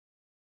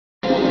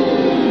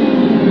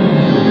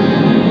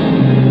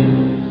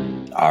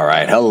All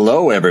right.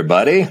 Hello,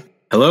 everybody.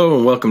 Hello,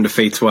 and welcome to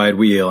Fate's Wide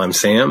Wheel. I'm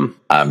Sam.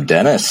 I'm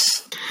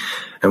Dennis.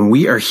 And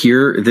we are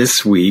here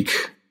this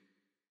week.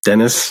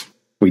 Dennis,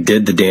 we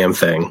did the damn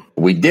thing.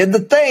 We did the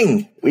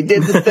thing.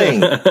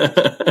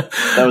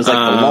 That was like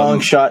the long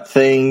shot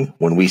thing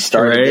when we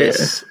started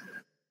this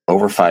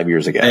over 5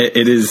 years ago.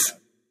 It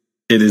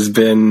has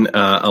been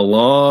a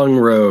long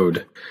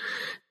road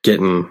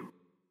getting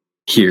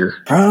here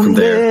from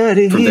there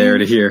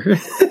to here.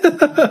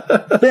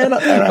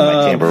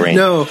 My tambourine.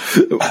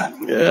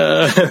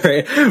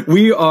 Right.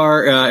 We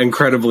are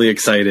incredibly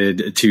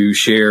excited to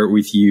share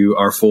with you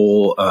our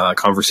full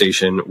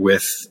conversation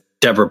with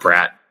Deborah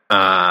Pratt.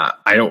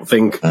 I don't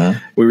think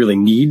we really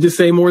need to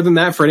say more than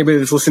that for anybody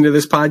that's listening to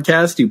this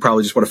podcast. You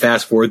probably just want to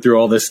fast forward through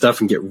all this stuff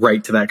and get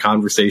right to that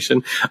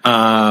conversation.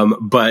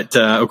 But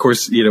of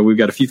course, we've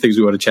got a few things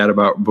we want to chat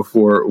about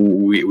before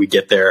we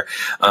get there.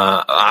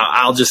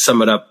 I'll just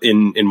sum it up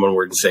in one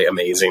word and say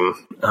amazing.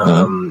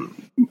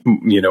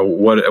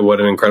 What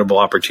an incredible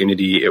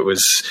opportunity it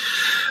was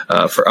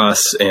for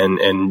us,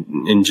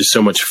 and just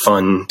so much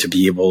fun to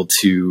be able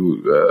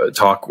to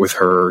talk with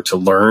her, to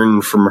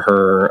learn from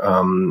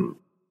her.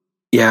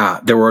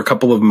 There were a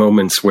couple of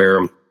moments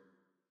where,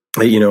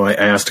 I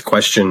asked a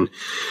question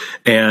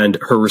and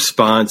her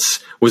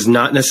response was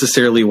not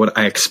necessarily what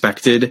I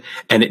expected.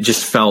 And it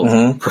just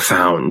felt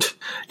profound,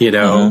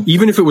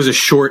 even if it was a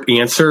short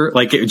answer,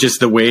 like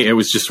the way it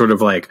was just sort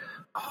of like,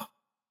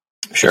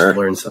 sure,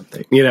 learn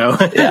something, yeah.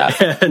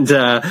 And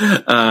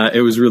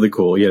it was really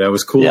cool. It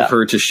was cool of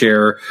her to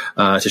share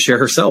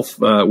herself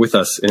with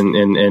us,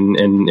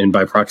 and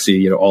by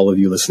proxy, all of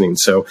you listening.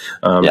 So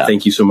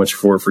thank you so much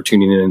for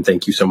tuning in, and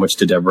thank you so much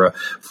to Deborah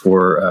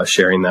for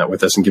sharing that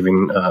with us and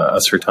giving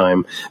us her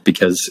time,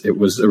 because it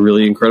was a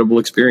really incredible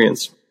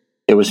experience.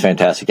 It was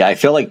fantastic. I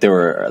feel like there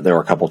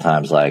were a couple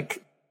times like,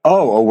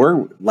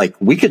 we're like,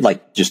 we could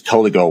like just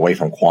totally go away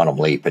from Quantum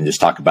Leap and just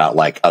talk about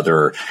like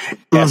other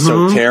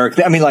esoteric,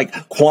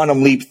 like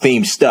Quantum Leap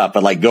themed stuff,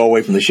 but like go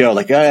away from the show,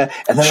 like, and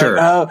then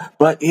sure.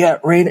 But yeah,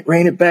 rein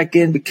it back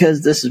in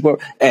because this is what,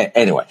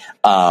 anyway,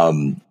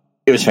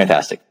 it was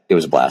fantastic. It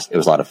was a blast. It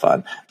was a lot of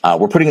fun.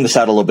 We're putting this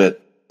out a little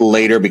bit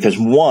later because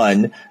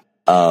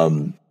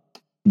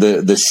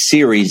the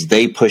series,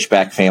 they push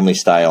back Family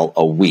Style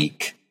a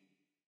week,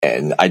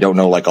 and I don't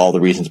know like all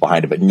the reasons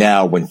behind it, but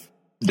now when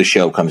the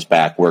show comes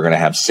back, we're going to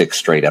have 6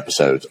 straight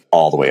episodes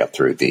all the way up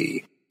through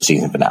the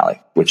season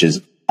finale, which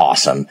is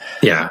awesome.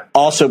 Yeah.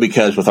 Also,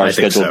 because with our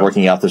schedules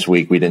working out this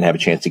week, we didn't have a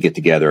chance to get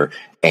together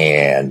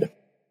and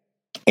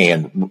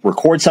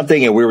record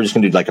something, and we were just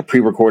going to do like a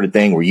pre-recorded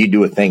thing where you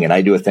do a thing and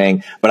I do a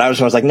thing. But I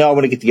was like, no, I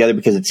want to get together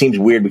because it seems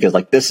weird, because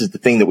like this is the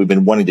thing that we've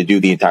been wanting to do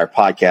the entire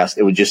podcast.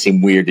 It would just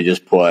seem weird to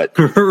just put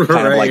kind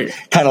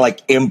of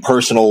like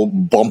impersonal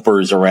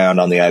bumpers around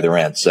on the either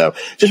end. So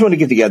just want to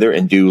get together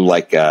and do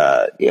like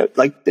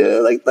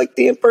the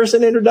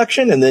in-person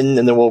introduction, and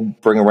then we'll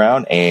bring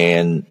around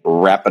and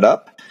wrap it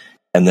up.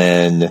 And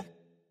then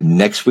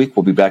next week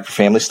we'll be back for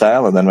Family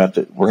Style, and then we're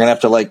going to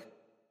have to like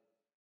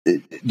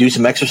do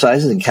some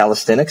exercises and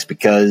calisthenics,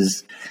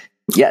 because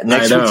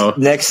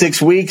next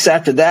 6 weeks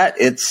after that,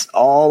 it's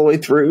all the way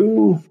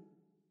through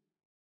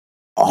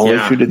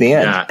to the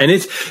end. Yeah. And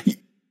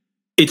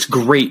it's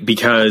great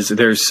because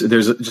there's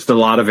just a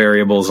lot of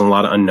variables and a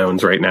lot of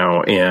unknowns right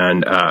now.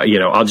 And,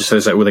 I'll just say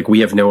that like,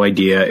 we have no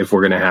idea if we're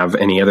going to have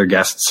any other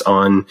guests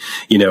on,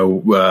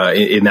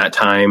 in that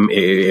time.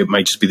 It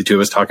might just be the two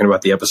of us talking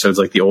about the episodes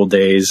like the old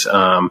days.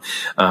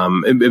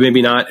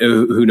 Maybe not.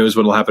 Who knows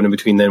what'll happen in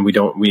between then?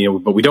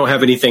 But we don't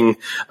have anything,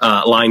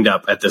 lined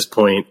up at this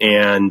point.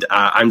 And,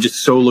 I'm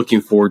just so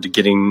looking forward to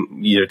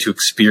getting, to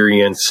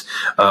experience,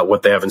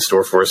 what they have in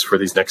store for us for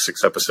these next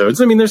 6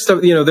 episodes. I mean, there's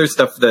stuff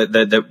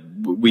that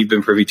we've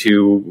been privy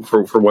to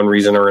for one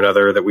reason or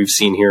another that we've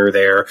seen here or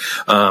there.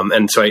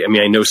 And so,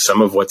 I know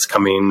some of what's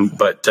coming,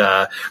 but,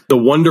 the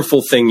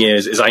wonderful thing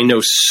is I know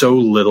so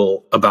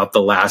little about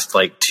the last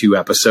like 2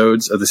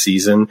 episodes of the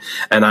season,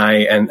 and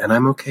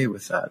I'm okay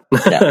with that.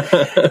 Yeah.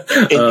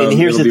 And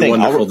here's the thing.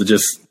 Wonderful to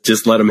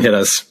just let them hit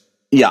us.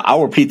 Yeah,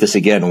 I'll repeat this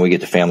again when we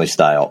get to Family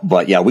Style,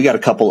 but yeah, we got a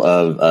couple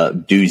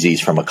of,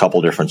 doozies from a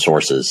couple different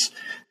sources.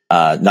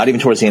 Not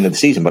even towards the end of the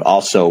season, but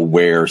also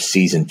where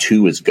season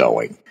 2 is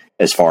going,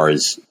 as far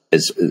as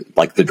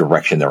like the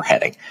direction they're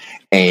heading.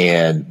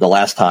 And the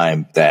last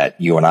time that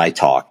you and I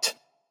talked,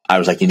 I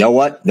was like, you know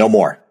what? No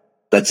more.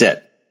 That's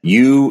it.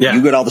 You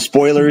get all the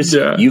spoilers.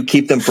 Yeah. You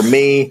keep them from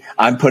me.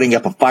 I'm putting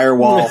up a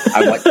firewall.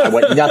 I want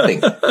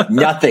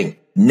nothing.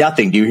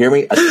 Do you hear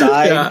me?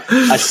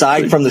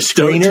 Aside from the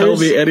screeners. Don't tell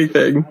me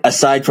anything.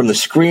 Aside from the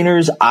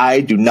screeners,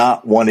 I do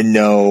not want to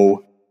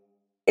know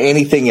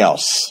anything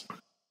else.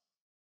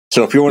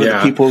 So if you're one of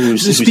the people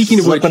who's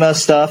slipping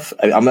us stuff,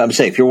 I'm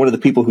saying if you're one of the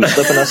people who's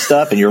slipping us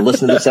stuff and you're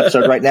listening to this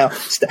episode right now,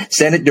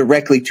 send it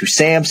directly to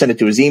Sam, send it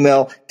to his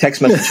email,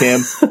 text message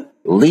him,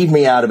 leave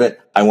me out of it.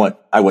 I want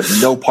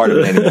no part of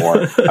it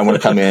anymore. I want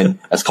to come in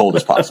as cold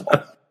as possible.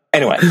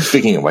 Anyway,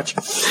 speaking of which.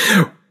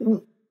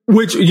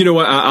 Which, you know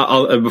what,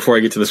 I'll before I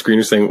get to the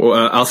screeners thing,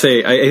 I'll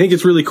say, I think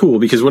it's really cool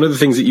because one of the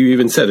things that you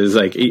even said is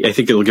like, I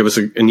think it'll give us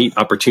a neat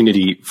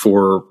opportunity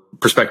for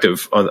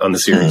perspective on the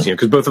series, you know,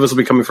 because both of us will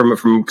be coming from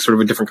sort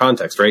of a different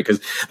context, right? Because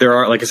there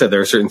are, like I said,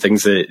 there are certain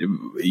things that,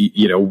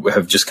 you know,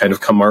 have just kind of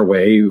come our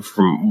way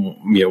from,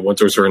 you know, one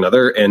source or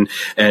another. And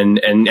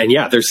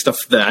yeah, there's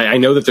stuff that I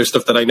know that there's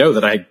stuff that I know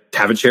that I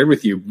haven't shared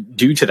with you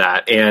due to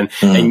that. And,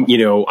 you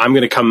know, I'm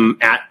going to come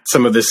at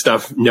some of this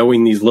stuff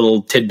knowing these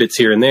little tidbits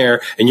here and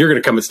there, and you're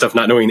going to come at stuff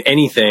not knowing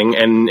anything.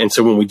 And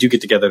so when we do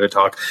get together to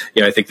talk,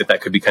 you know, I think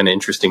that could be kind of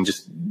interesting,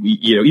 just,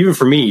 you know, even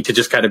for me to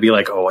just kind of be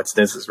like, oh, what's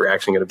this? Is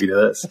reaction going to be to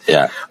this?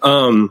 Yeah.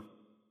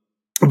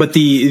 But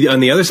on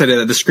the other side of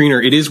that, the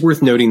screener, it is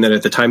worth noting that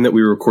at the time that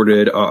we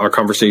recorded our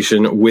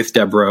conversation with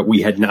Deborah,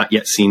 we had not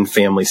yet seen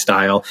Family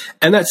Style,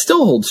 and that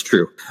still holds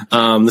true.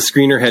 The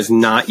screener has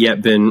not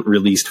yet been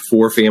released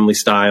for Family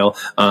Style.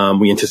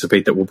 We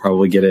anticipate that we'll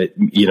probably get it,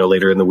 you know,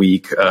 later in the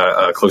week,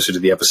 closer to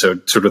the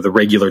episode, sort of the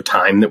regular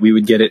time that we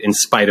would get it, in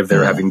spite of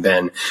there having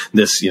been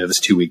this, you know, this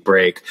 2-week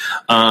break.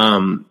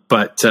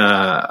 But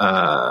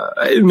not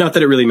that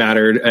it really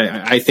mattered.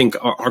 I think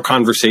our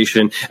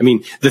conversation, I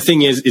mean, the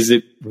thing is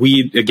that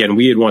we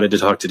had wanted to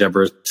talk to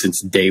Deborah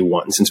since day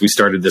one, since we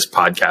started this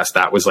podcast.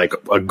 That was like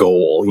a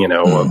goal, you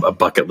know, a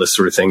bucket list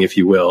sort of thing, if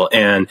you will.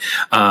 And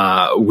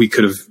we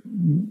could have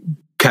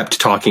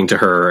kept talking to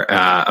her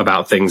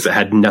about things that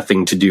had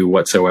nothing to do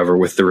whatsoever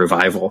with the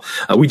revival.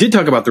 We did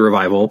talk about the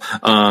revival,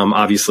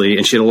 obviously,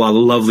 and she had a lot of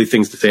lovely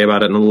things to say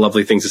about it and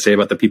lovely things to say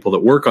about the people that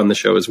work on the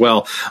show as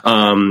well.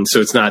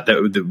 So it's not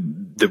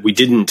that we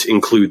didn't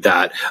include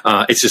that.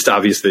 It's just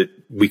obvious that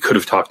we could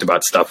have talked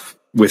about stuff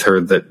with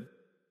her that,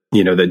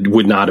 you know, that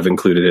would not have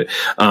included it.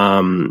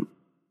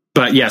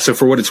 But yeah, so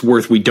for what it's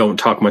worth, we don't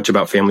talk much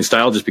about Family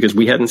Style just because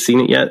we hadn't seen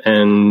it yet,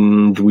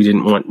 and we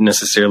didn't want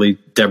necessarily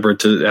Deborah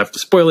to have to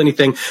spoil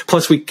anything.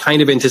 Plus, we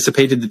kind of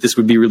anticipated that this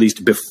would be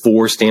released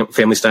before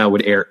Family Style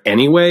would air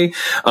anyway,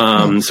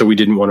 so we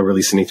didn't want to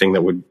release anything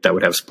that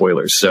would have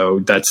spoilers. So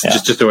that's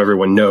just so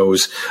everyone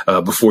knows,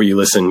 before you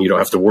listen, you don't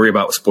have to worry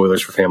about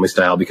spoilers for Family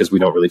Style because we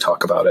don't really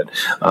talk about it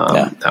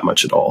that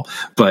much at all.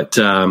 But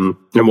and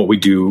what we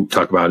do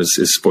talk about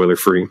is spoiler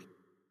free.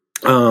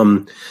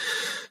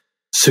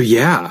 So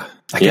yeah,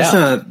 I guess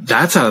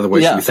that's out of the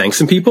way. Should we thank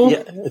some people?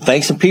 Yeah,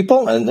 thank some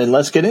people, and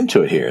let's get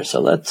into it here.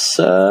 So let's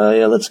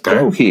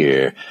go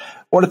here.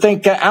 I want to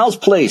thank Al's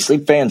Place,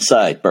 Sleep Fan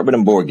Site, Bourbon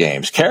and Board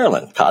Games,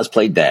 Carolyn,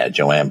 Cosplay Dad,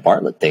 Joanne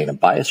Bartlett, Dana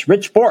Bias,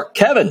 Rich Bork,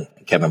 Kevin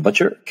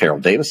Butcher, Carol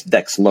Davis,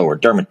 Dex Lower,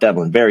 Dermot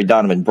Devlin, Barry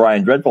Donovan,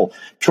 Brian Dreadful,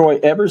 Troy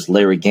Evers,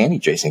 Larry Ganny,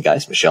 Jason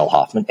Geis, Michelle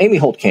Hoffman, Amy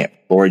Holtkamp,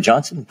 Lori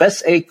Johnson,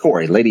 Bess A.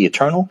 Corey, Lady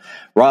Eternal,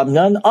 Rob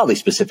Nunn, Oddly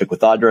Specific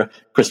with Audra,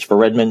 Christopher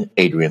Redmond,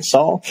 Adrian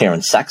Saul,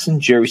 Karen Saxon,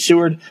 Jerry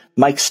Seward,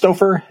 Mike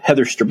Stouffer,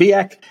 Heather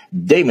Strabiak,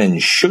 Damon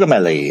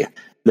Sugamelli,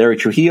 Larry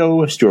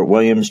Trujillo, Stuart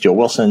Williams, Joe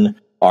Wilson,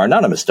 our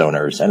anonymous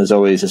donors, and as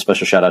always, a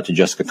special shout out to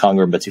Jessica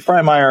Conger and Betsy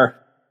Freimeyer,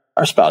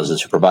 our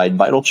spouses who provide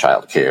vital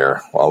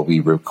childcare while we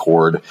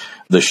record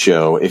the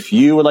show. If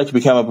you would like to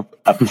become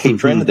a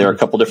patron, there are a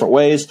couple different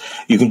ways.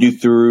 You can do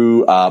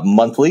through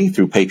monthly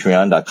through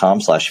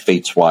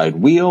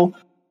patreon.com/fateswidewheel,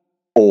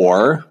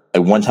 or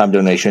a one-time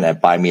donation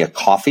at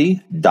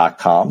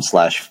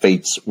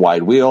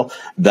buymeacoffee.com/fateswidewheel.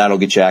 That'll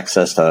get you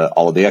access to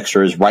all of the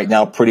extras. Right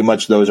now, pretty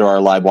much those are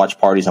our live watch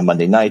parties on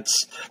Monday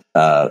nights.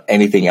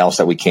 Anything else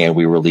that we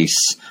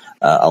release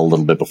a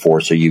little bit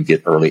before, so you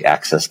get early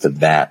access to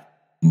that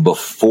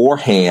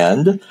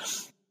beforehand.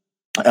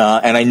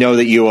 And I know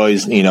that you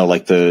always,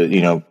 like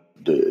to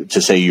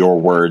say your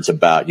words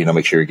about,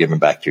 make sure you're giving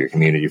back to your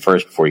community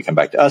first before you come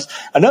back to us.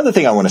 Another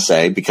thing I want to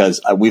say, because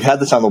we've had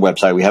this on the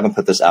website, we haven't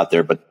put this out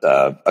there, but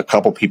a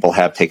couple people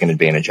have taken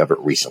advantage of it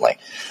recently.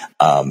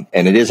 And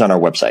it is on our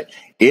website.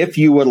 If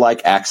you would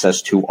like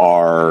access to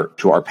our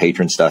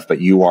patron stuff,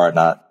 but you are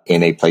not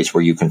in a place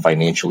where you can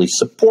financially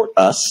support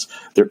us,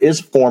 there is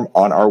a form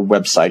on our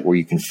website where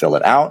you can fill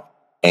it out,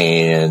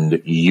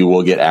 and you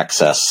will get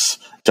access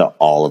to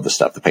all of the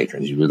stuff, the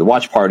patrons. You do the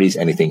watch parties,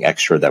 anything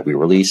extra that we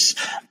release.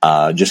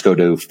 Just go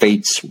to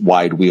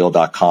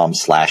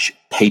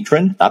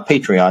fateswidewheel.com/patron, not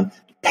Patreon,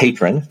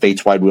 patron,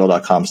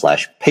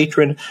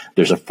 fateswidewheel.com/patron.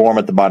 There's a form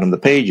at the bottom of the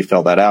page. You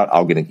fill that out.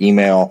 I'll get an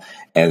email,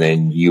 and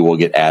then you will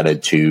get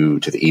added to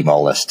the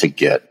email list to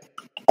get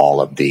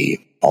all of the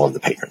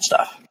patron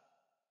stuff.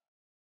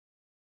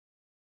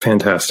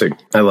 Fantastic.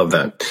 I love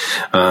that.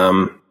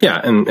 Yeah.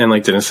 And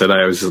like Dennis said,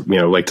 I always,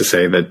 like to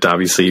say that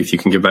obviously if you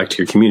can give back to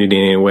your community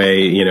in any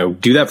way,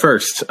 do that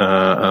first.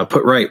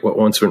 Put right what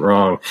once went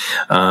wrong.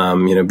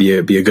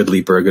 Be a good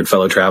leaper, a good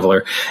fellow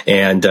traveler.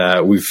 And,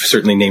 we've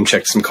certainly name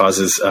checked some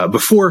causes,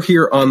 before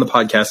here on the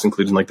podcast,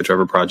 including like the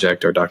Trevor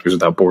Project or Doctors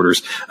Without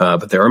Borders.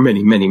 But there are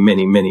many, many,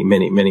 many, many,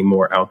 many, many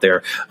more out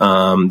there,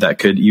 that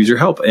could use your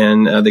help,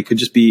 and, they could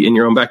just be in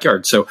your own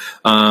backyard. So,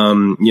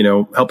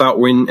 help out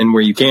when and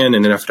where you can.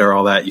 And then after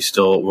all that, you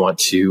still want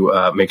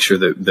to, make sure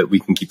that we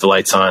can keep the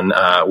lights on.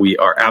 We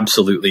are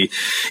absolutely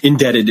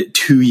indebted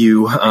to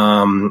you,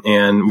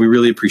 and we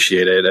really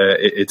appreciate it.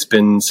 It's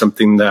been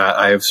something that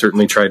I have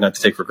certainly tried not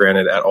to take for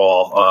granted at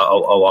all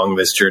along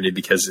this journey,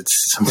 because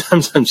it's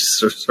sometimes I'm just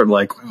sort of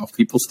like, wow,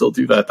 people still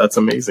do that. That's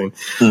amazing.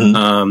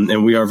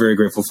 And we are very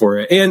grateful for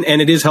it.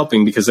 And it is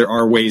helping, because there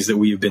are ways that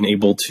we have been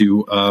able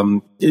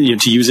to,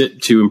 to use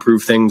it to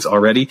improve things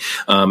already.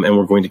 And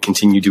we're going to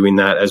continue doing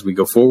that as we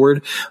go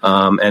forward.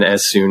 And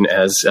as soon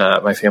as,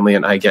 my family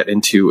and I get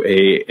into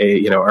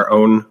our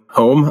own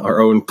home, our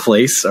own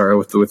place, or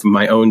with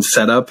my own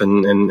setup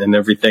and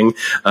everything,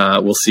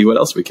 we'll see what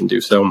else we can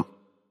do. So,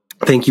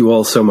 thank you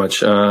all so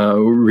much,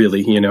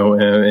 really,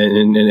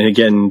 and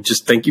again,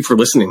 just thank you for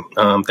listening.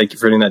 Thank you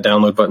for hitting that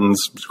download button,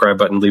 subscribe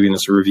button, leaving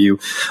us a review.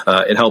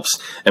 It helps,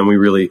 and we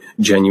really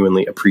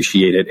genuinely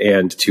appreciate it.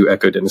 And to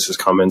echo Dennis's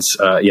comments,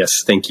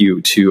 yes, thank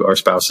you to our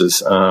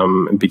spouses,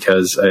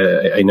 because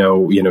I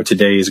know,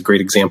 today is a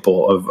great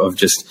example of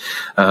just,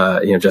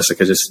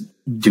 Jessica just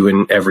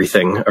doing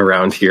everything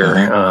around here,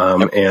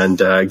 and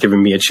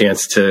giving me a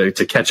chance to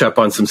catch up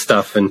on some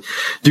stuff and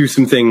do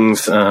some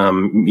things.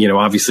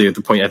 Obviously at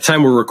the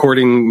time we're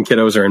recording,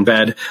 kiddos are in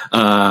bed,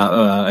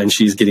 and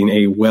she's getting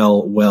a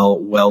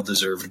well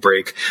deserved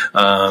break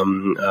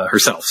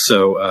herself.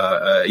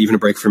 So even a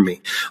break from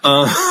me.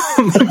 But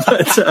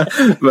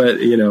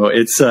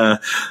it's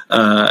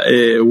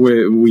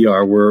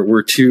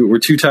we're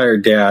two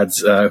tired dads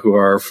who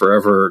are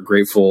forever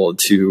grateful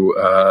to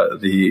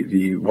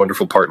the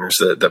wonderful partners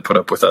that put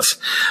up with us.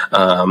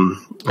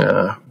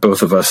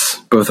 Both of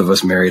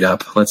us married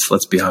up.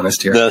 Let's be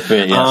honest here. Yes,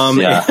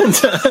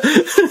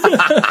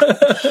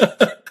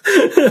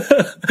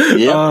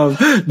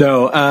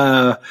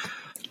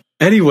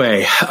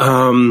 Anyway,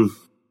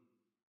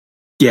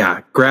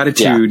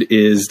 gratitude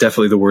is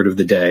definitely the word of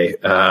the day.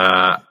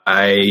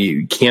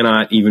 I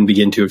cannot even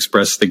begin to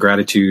express the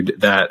gratitude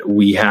that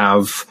we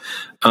have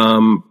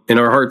in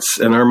our hearts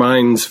and our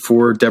minds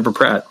for Deborah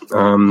Pratt.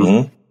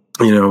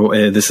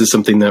 This is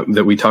something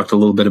that we talked a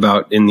little bit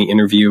about in the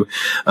interview,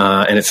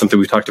 and it's something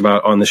we've talked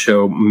about on the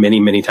show many,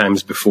 many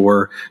times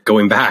before,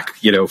 going back,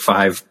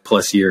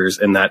 5+ years.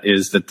 And that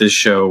is that this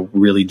show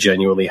really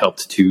genuinely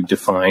helped to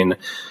define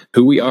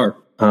who we are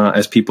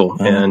as people,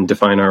 and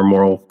define our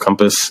moral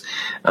compass,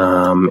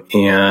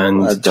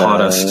 and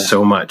taught us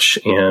so much.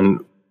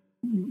 And,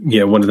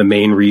 one of the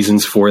main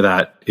reasons for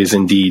that is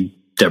indeed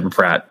Deborah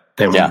Pratt.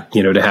 And,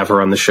 to have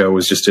her on the show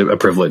was just a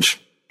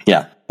privilege.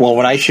 Yeah. Well,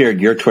 when I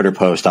shared your Twitter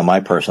post on my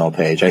personal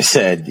page, I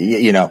said,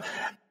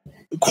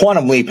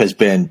 Quantum Leap has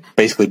been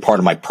basically part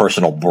of my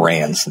personal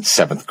brand since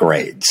 7th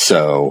grade.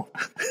 So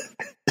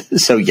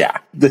yeah,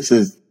 this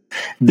is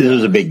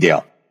a big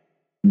deal.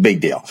 Big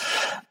deal.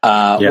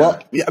 Well,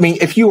 I mean,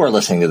 if you are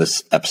listening to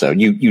this episode,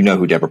 you know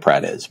who Deborah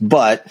Pratt is,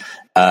 but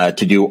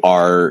to do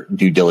our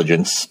due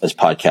diligence as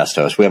podcast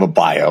hosts, we have a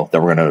bio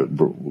that we're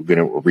going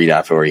to read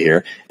out for you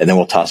here, and then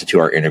we'll toss it to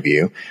our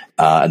interview,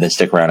 and then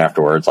stick around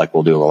afterwards. Like,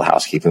 we'll do a little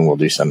housekeeping. We'll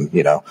do some,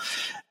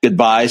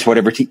 goodbyes,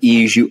 whatever, to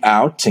ease you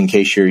out in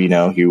case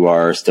you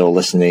are still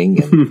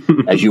listening,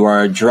 and as you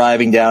are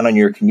driving down on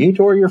your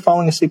commute, or you're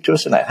falling asleep to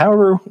us tonight.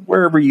 However,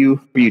 wherever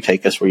you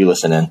take us, where you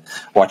listen in,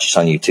 watch us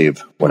on YouTube,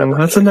 whatever.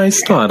 That's a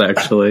nice thought,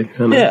 actually.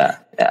 Yeah.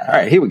 All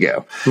right, here we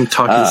go. I'm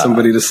talking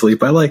somebody to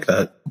sleep. I like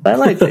that.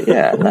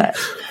 Yeah,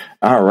 nice.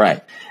 All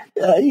right.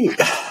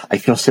 I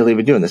feel silly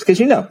even doing this because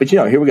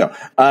here we go.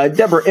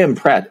 Deborah M.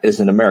 Pratt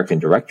is an American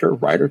director,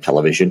 writer,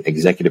 television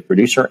executive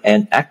producer,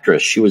 and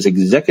actress. She was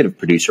executive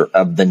producer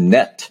of The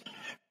Net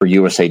for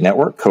USA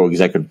Network,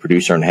 co-executive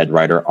producer and head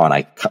writer on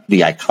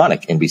the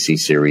iconic NBC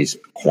series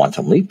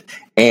Quantum Leap,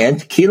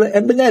 and Keela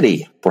and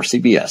Benetti for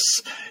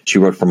CBS. She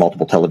wrote for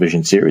multiple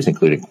television series,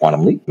 including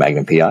Quantum Leap,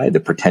 Magnum P.I., The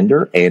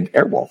Pretender, and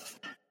Airwolf.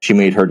 She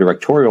made her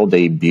directorial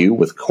debut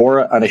with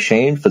Cora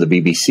Unashamed for the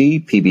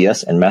BBC,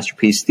 PBS, and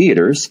Masterpiece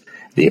Theaters,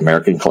 The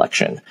American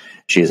Collection.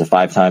 She is a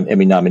 5-time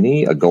Emmy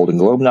nominee, a Golden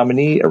Globe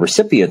nominee, a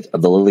recipient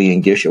of the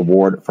Lillian Gish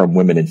Award from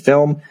Women in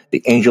Film,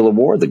 the Angel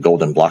Award, the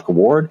Golden Block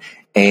Award,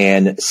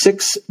 and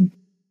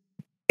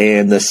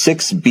the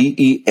 6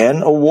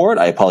 BEN Award.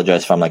 I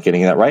apologize if I'm not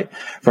getting that right.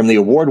 From the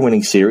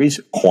award-winning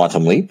series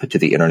Quantum Leap to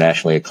the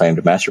internationally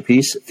acclaimed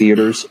Masterpiece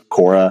Theaters,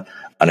 Cora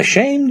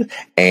Unashamed,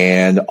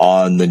 and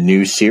on the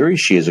new series,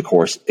 she is, of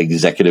course,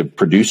 executive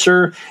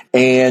producer.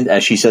 And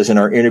as she says in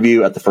our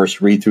interview at the first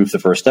read through the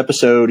first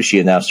episode, she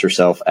announced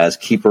herself as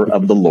keeper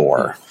of the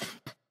lore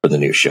for the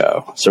new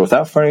show. So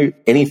without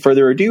any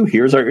further ado,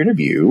 here's our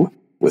interview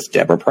with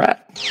Deborah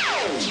Pratt.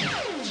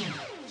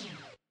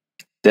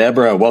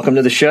 Deborah, welcome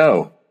to the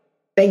show.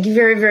 Thank you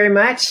very, very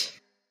much.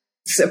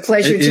 It's a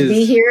pleasure to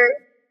be here.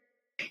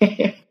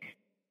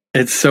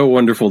 It's so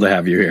wonderful to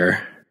have you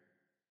here.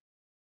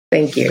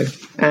 Thank you.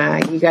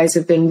 You guys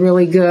have been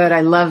really good.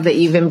 I love that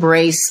you've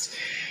embraced,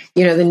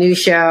 the new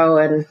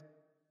show,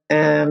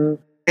 and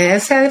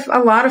it's had a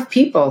lot of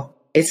people.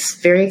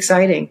 It's very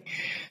exciting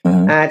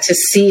to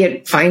see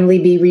it finally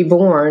be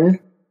reborn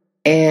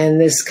and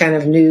this kind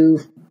of new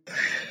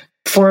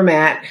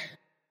format.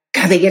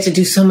 God, they get to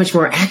do so much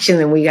more action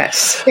than we got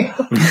to.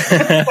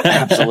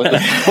 Absolutely.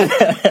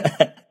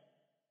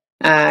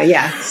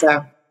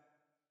 So.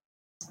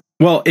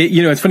 Well,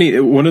 it's funny.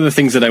 One of the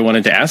things that I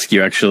wanted to ask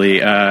you,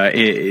 actually,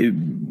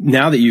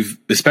 now that you've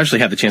especially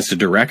had the chance to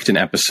direct an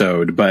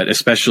episode, but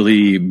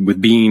especially with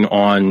being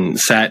on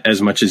set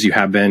as much as you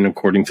have been,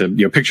 according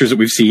to pictures that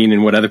we've seen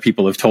and what other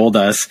people have told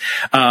us,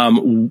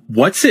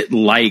 what's it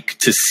like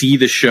to see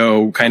the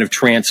show kind of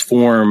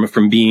transform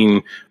from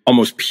being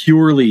almost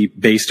purely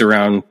based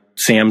around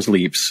Sam's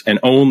leaps and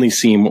only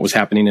seeing what was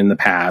happening in the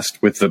past,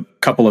 with a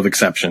couple of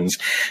exceptions,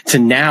 to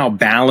now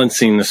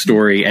balancing the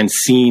story and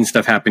seeing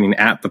stuff happening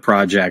at the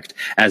project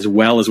as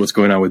well as what's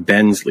going on with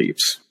Ben's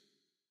leaps?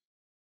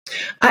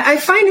 I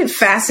find it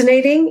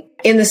fascinating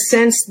in the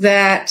sense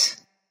that,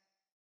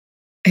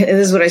 and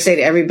this is what I say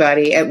to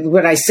everybody,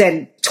 what I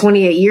said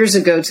 28 years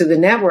ago to the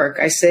network.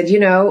 I said,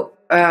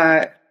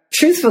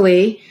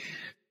 truthfully,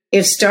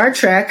 if Star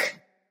Trek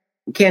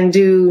can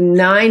do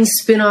 9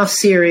 spin-off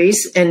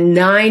series and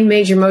 9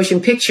 major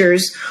motion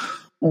pictures,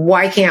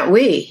 why can't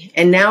we?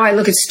 And now I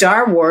look at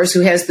Star Wars,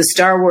 who has the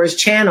Star Wars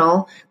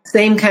channel,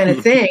 same kind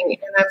of thing.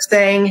 And I'm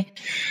saying,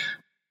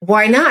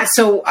 why not?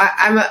 So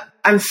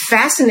I'm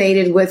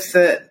fascinated with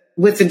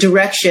the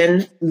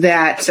direction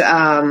that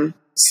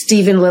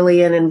Stephen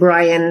Lillian and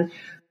Brian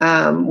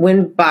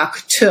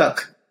Windbach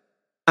took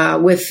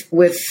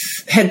with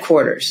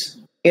headquarters.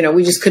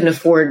 We just couldn't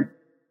afford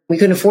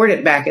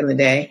it back in the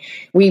day.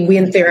 We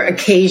went there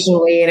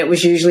occasionally, and it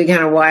was usually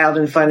kind of wild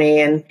and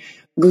funny and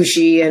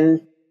Gushy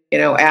and,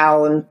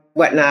 Al and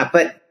whatnot.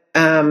 But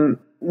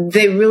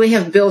they really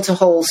have built a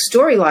whole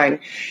storyline.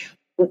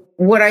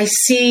 What I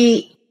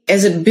see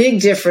as a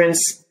big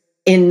difference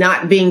in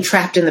not being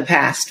trapped in the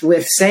past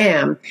with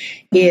Sam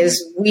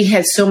is we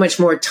had so much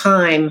more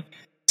time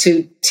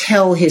to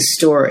tell his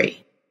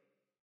story,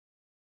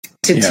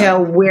 to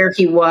tell where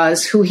he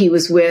was, who he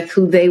was with,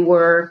 who they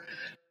were.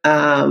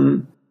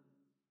 And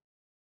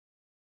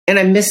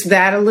I missed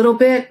that a little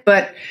bit,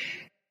 but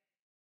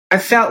I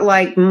felt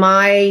like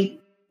my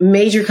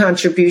major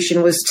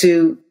contribution was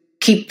to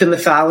keep the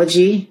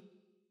mythology.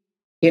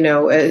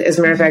 As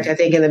a matter of fact, I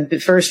think in the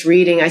first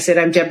reading, I said,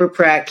 I'm Deborah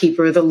Pratt,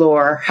 keeper of the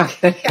lore. How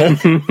can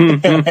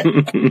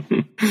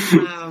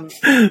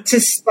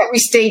that we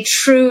stay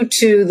true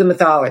to the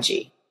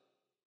mythology.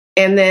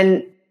 And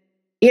then,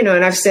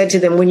 and I've said to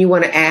them, when you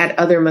want to add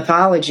other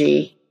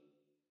mythology,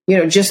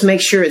 just make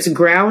sure it's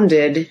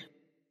grounded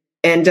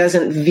and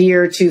doesn't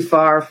veer too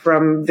far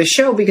from the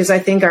show, because I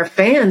think our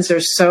fans are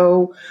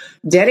so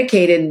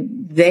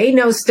dedicated. They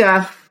know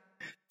stuff.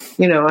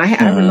 I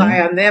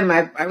rely on them.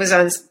 I was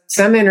on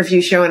some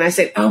interview show and I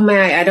said, oh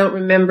man, I don't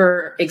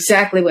remember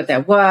exactly what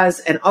that was.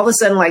 And all of a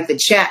sudden, like, the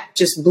chat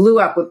just blew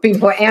up with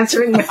people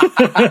answering. Thank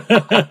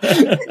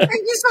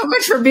you so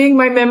much for being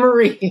my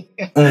memory.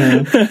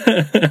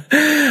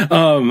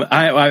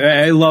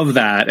 I love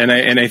that.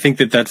 And I think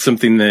that that's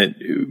something that,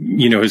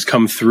 has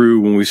come through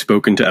when we've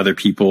spoken to other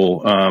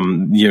people,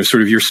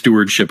 sort of your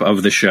stewardship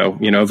of the show,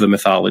 of the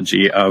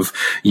mythology of,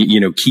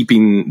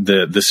 keeping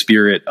the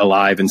spirit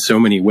alive in so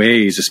many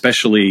ways,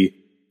 especially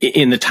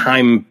in the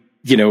time,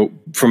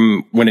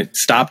 from when it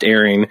stopped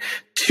airing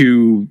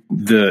to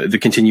the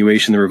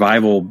continuation, the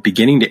revival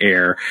beginning to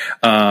air,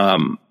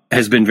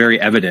 has been very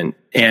evident.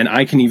 And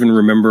I can even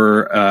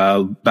remember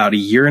about a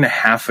year and a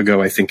half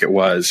ago, I think it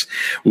was,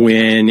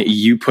 when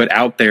you put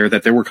out there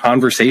that there were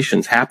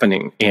conversations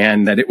happening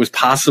and that it was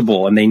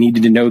possible and they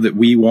needed to know that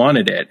we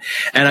wanted it.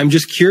 And I'm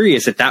just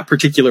curious, at that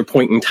particular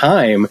point in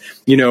time,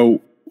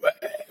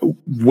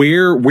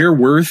 where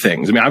were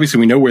things? I mean,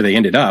 obviously we know where they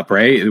ended up,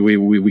 right?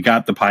 We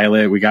got the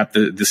pilot, we got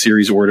the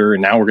series order,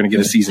 and now we're going to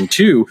get a season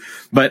 2.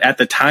 But at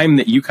the time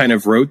that you kind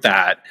of wrote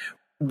that,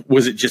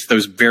 was it just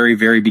those very,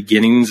 very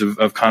beginnings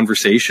of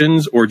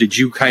conversations, or did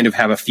you kind of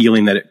have a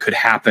feeling that it could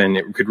happen?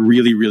 It could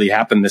really, really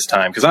happen this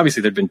time? Because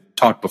obviously there'd been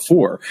talk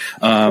before.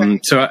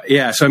 So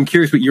I'm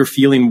curious what your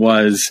feeling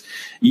was,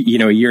 a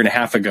year and a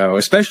half ago,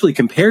 especially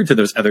compared to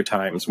those other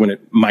times when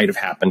it might have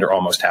happened or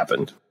almost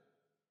happened.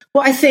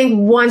 Well, I think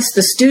once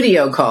the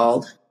studio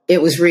called,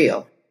 it was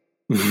real.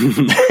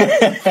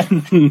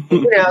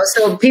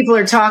 So people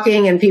are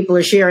talking and people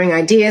are sharing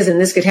ideas, and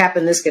this could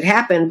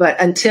happen. But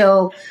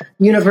until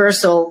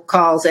Universal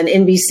calls and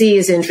NBC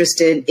is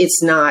interested,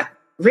 it's not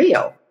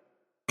real.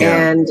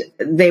 Yeah. And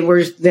they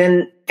were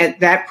then at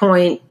that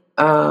point,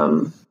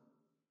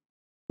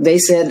 they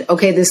said,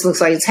 okay, this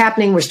looks like it's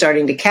happening. We're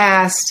starting to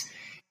cast.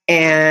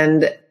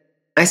 And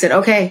I said,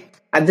 okay,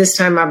 this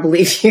time I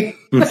believe you.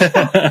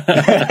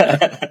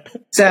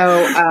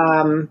 So,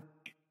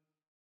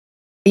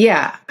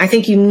 I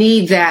think you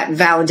need that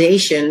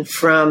validation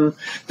from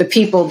the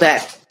people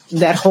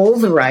that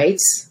hold the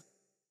rights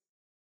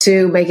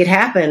to make it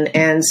happen.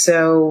 And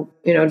so,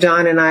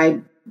 Don and I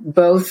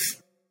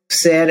both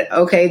said,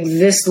 okay,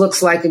 this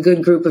looks like a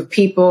good group of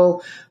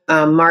people.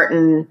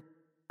 Martin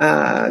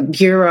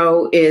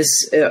Giro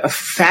is a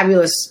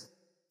fabulous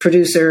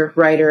producer,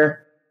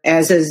 writer,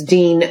 as is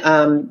Dean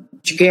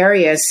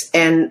Jagarius.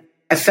 And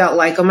I felt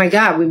like, oh my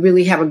God, we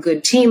really have a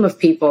good team of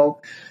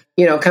people,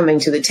 coming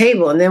to the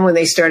table. And then when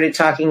they started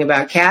talking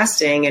about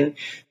casting, and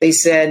they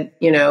said,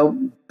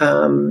 Stephen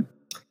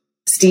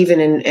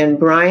Stephen and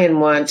Brian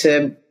want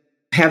to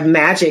have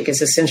magic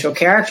as a central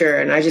character,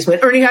 and I just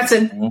went Ernie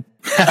Hudson.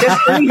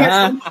 Just Ernie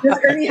Hudson. Just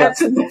Ernie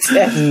Hudson. That's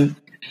it.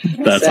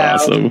 That's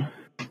awesome.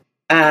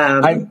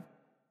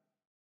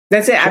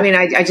 That's it. I mean,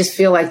 I just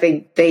feel like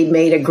they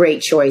made a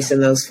great choice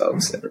in those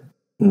folks.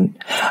 I'm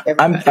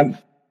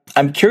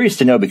curious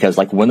to know, because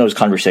like when those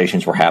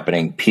conversations were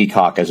happening,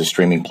 Peacock as a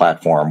streaming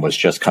platform was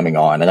just coming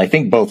on. And I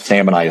think both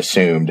Sam and I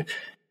assumed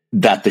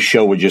that the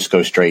show would just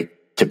go straight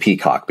to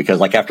Peacock, because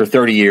like after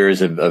 30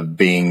 years of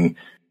being,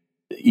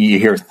 you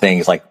hear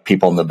things like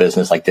people in the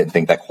business like didn't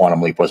think that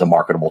Quantum Leap was a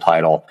marketable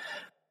title.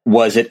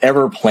 Was it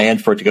ever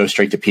planned for it to go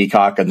straight to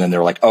Peacock? And then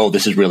they're like, oh,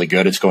 this is really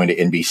good, it's going to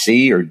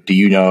NBC? Or do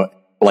you know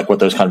like what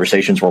those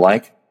conversations were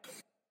like?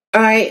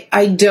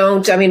 I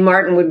don't. I mean,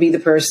 Martin would be the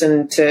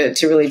person to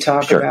really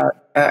talk about,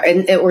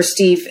 or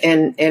Steve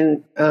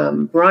and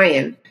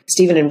Brian,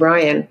 Stephen and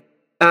Brian.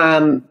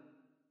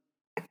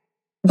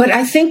 But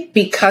I think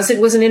because it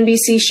was an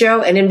NBC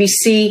show, and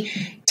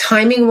NBC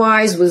timing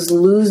wise was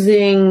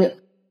losing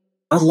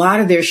a lot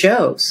of their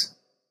shows,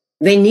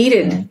 they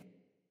needed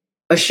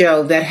a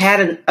show that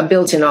had a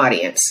built-in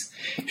audience.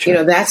 Sure. You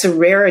know, that's a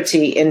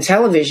rarity in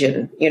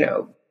television. You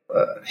know,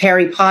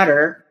 Harry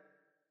Potter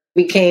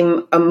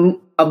became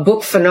a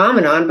book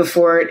phenomenon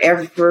before it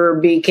ever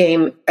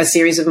became a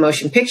series of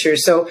motion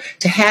pictures. So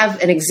to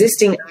have an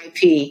existing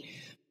IP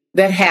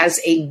that has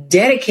a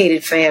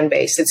dedicated fan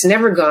base that's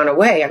never gone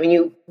away. I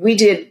mean, we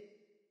did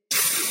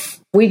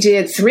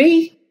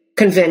 3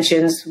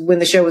 conventions when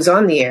the show was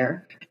on the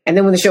air. And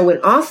then when the show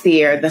went off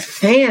the air, the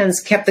fans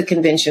kept the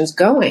conventions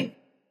going.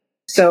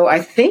 So I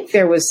think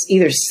there was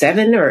either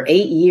 7 or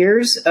 8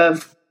 years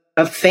of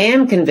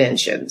fan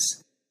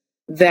conventions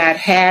that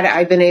had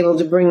I been able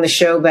to bring the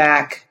show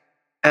back,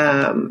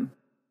 then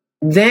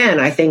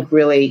I think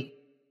really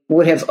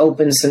would have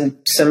opened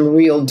some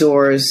real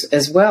doors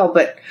as well.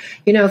 But,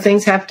 you know,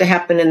 things have to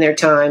happen in their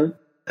time.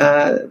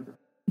 Sure.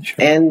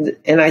 And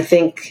I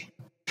think,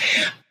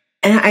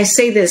 and I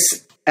say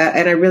this,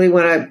 and I really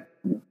want to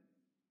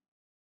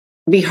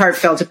be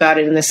heartfelt about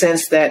it in the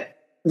sense that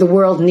the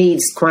world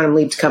needs Quantum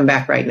Leap to come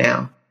back right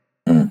now.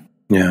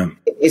 Yeah.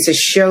 It's a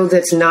show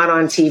that's not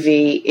on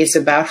TV. It's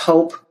about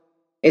hope.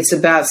 It's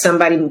about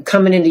somebody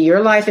coming into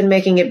your life and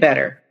making it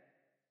better.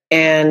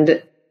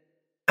 And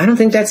I don't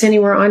think that's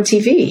anywhere on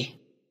TV.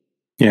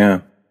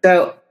 Yeah.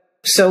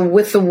 So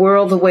with the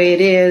world the way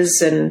it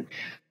is and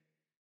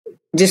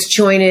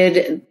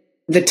disjointed,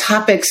 the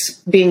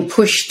topics being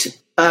pushed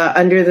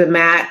under the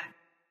mat,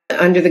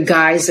 under the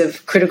guise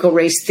of critical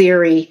race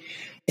theory.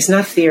 It's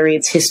not theory,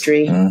 it's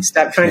history.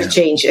 Stop trying to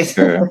change it.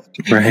 Sure.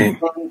 Right.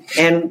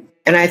 And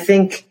I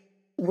think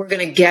we're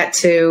going to get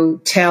to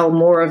tell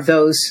more of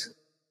those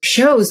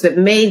shows that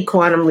made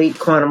Quantum Leap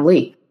Quantum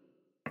Leap.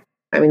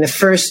 I mean, the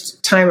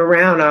first time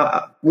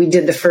around, we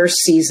did the first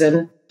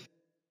season,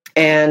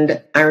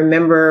 and I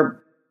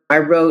remember I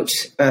wrote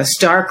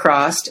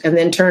Star-Crossed and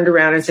then turned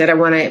around and said, I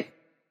want to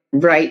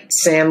write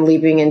Sam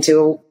leaping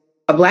into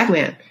a black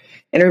man.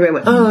 And everybody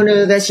went, oh,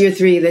 no, that's year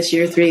 3, that's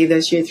year 3,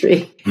 that's year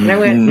 3. And I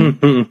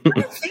went, I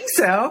don't think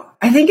so.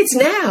 I think it's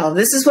now.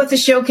 This is what the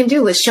show can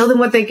do. Let's show them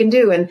what they can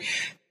do. And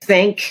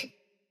thank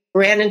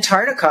Brandon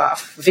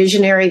Tartikoff,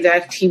 visionary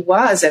that he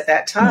was at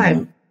that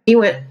time. He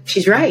went,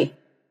 she's right.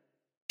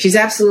 She's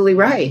absolutely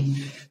right.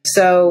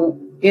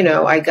 So, you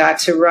know, I got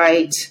to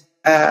write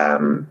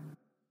him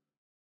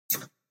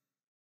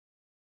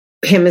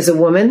as a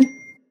woman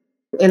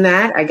in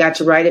that. I got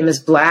to write him as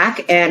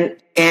black, and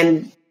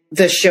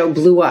the show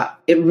blew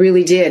up. It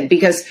really did,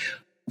 because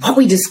what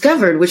we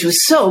discovered, which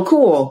was so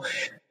cool,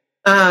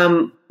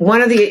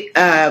 one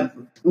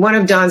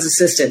of Don's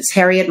assistants,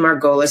 Harriet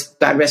Margolis,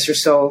 God rest her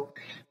soul.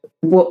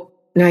 Well,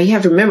 now you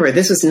have to remember,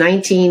 this was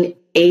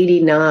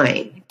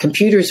 1989.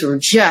 Computers were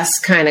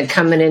just kind of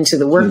coming into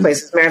the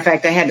workplace. As a matter of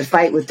fact, I had to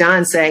fight with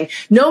Don saying,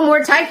 no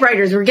more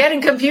typewriters. We're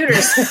getting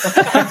computers.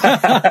 I'm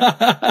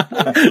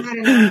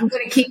going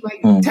to keep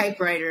my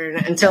typewriter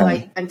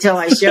until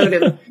I showed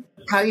him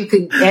how you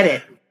could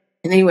edit.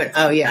 And then he went,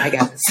 oh, yeah, I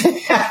got this.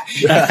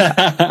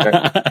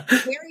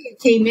 Harriet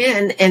came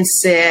in and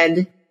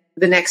said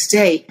the next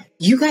day,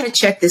 you got to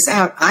check this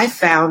out. I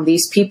found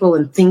these people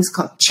in things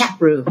called chat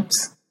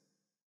rooms.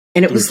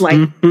 And it was like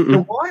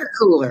the water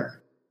cooler.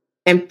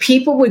 And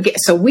people would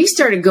so we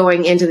started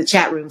going into the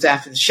chat rooms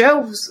after the show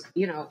was,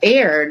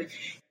 aired,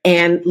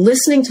 and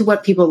listening to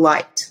what people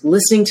liked,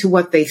 listening to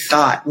what they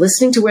thought,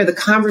 listening to where the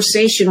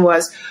conversation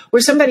was,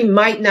 where somebody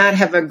might not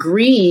have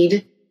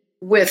agreed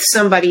with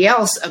somebody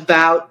else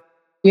about,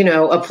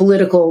 a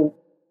political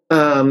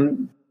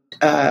turn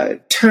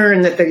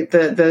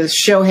that the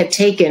show had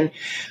taken,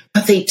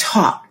 but they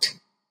talked.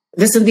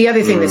 This is the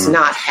other thing that's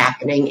not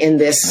happening in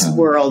this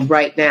world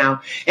right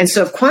now. And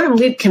so if Quantum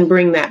Leap can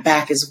bring that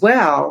back as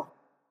well,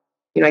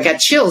 I got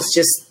chills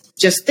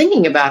just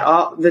thinking about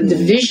all the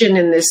division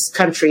in this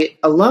country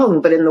alone,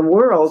 but in the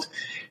world,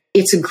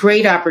 it's a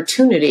great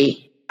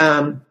opportunity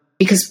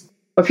because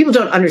what people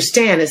don't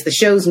understand is the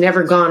show's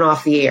never gone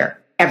off the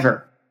air,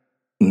 ever.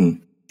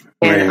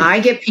 And I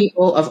get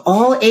people of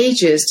all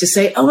ages to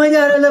say, oh my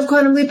God, I love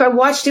Quantum Leap. I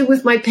watched it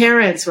with my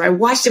parents, or I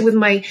watched it with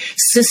my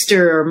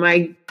sister,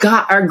 or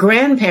our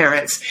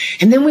grandparents.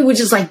 And then we would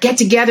just like get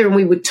together and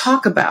we would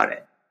talk about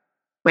it.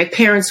 My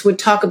parents would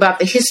talk about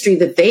the history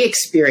that they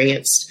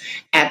experienced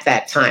at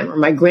that time, or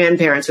my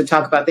grandparents would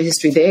talk about the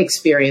history they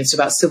experienced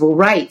about civil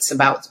rights,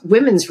 about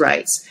women's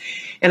rights.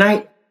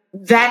 And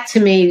that to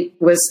me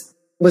was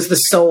the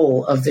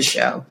soul of the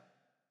show.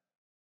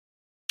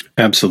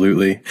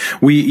 Absolutely.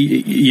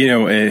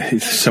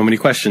 So many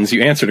questions.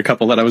 You answered a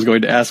couple that I was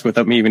going to ask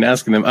without me even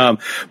asking them.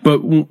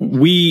 But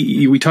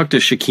we talked to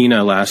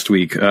Shakina last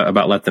week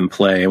about Let Them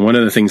Play. And one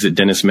of the things that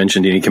Dennis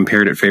mentioned, and he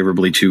compared it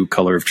favorably to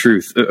Color of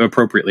Truth,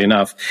 appropriately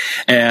enough.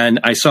 And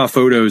I saw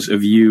photos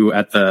of you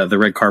at the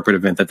red carpet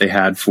event that they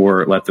had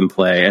for Let Them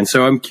Play. And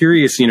so I'm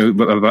curious,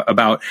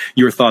 about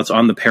your thoughts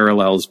on the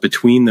parallels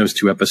between those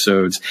two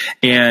episodes,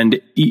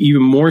 and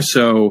even more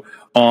so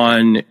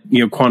on,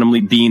 Quantum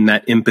Leap being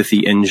that empathy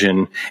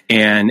engine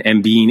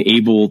and being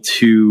able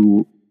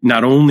to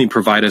not only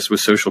provide us with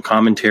social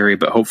commentary,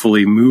 but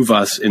hopefully move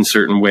us in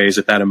certain ways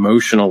at that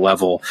emotional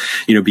level,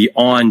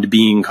 beyond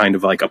being kind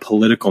of like a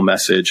political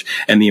message,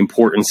 and the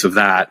importance of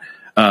that,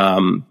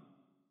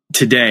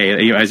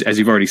 today, as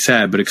you've already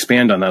said, but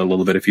expand on that a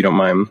little bit if you don't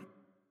mind.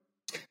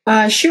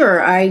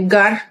 Sure. I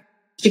got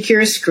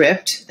Shakira's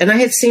script and I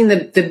had seen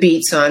the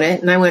beats on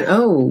it, and I went,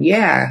 oh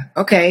yeah,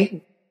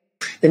 okay.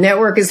 The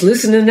network is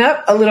loosening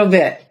up a little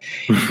bit.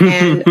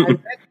 And I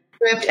read the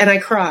script and I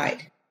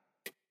cried.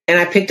 And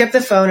I picked up the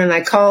phone and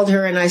I called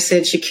her and I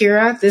said,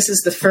 Shakira, this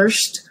is the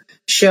first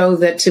show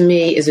that to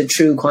me is a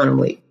true Quantum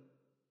Leap.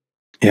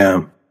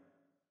 Yeah.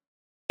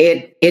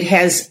 It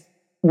has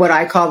what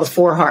I call the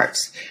 4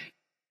 hearts,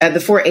 the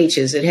 4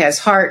 H's. It has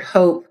heart,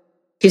 hope,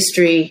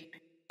 history,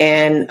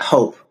 and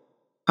hope.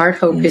 Heart,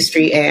 hope,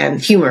 history, and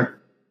humor.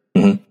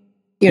 Mm-hmm.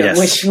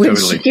 Yes, when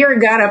totally. Shakira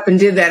got up and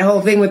did that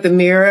whole thing with the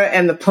mirror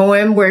and the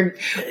poem where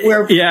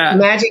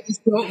Magic is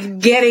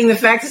getting the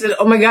fact that,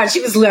 oh my God,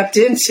 she was leapt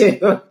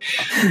into.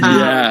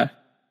 And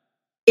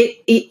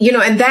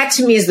that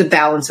to me is the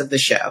balance of the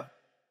show.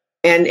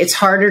 And it's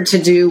harder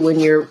to do when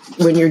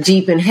you're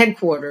deep in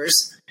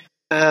headquarters.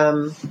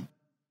 But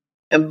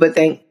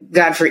thank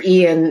God for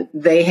Ian,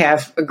 they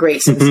have a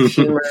great sense of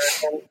humor.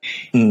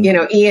 And,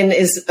 Ian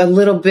is a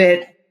little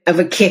bit of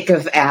a kick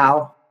of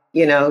Al.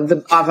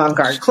 The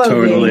avant-garde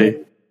clothing.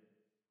 Totally.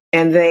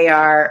 And they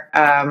are,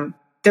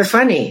 they're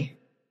funny.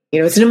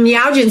 It's an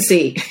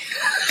meowgency.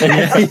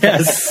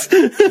 Yes.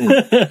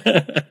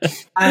 But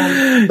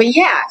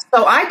yeah,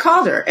 so I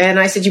called her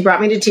and I said, you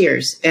brought me to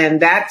tears.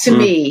 And that to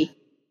me,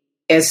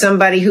 as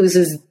somebody who's,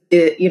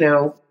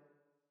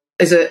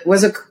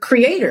 was a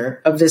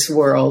creator of this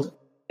world,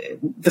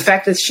 the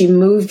fact that she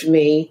moved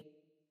me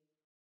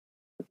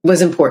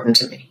was important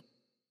to me.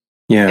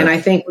 Yeah. And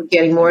I think we're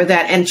getting more of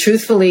that. And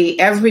truthfully,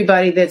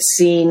 everybody that's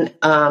seen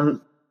the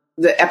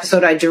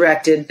episode I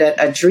directed that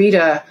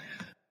Adrita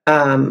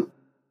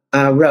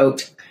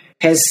wrote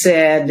has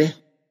said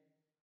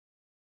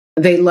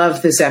they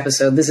love this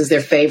episode. This is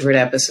their favorite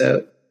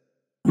episode.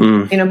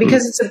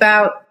 Because it's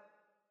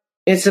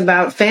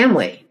about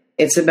family.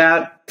 It's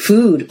about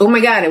food. Oh my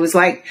God, it was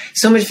like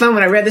so much fun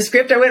when I read the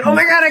script. I went, oh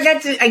my God,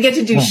 I get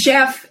to do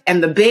Chef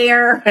and the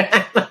Bear.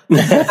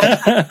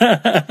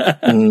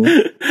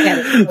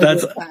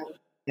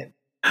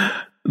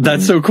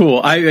 That's so cool.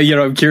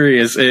 I'm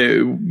curious.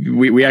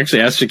 We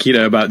actually asked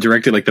Shakita about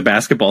directing like the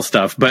basketball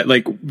stuff, but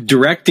like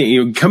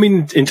directing,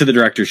 coming into the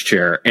director's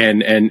chair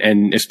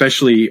and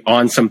especially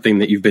on something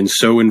that you've been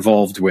so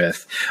involved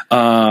with.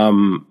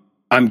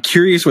 I'm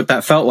curious what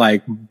that felt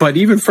like, but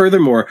even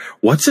furthermore,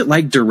 what's it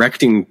like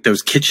directing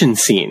those kitchen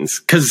scenes?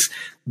 'Cause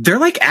they're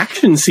like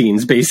action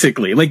scenes,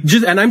 basically.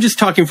 And I'm just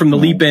talking from the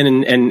leap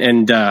in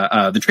and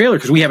the trailer,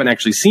 'cause we haven't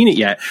actually seen it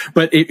yet,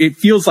 but it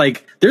feels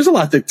like there's a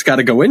lot that's got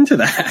to go into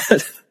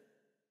that.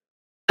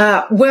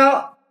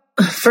 Well,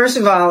 first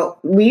of all,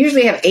 we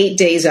usually have 8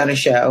 days on a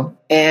show,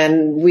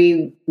 and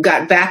we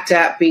got backed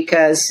up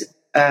because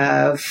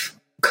of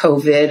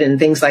COVID and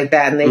things like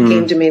that. And they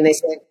came to me and they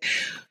said,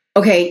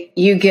 okay,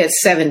 you get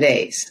 7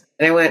 days.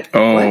 And I went,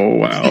 oh,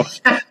 what? Wow.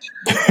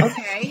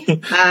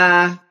 Okay.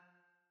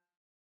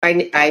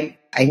 I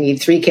need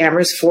 3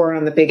 cameras, 4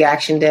 on the big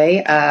action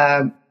day.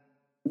 Got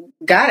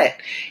it.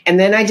 And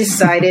then I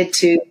decided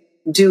to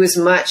do as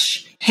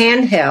much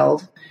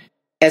handheld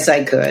as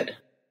I could.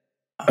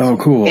 Oh,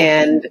 cool.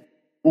 And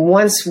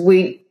once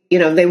we,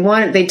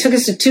 they took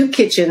us to 2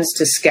 kitchens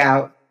to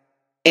scout,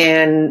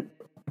 and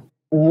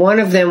one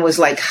of them was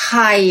like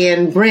high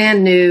end,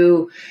 brand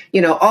new,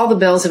 all the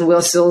bells and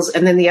whistles.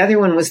 And then the other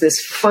one was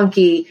this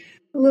funky,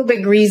 a little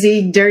bit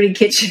greasy, dirty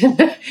kitchen.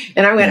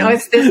 And I went, oh,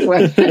 it's this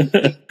one.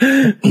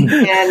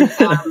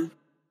 And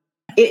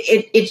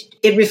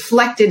it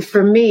reflected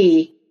for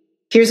me,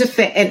 here's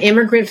an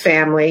immigrant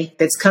family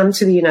that's come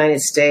to the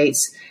United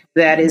States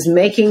that is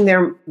making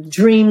their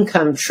dream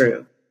come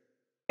true.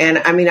 And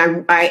I mean,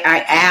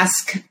 I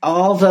ask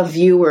all the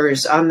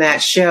viewers on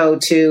that show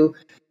to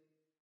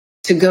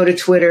go to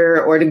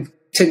Twitter or to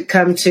to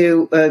come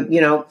to,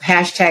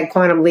 hashtag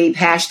Quantum Leap,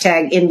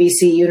 hashtag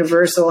NBC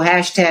Universal,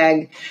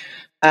 hashtag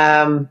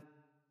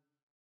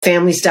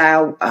Family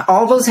Style,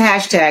 all those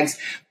hashtags,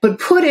 but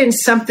put in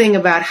something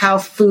about how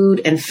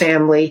food and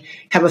family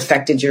have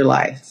affected your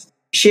life.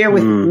 Share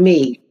with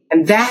me.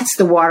 And that's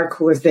the water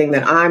cooler thing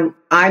that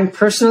I'm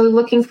personally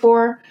looking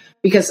for,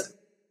 because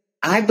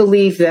I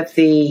believe that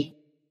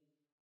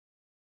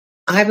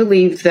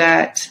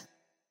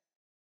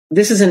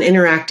this is an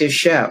interactive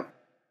show.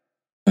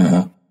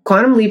 Uh-huh.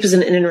 Quantum Leap is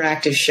an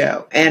interactive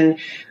show. And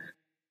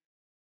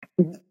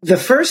the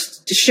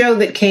first show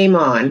that came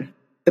on,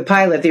 the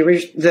pilot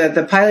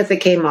that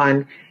came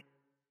on,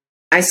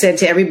 I said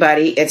to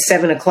everybody at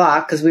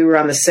 7:00, because we were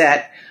on the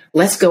set,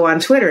 let's go on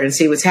Twitter and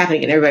see what's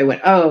happening. And everybody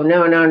went, oh,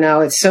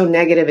 no, it's so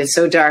negative, it's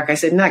so dark. I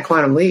said, not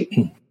Quantum Leap.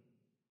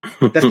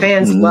 The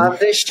fans love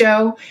this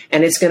show,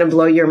 and it's going to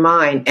blow your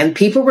mind. And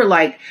people were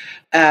like,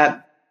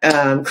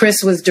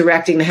 Chris was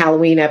directing the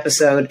Halloween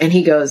episode, and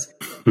he goes,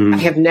 I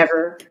have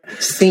never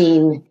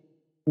seen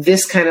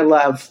this kind of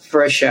love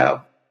for a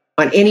show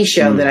on any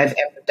show that I've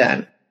ever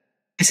done.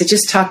 I said,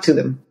 just talk to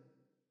them.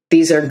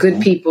 These are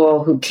good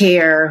people who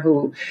care,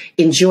 who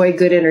enjoy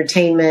good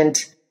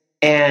entertainment.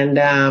 And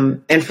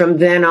from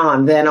then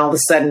on, all of a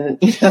sudden,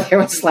 there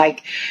was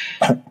like,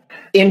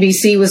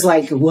 NBC was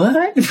like, what?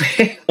 Well,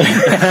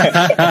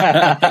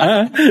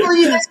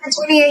 you guys for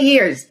 28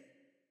 years.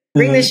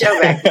 Bring the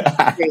show back.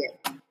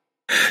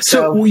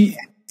 So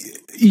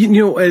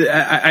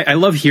I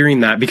love hearing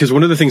that, because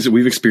one of the things that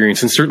we've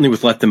experienced, and certainly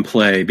with Let Them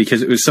Play,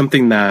 because it was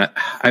something that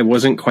I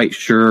wasn't quite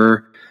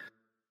sure.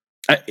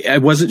 I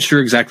wasn't sure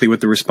exactly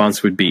what the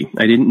response would be.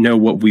 I didn't know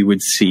what we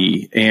would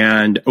see.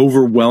 And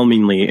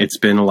overwhelmingly, it's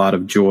been a lot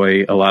of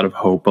joy, a lot of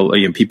hope.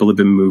 People have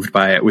been moved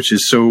by it, which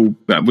is something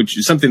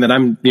that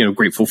I'm,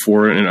 grateful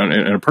for on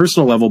a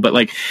personal level. But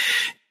like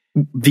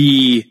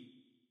the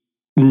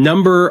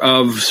number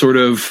of sort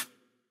of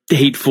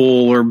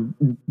hateful or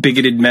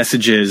bigoted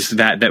messages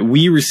that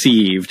we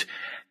received,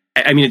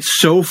 I mean, it's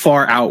so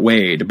far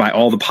outweighed by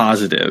all the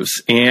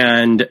positives.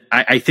 And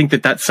I think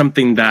that that's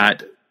something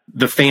that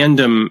the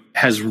fandom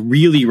has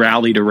really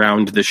rallied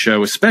around the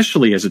show,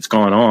 especially as it's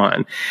gone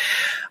on.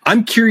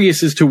 I'm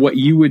curious as to what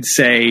you would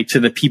say to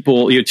the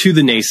people, to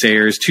the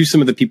naysayers, to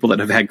some of the people that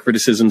have had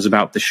criticisms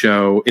about the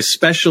show,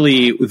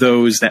 especially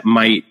those that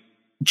might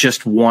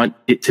just want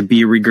it to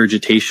be a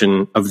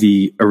regurgitation of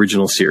the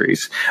original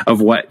series, of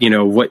what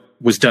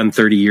was done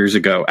 30 years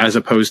ago, as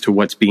opposed to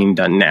what's being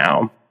done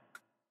now.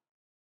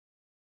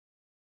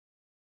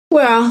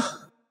 Well,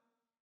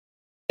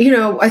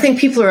 I think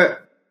people are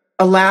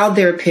allowed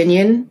their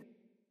opinion,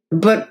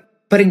 but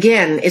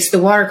again, it's the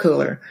water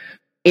cooler.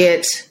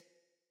 It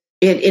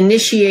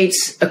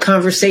initiates a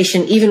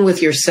conversation even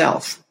with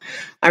yourself.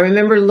 I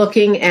remember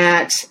looking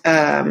at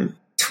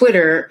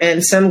Twitter,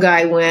 and some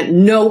guy went,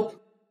 nope,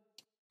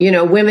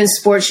 women's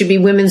sports should be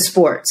women's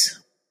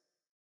sports,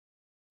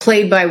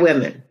 played by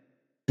women.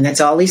 And that's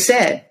all he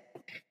said.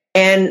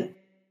 And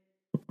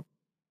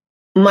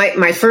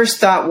my first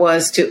thought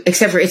was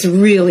except for it's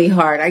really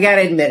hard. I got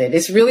to admit it.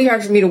 It's really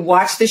hard for me to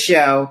watch the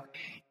show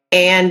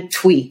and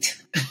tweet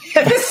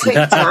at the same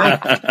time.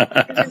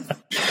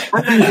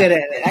 I'm not good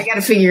at it. I got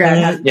to figure out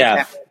how to do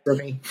that for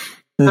me.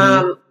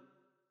 But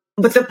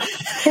the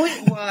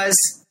point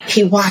was,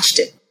 he watched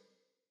it.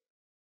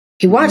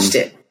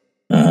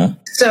 Uh-huh.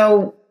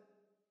 So,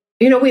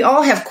 we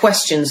all have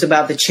questions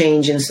about the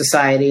change in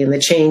society and the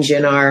change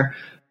in our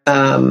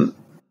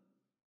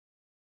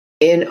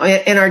in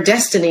our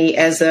destiny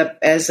as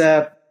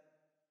a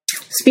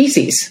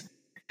species.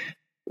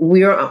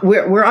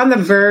 We're on the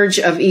verge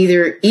of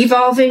either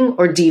evolving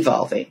or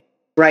devolving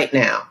right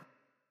now.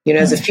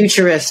 As a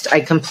futurist,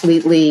 I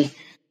completely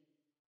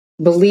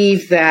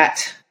believe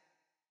that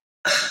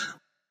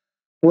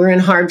we're in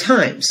hard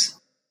times,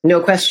 no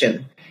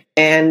question.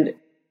 And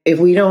if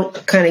we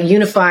don't kind of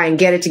unify and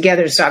get it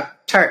together and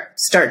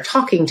start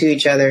talking to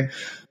each other,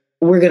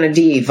 we're going to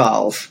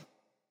de-evolve.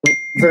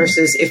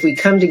 Versus if we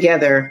come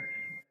together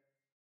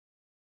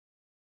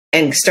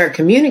and start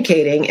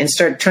communicating and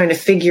start trying to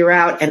figure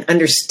out and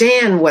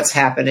understand what's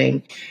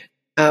happening,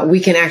 we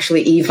can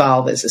actually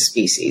evolve as a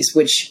species,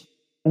 which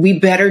we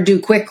better do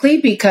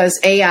quickly, because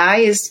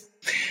AI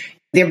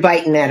they're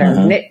biting at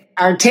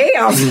our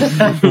tails.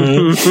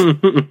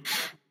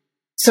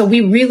 So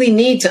we really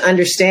need to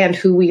understand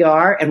who we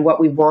are and what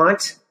we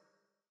want,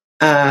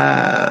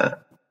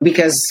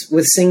 because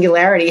with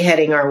singularity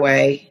heading our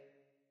way,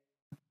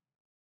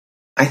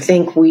 I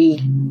think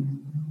we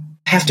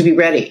have to be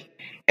ready.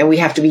 And we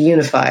have to be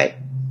unified,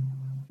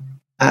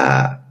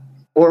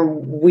 or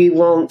we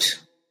won't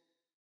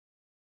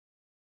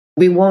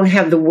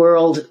have the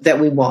world that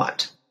we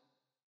want.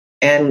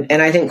 And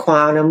I think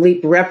Quantum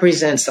Leap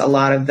represents a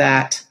lot of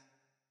that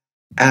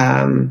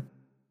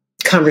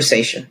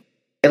conversation,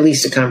 at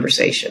least a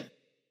conversation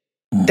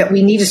that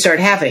we need to start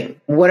having.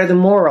 What are the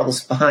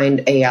morals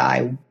behind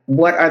AI?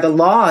 What are the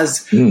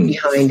laws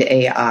behind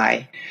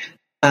AI?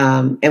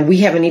 And we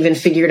haven't even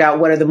figured out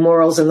what are the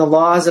morals and the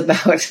laws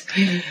about,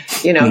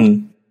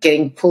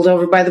 getting pulled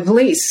over by the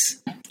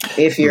police.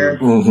 if you're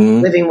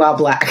living while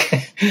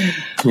black.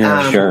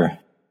 Yeah, sure.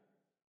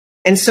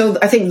 And so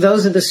I think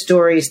those are the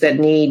stories that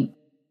need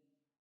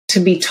to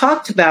be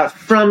talked about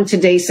from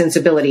today's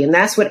sensibility. And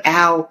that's what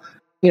Al,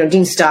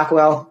 Dean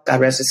Stockwell, God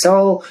rest his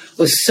soul,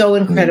 was so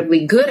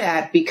incredibly good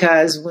at,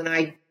 because when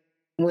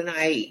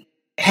I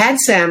had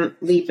Sam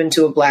leap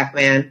into a black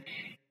man,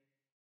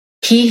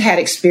 he had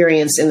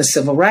experience in the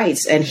civil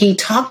rights, and he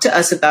talked to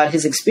us about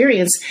his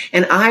experience,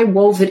 and I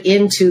wove it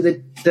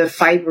into the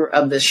fiber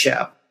of the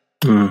show.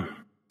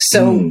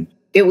 So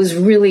it was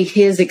really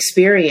his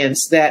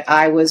experience that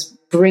I was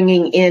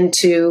bringing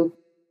into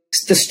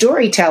the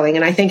storytelling,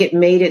 and I think it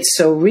made it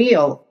so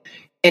real.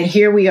 And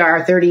here we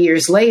are 30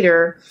 years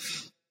later,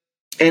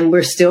 and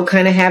we're still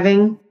kind of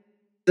having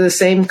the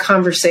same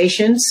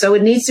conversation, so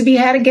it needs to be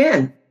had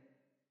again.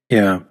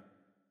 Yeah.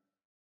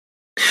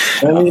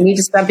 And we need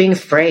to stop being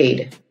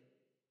afraid.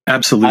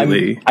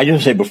 Absolutely. I just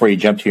want to say, before you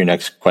jump to your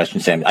next question,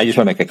 Sam, I just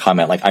want to make a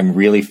comment. Like, I'm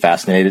really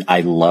fascinated.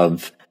 I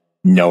love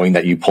knowing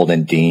that you pulled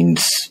in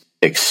Dean's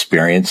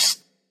experience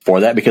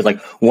for that, because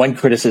like one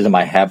criticism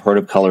I have heard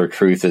of Color of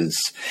Truth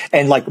is,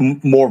 and like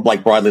more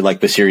like broadly, like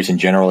the series in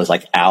general, is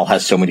like Al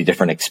has so many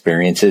different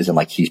experiences, and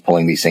like he's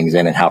pulling these things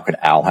in, and how could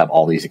Al have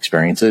all these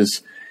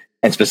experiences?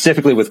 And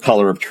specifically with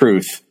Color of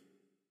Truth,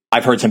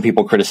 I've heard some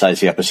people criticize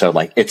the episode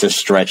like it's a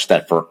stretch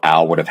that for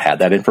Al would have had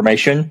that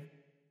information.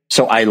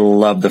 So I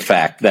love the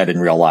fact that in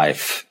real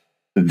life,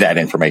 that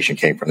information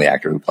came from the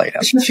actor who played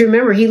him. But you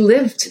remember, he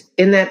lived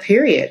in that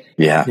period.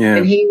 Yeah.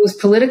 And he was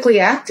politically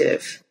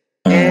active,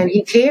 and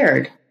he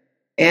cared.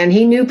 And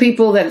he knew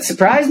people that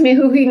surprised me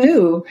who he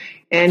knew.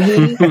 And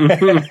he,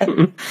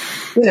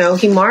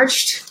 he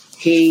marched,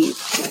 he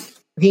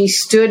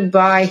stood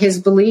by his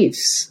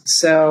beliefs.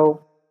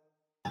 So,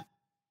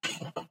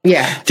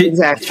 yeah,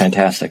 exactly.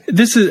 Fantastic.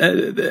 This is,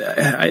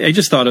 I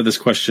just thought of this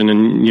question,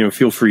 and,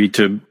 feel free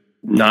to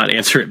not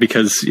answer it,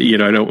 because, I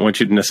don't want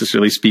you to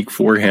necessarily speak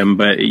for him,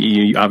 but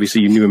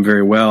obviously you knew him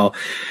very well.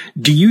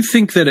 Do you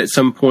think that at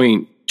some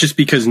point, just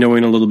because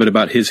knowing a little bit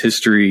about his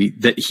history,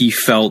 that he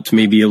felt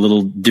maybe a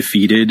little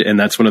defeated, and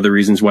that's one of the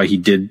reasons why he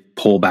did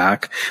pull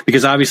back?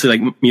 Because obviously,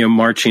 like,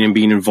 marching and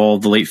being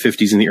involved the late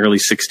 50s and the early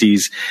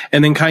 60s,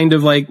 and then kind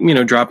of like,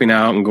 dropping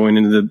out and going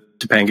into the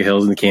Topanga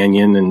Hills and the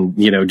Canyon, and,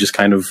 just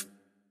kind of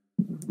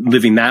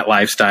living that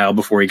lifestyle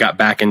before he got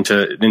back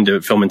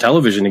into film and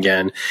television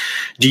again.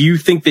 Do you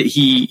think that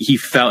he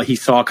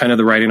saw kind of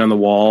the writing on the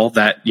wall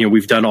that,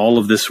 we've done all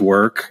of this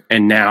work,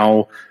 and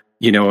now,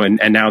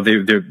 and now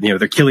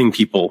they're killing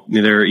people.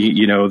 They're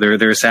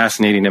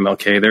assassinating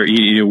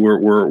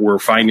MLK. We're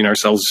finding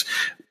ourselves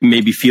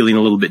maybe feeling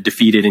a little bit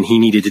defeated, and he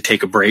needed to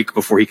take a break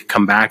before he could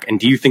come back. And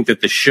do you think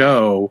that the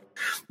show,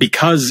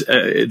 because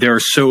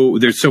there's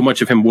so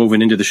much of him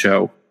woven into the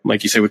show,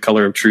 like you say with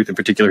Color of Truth, in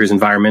particular, his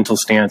environmental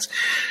stance,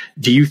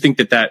 do you think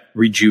that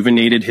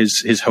rejuvenated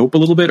his hope a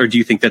little bit, or do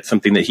you think that's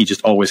something that he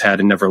just always had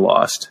and never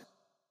lost?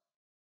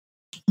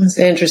 That's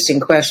an interesting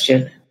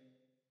question.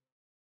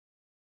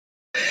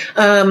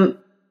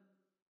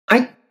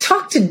 I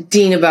talked to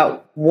Dean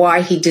about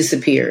why he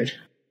disappeared.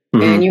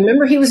 And you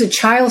remember, he was a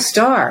child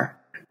star.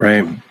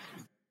 Right.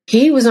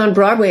 He was on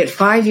Broadway at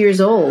 5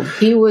 years old.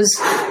 He was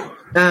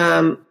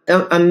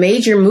a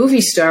major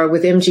movie star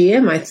with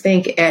MGM, I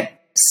think, at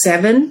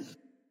 7.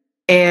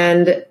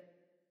 And,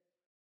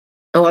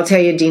 I'll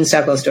tell you Dean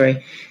Stockwell's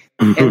story.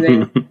 And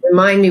then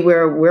remind me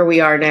where we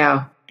are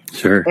now.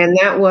 Sure. And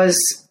that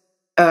was,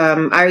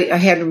 I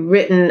had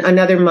written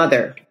Another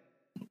Mother.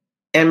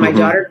 And my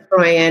daughter,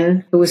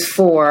 Brian, who was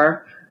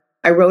 4,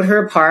 I wrote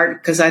her a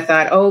part because I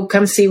thought, oh,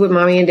 come see what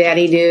mommy and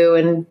daddy do,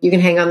 and you can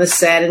hang on the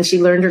set. And she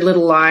learned her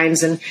little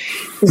lines, and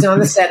she's on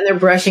the set, and they're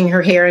brushing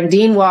her hair, and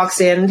Dean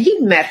walks in, and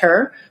he'd met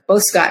her.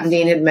 Both Scott and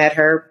Dean had met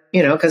her,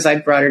 because I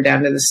brought her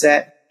down to the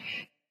set.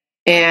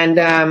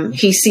 And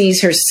he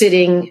sees her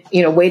sitting,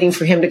 waiting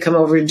for him to come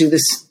over to do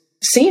this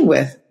scene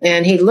with.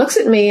 And he looks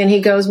at me, and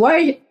he goes,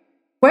 why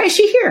is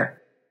she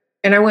here?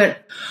 And I went,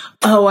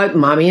 oh,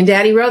 mommy and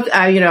daddy wrote,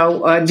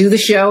 do the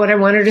show, and I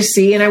wanted her to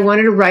see, and I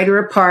wanted to write her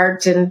a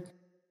part. And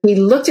he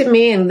looked at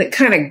me and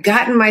kind of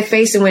got in my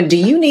face and went, do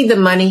you need the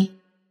money?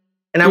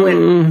 And I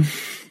went,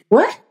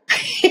 what?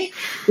 He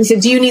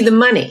said, do you need the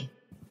money?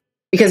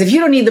 Because if you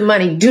don't need the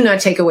money, do not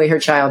take away her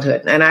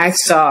childhood. And I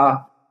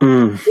saw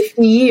 50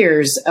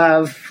 years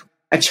of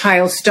a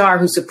child star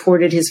who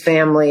supported his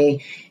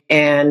family.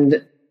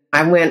 And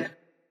I went,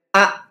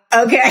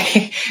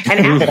 okay.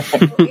 And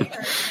after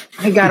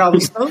I got all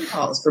these phone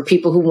calls for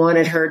people who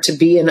wanted her to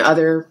be in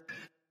other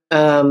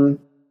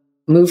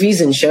movies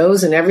and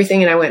shows and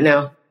everything. And I went,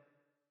 no.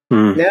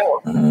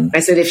 I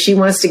said, if she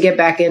wants to get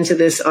back into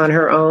this on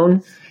her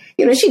own,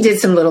 she did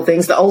some little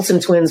things. The Olsen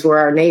twins were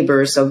our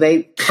neighbors, so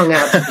they hung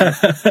out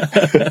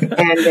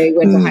and they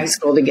went to high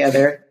school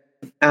together.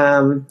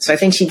 So I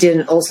think she did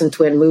an Olsen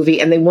twin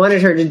movie, and they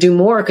wanted her to do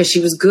more because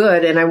she was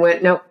good. And I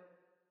went, no.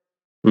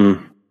 I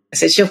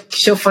said,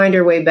 she'll find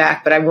her way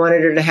back, but I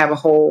wanted her to have a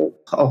whole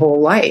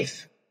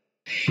life.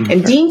 Okay.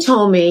 And Dean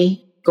told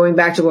me, going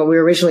back to what we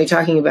were originally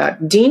talking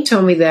about, Dean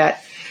told me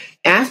that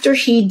after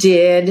he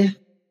did,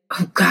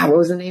 oh God, what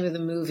was the name of the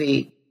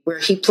movie? where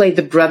he played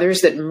the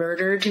brothers that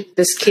murdered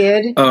this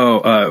kid.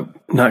 Oh,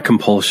 not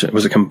Compulsion.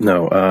 Was it?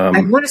 No.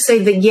 I want to say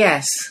that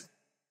yes.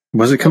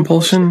 Was it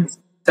Compulsion?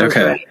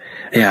 Okay. Right.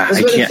 Yeah,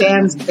 That's where the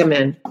fans come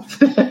in.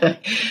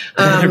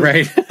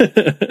 Right.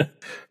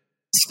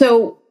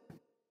 So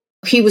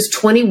he was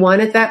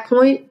 21 at that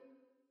point,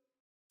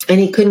 and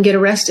he couldn't get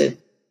arrested.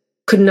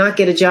 Could not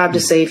get a job to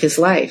save his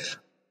life.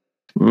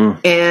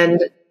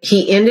 And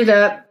he ended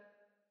up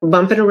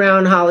bumping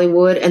around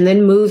Hollywood and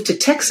then moved to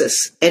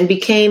Texas and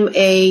became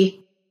a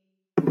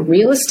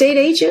real estate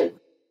agent.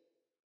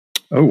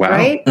 Oh, wow.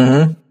 Right?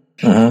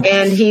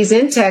 And he's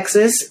in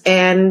Texas,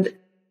 and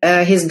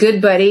his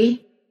good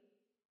buddy,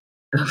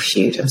 oh,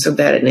 shoot, I'm so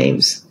bad at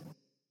names.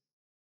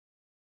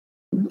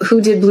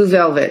 Who did Blue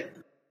Velvet?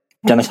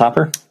 Dennis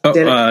Hopper? Oh,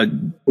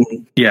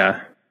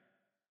 yeah.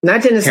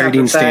 Not Dennis Harry Hopper.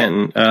 Dean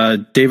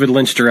Stanton. David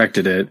Lynch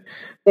directed it.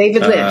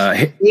 David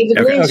Lynch.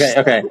 David Lynch.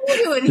 Okay. What are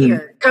you doing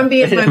here? Come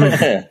be in my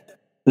movie.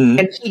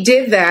 And he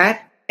did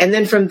that. And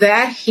then from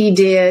that, he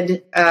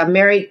did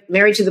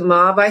Married to the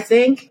Mob, I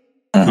think.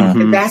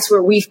 And that's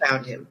where we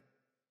found him.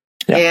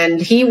 Yep.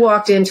 And he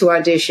walked into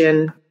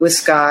audition with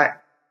Scott,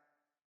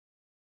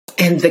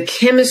 and the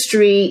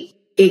chemistry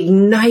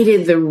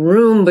ignited the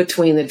room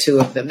between the two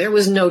of them. There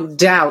was no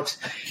doubt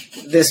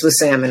this was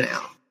Sam and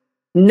Al.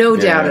 No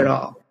doubt at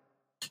all.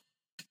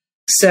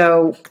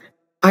 So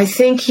I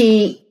think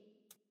he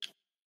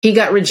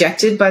got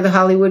rejected by the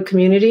Hollywood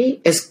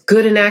community. As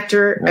good an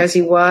actor as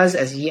he was,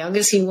 as young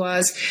as he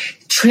was,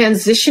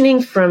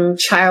 transitioning from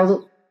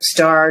child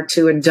star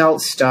to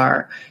adult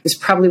star is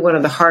probably one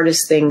of the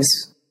hardest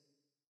things,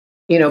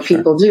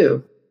 people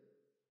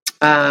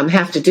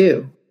have to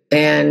do.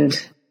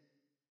 And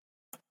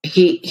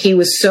he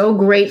was so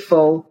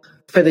grateful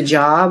for the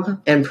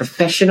job and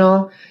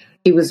professional.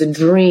 He was a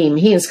dream.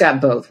 He and Scott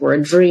both were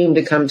a dream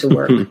to come to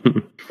work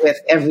with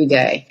every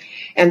day.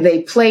 And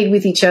they played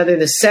with each other.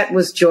 The set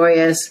was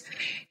joyous.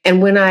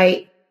 And when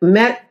I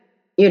met,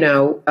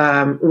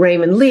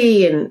 Raymond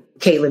Lee and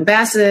Caitlin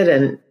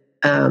Bassett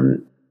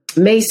and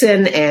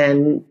Mason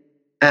and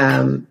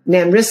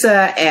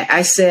Nanrissa,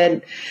 I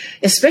said,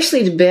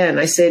 especially to Ben,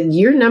 I said,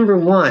 you're number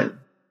one,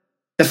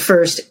 the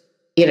first,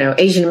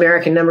 Asian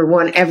American number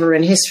one ever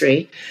in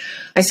history.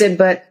 I said,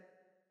 but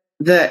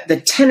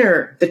the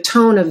tenor, the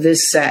tone of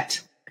this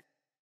set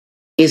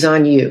is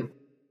on you.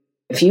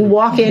 If you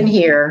walk in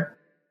here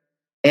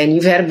and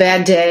you've had a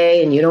bad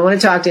day and you don't want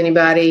to talk to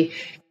anybody,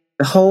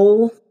 the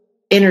whole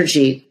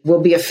energy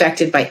will be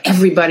affected by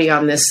everybody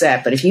on this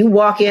set. But if you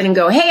walk in and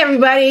go, hey,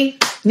 everybody,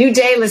 new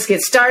day, let's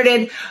get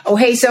started. Oh,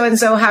 hey,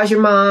 so-and-so, how's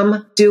your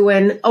mom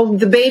doing? Oh,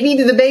 did the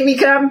baby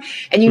come?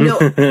 And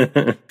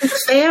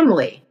it's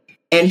family.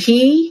 And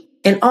he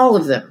and all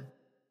of them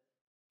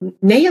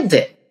nailed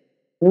it.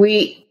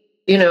 We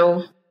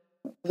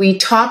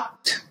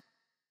talk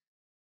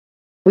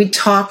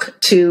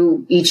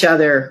to each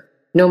other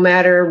no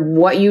matter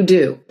what you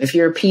do. If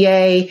you're a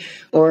PA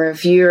or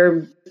if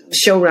you're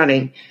show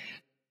running,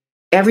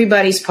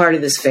 everybody's part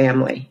of this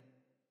family.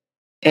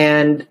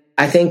 And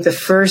I think the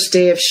first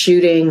day of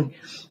shooting,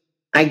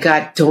 I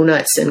got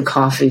donuts and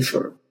coffee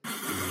for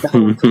the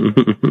whole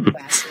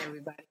class and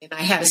everybody. And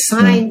I had a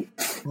sign.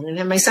 I didn't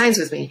have my signs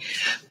with me.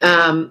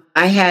 I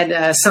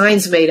had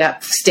signs made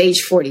up,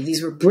 stage 40.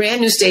 These were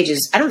brand new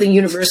stages. I don't think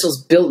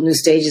Universal's built new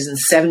stages in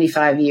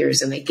 75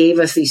 years. And they gave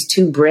us these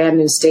two brand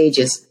new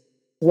stages.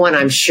 One,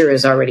 I'm sure,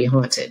 is already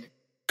haunted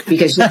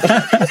because and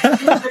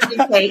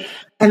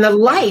the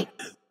light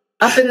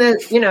up in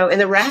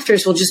the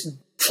rafters will just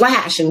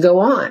flash and go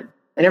on.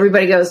 And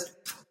everybody goes,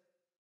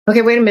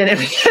 okay, wait a minute.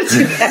 We can't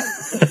do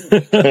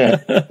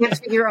that. Can't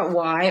figure out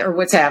why or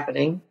what's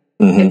happening.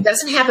 It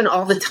doesn't happen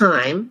all the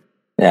time.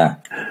 Yeah.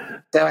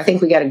 So I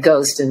think we got a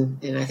ghost in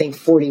I think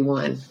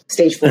 41,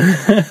 stage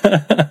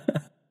 41.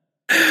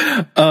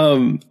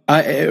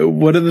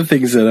 One of the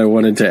things that I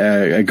wanted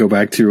to go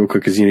back to real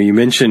quick is, you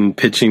mentioned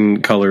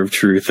pitching Color of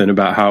Truth and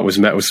about how it was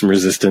met with some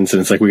resistance, and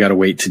it's like, we got to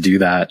wait to do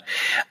that.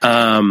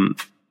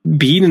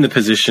 Being in the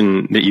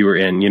position that you were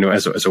in,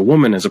 as a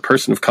woman, as a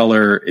person of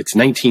color, it's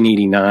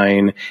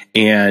 1989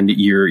 and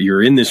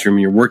you're in this room,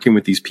 you're working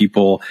with these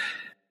people.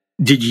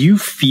 Did you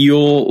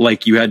feel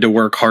like you had to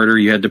work harder,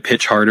 you had to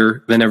pitch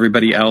harder than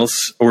everybody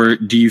else? Or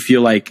do you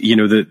feel like,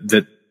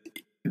 that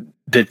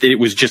it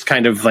was just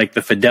kind of like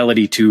the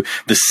fidelity to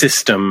the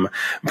system,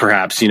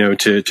 perhaps,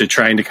 to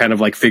trying to kind of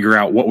like figure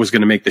out what was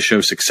going to make the show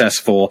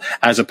successful,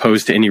 as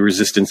opposed to any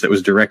resistance that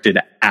was directed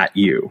at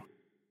you?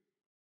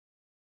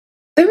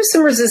 There was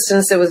some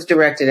resistance that was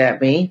directed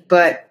at me,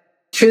 but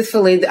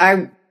truthfully,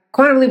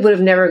 Quantum Leap would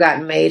have never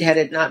gotten made had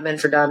it not been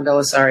for Don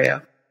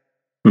Belisario.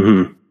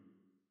 Mm-hmm.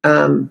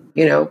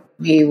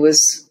 He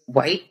was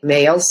white,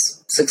 male,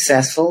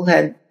 successful,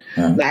 had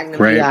Magnum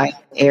PI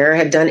Air,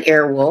 had done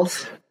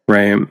Airwolf.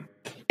 Right.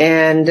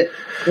 And,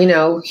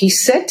 he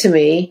said to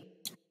me,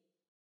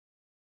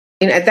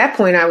 at that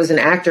point, I was an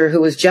actor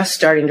who was just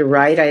starting to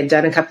write. I had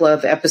done a couple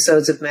of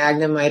episodes of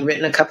Magnum. I had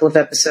written a couple of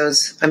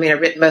episodes. I'd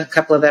written a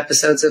couple of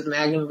episodes of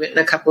Magnum, written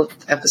a couple of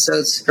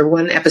episodes, or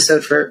one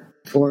episode for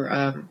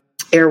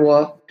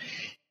Airwolf.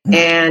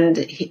 And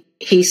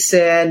he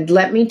said,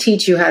 let me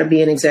teach you how to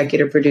be an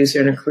executive producer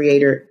and a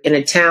creator in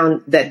a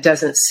town that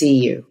doesn't see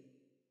you.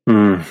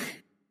 And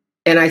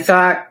I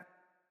thought,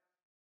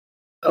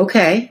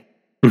 okay,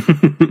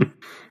 and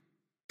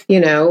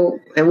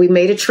we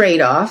made a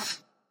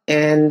trade-off.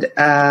 And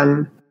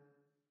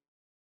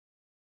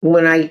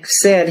when I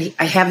said,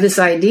 I have this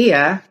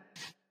idea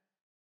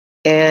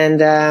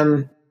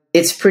and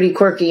it's pretty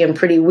quirky and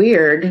pretty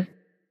weird,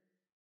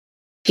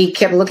 he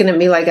kept looking at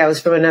me like I was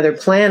from another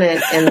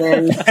planet. And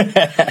then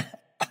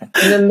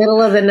in the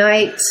middle of the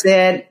night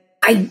said,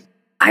 I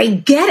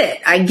get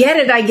it. I get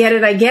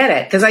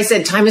it. Because I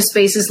said time and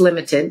space is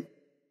limited.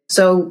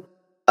 So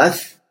a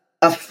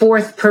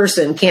fourth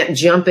person can't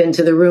jump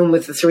into the room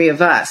with the three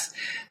of us.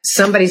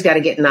 Somebody's got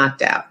to get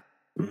knocked out.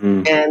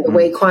 And the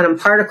way quantum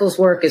particles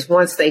work is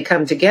once they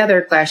come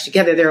together, clash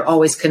together, they're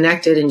always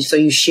connected. And so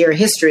you share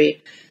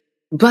history.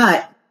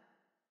 But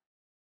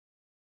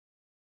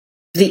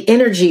the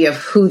energy of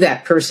who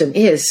that person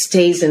is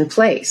stays in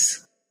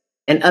place.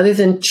 And other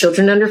than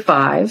children under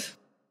 5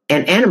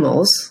 and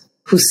animals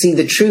who see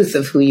the truth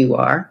of who you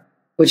are,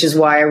 which is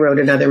why I wrote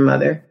Another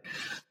Mother,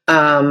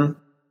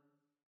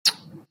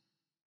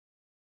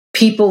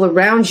 people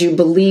around you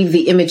believe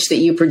the image that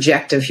you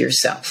project of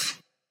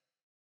yourself.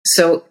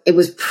 So it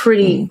was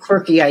pretty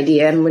quirky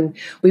idea. And when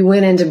we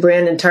went into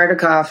Brandon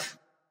Tartikoff's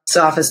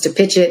office to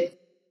pitch it,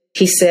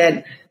 he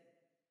said,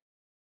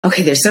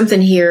 okay, there's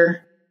something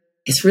here.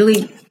 This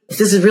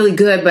is really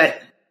good, but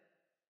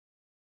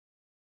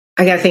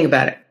I got to think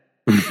about it.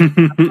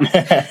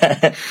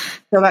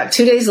 So about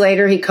 2 days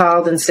later, he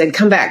called and said,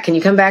 come back. Can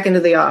you come back into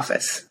the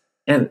office?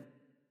 And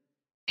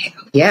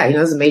yeah,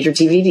 it's a major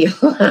TV deal.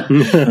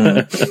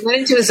 He went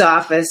into his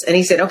office and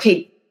he said,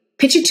 okay,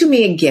 pitch it to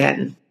me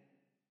again.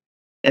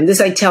 And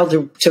this I tell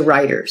to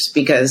writers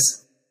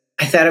because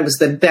I thought it was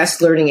the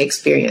best learning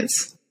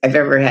experience I've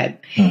ever had.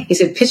 He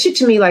said, pitch it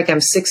to me like I'm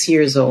 6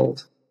 years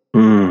old.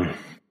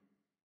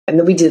 And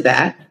then we did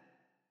that.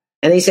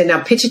 And he said,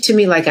 now pitch it to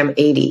me like I'm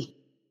 80.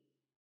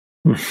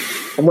 And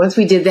once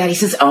we did that, he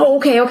says, oh,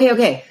 okay.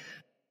 I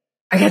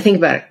got to think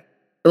about it.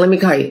 Let me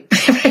call you.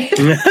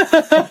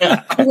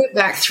 I went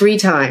back 3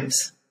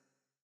 times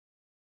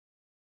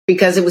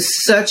because it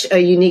was such a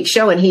unique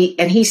show. And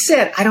he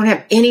said, I don't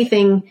have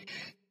anything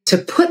to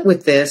put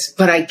with this,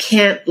 but I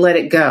can't let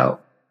it go.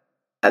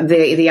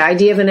 The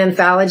idea of an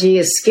anthology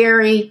is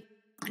scary.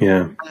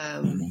 Yeah.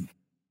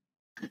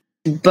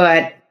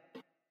 But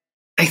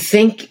I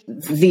think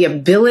the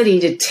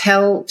ability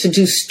to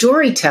do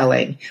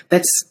storytelling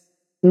that's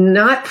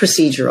not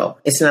procedural.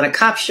 It's not a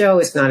cop show.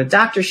 It's not a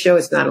doctor show.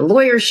 It's not a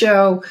lawyer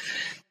show.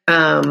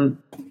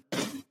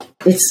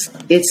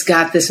 It's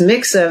got this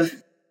mix of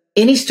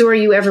any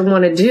story you ever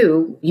want to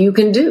do, you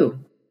can do.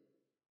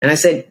 And I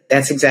said,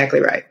 that's exactly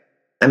right.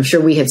 I'm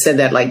sure we had said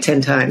that like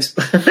 10 times.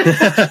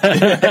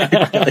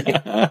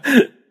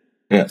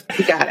 Yeah.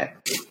 He got it.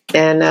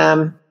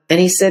 And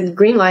he said,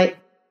 green light,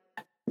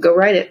 go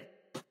write it.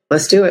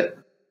 Let's do it.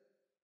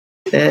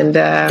 And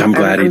I'm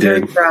glad he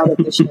did. I'm very proud of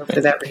the show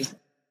for that reason.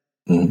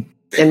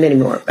 And many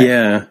more.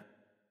 Yeah.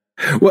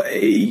 Well,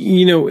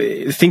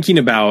 thinking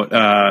about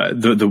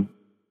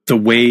the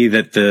way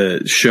that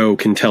the show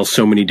can tell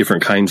so many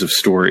different kinds of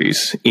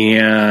stories,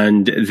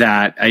 and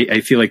that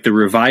I feel like the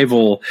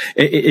revival,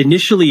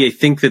 initially, I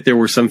think that there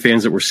were some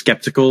fans that were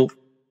skeptical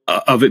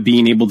of it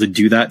being able to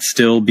do that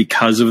still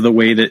because of the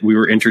way that we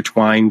were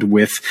intertwined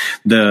with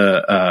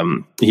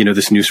the,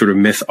 this new sort of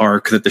myth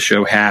arc that the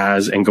show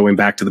has and going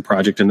back to the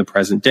project in the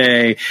present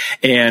day.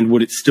 And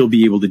would it still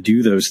be able to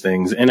do those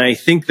things? And I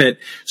think that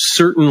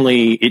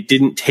certainly it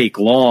didn't take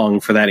long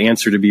for that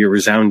answer to be a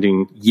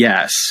resounding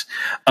yes.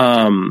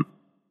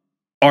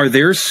 Are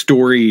there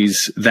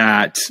stories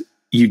that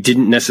you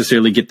didn't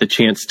necessarily get the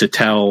chance to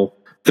tell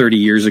 30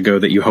 years ago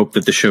that you hope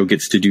that the show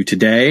gets to do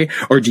today?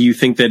 Or do you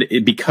think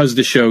that because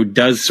the show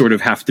does sort of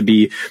have to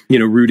be,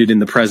 rooted in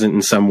the present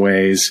in some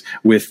ways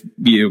with,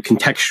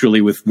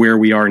 contextually with where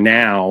we are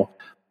now,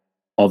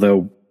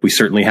 although we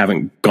certainly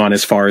haven't gone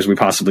as far as we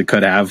possibly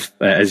could have,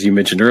 as you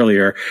mentioned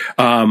earlier,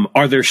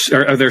 are there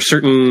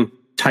certain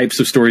types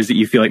of stories that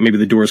you feel like maybe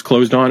the door is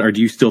closed on, or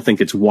do you still think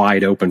it's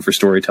wide open for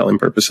storytelling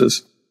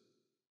purposes?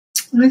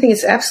 I think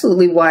it's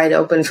absolutely wide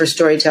open for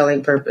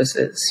storytelling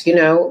purposes,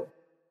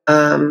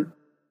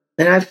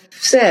 and I've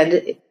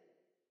said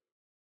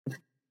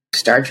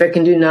Star Trek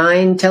can do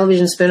 9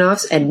 television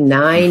spinoffs and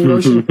 9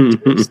 motion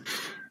pictures.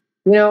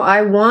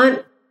 I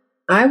want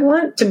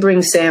to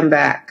bring Sam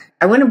back.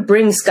 I want to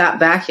bring Scott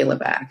Bakula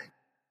back.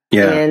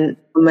 Yeah. In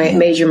my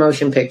major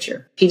motion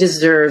picture. He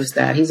deserves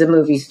that. He's a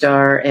movie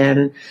star,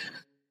 and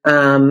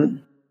I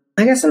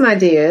got some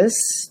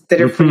ideas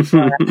that are pretty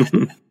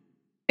fun.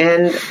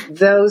 And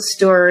those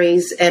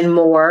stories and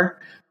more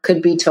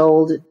could be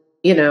told,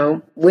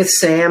 with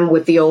Sam,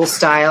 with the old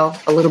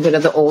style, a little bit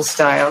of the old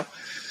style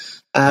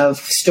of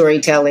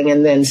storytelling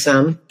and then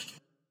some.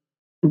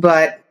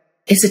 But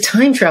it's a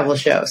time travel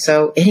show,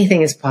 so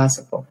anything is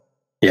possible.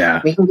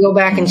 Yeah. We can go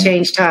back and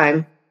change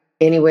time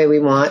any way we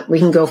want. We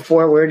can go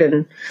forward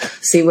and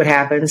see what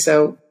happens.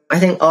 So I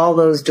think all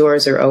those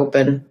doors are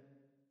open.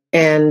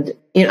 And,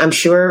 I'm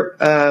sure,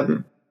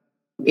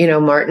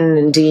 Martin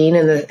and Dean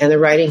and the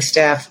writing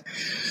staff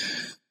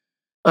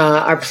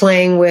are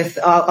playing with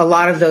a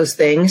lot of those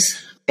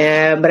things,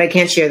 but I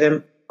can't share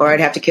them or I'd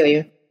have to kill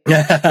you.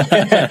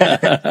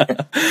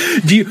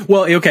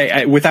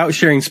 Without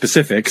sharing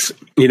specifics,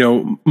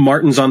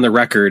 Martin's on the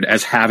record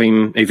as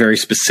having a very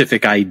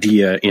specific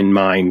idea in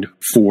mind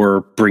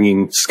for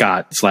bringing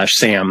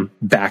Scott/Sam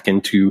back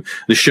into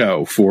the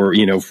show for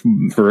an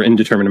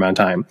indeterminate amount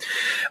of time.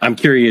 I'm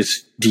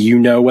curious, do you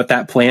know what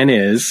that plan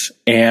is?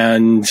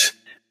 And,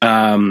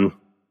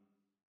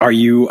 are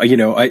you,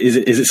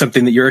 is it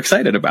something that you're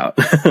excited about?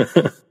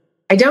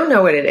 I don't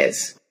know what it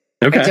is.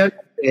 Okay. I don't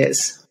know what it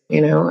is.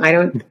 I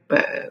don't,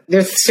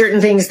 there's certain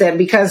things that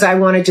because I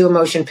want to do a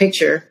motion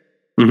picture,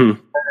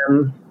 I'm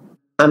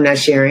not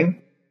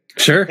sharing.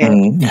 Sure.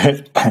 And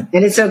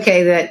it's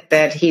okay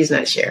that he's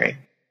not sharing.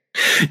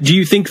 Do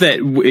you think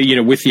that,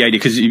 with the idea,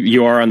 because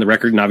you are on the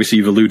record, and obviously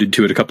you've alluded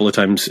to it a couple of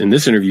times in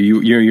this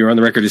interview, you're on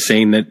the record as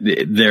saying that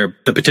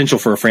the potential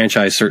for a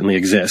franchise certainly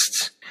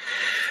exists.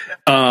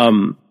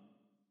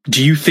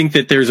 Do you think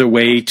that there's a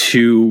way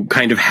to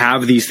kind of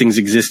have these things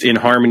exist in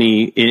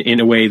harmony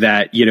in a way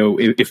that,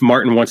 if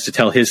Martin wants to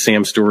tell his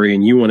Sam story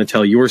and you want to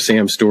tell your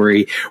Sam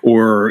story,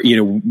 or,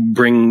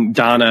 bring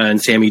Donna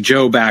and Sammy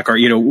Joe back, or,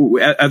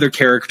 other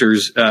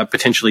characters,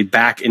 potentially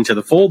back into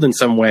the fold in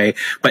some way,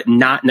 but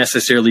not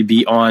necessarily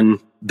be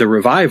on the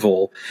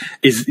revival,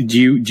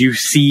 do you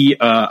see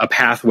a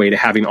pathway to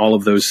having all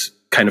of those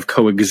kind of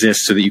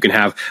coexist so that you can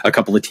have a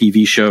couple of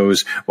TV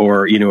shows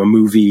or, a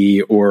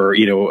movie or,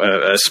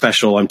 a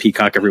special on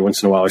Peacock every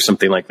once in a while or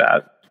something like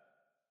that?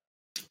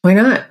 Why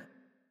not?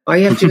 All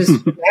you have to do is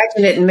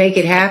imagine it and make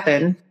it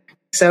happen.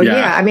 So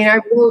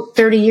I wrote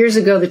 30 years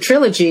ago the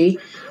trilogy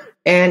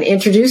and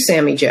introduced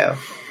Sammy Joe.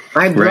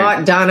 I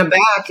brought Donna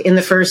back in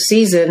the first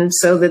season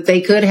so that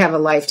they could have a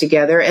life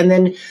together. And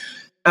then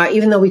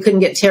even though we couldn't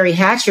get Terry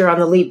Hatcher on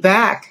the leap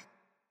back,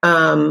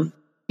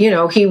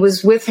 he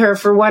was with her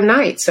for one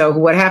night. So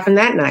what happened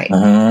that night?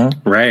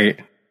 Right.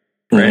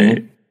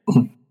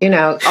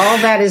 All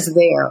that is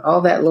there.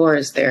 All that lore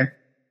is there.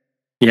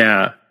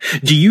 Yeah.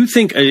 Do you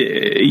think,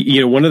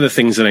 one of the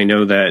things that I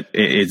know that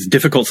it's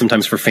difficult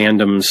sometimes for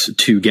fandoms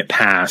to get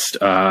past,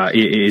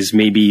 is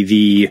maybe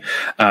the,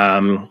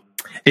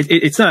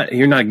 it's not,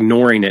 you're not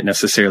ignoring it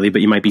necessarily,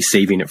 but you might be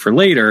saving it for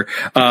later.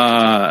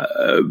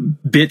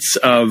 Bits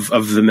of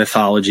the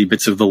mythology,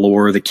 bits of the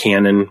lore, the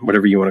canon,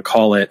 whatever you want to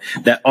call it,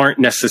 that aren't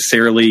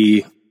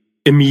necessarily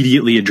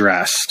immediately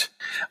addressed.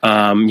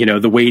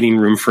 The waiting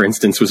room, for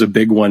instance, was a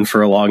big one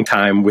for a long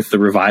time with the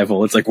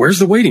revival. It's like, where's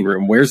the waiting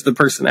room? Where's the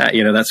person at?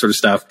 That sort of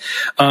stuff.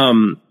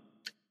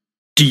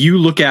 Do you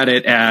look at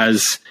it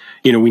as,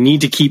 we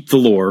need to keep the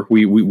lore.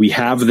 We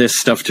have this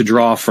stuff to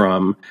draw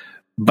from,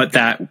 but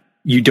that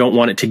you don't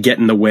want it to get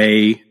in the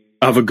way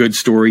of a good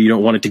story. You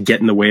don't want it to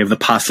get in the way of the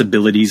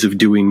possibilities of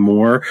doing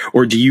more.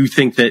 Or do you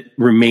think that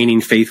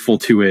remaining faithful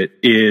to it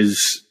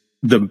is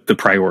the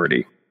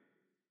priority?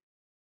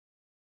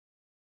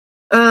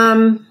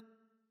 I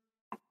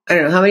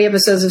don't know how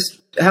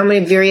many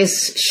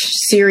various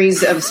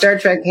series of Star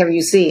Trek have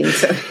you seen?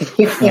 So,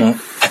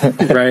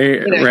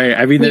 right.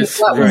 I mean, this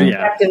what was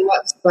kept and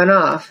what spun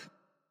off.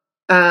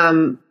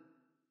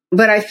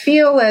 But I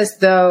feel as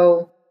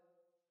though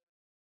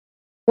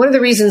one of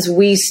the reasons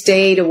we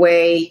stayed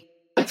away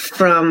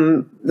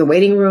from the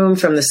waiting room,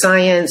 from the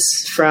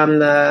science, from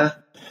the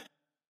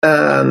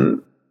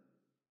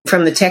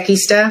techie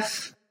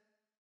stuff,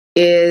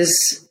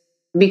 is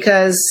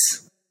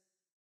because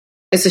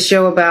it's a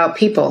show about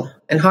people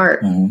and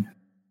heart.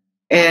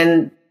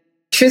 And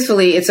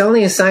truthfully, it's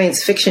only a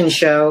science fiction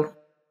show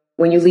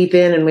when you leap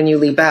in and when you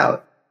leap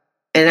out,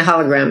 and a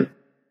hologram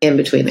in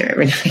between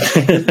there.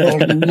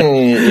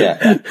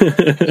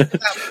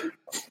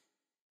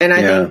 And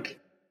I think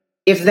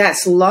if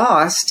that's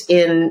lost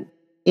in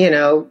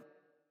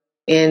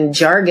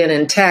jargon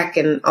and tech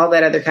and all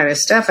that other kind of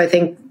stuff, I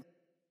think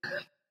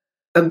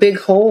a big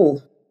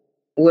hole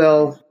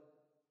will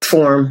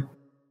form.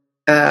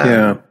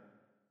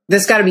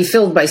 That's got to be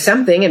filled by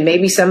something, and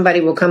maybe somebody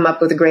will come up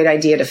with a great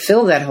idea to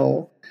fill that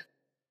hole.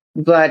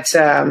 But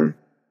I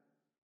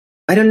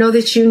don't know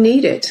that you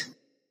need it.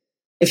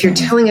 If you're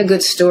telling a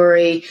good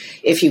story,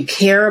 if you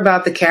care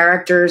about the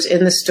characters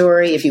in the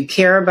story, if you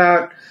care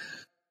about,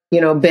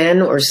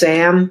 Ben or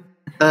Sam,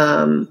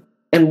 and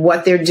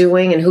what they're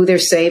doing and who they're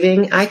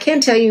saving. I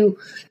can't tell you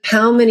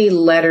how many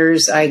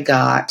letters I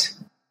got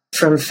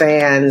from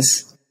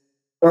fans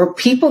or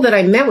people that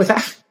I met with.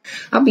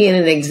 I'll be in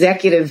an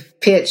executive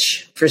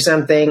pitch for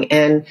something,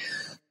 and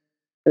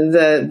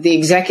the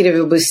executive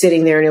will be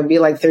sitting there, and he'll be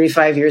like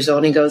 35 years old,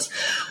 and he goes,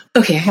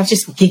 "Okay, I have to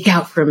just geek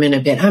out for a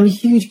minute bit. I'm a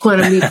huge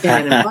Quantum Leap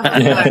fan." And one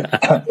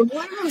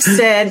of them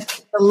said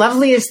the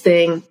loveliest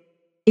thing.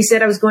 He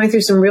said, "I was going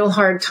through some real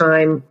hard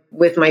time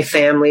with my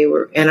family,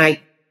 and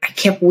I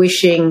kept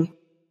wishing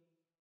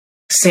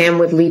Sam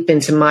would leap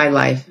into my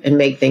life and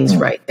make things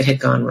right that had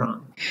gone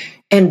wrong."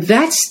 And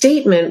that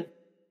statement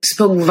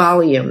spoke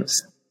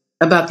volumes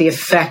about the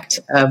effect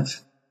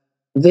of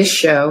this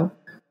show,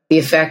 the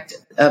effect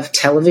of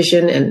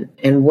television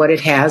and what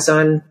it has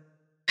on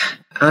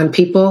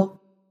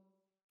people,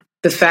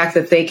 the fact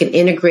that they can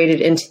integrate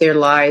it into their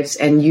lives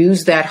and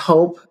use that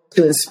hope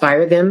to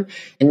inspire them.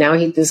 And now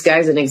this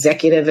guy's an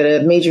executive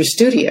at a major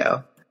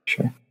studio.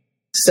 Sure.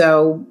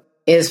 So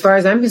as far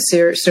as I'm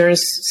concerned,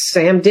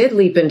 Sam did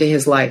leap into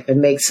his life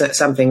and make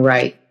something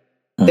right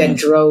that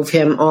drove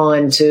him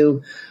on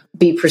to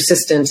be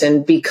persistent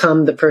and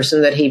become the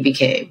person that he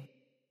became.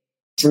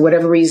 For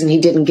whatever reason, he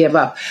didn't give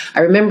up.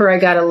 I remember I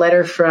got a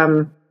letter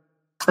from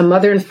a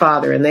mother and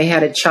father, and they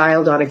had a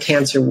child on a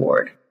cancer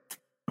ward.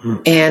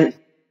 And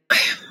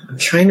I'm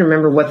trying to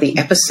remember what the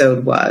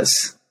episode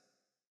was.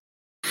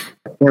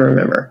 I don't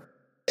remember.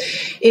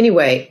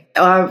 Anyway,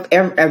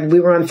 we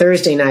were on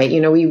Thursday night.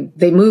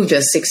 They moved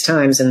us 6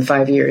 times in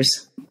 5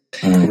 years.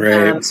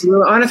 Right. So we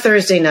were on a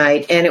Thursday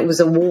night, and it was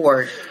a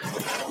ward.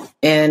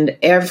 And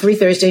every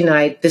Thursday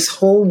night, this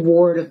whole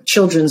ward,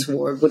 children's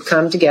ward, would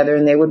come together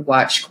and they would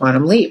watch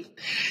Quantum Leap.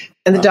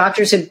 And the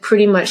doctors had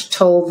pretty much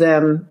told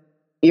them,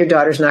 your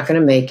daughter's not going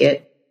to make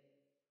it.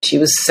 She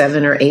was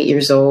 7 or 8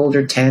 years old,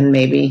 or 10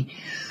 maybe.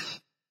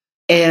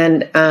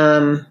 And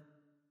a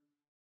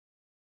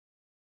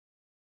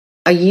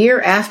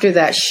year after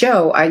that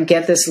show, I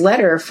get this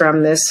letter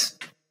from this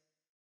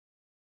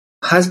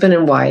husband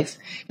and wife,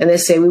 and they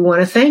say, we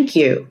want to thank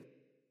you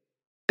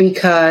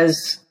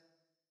because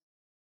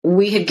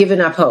we had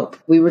given up hope.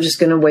 We were just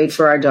going to wait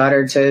for our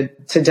daughter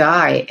to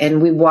die.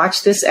 And we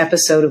watched this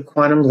episode of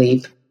Quantum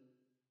Leap,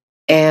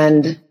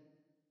 and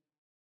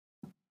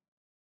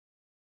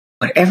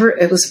whatever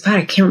it was about,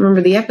 I can't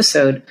remember the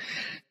episode,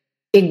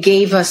 it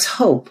gave us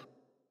hope.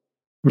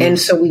 And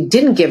so we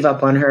didn't give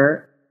up on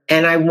her.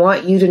 And I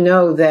want you to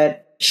know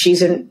that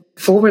she's in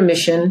full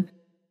remission.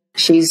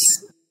 She's,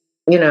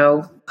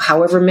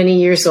 however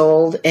many years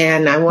old.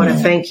 And I want to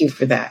thank you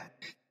for that,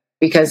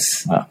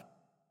 because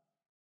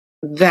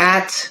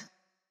that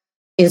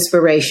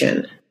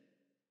inspiration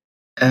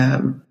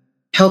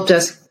helped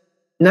us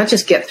not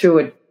just get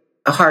through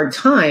a hard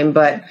time,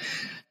 but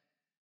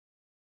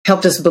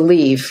helped us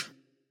believe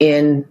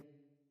in,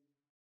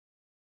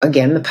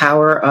 again, the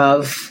power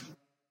of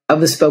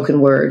the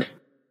spoken word.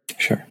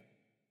 Sure.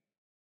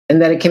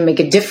 And that it can make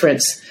a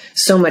difference,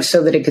 so much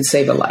so that it could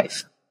save a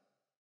life.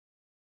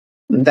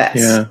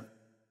 That's,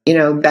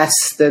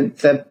 that's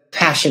the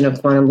passion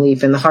of Quantum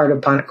Leap and the heart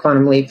of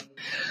Quantum Leap,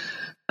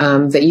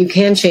 that you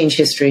can change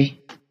history.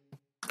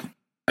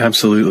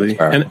 Absolutely.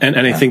 And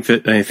I think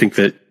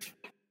that,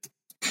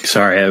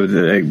 sorry,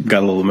 I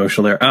got a little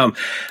emotional there. I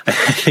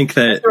think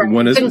that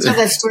one of couldn't tell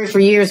that story for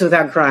years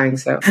without crying.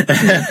 So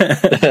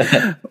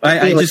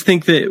I just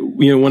think that,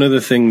 one of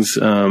the things,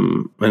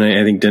 and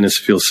I think Dennis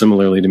feels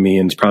similarly to me,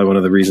 and it's probably one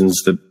of the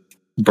reasons that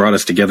brought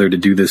us together to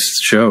do this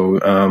show,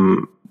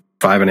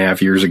 5.5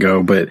 years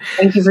ago. But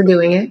thank you for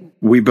doing it.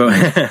 We both,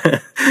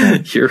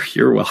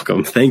 you're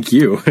welcome. Thank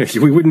you.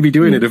 We wouldn't be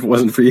doing it if it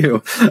wasn't for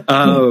you.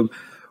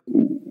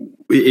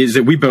 Is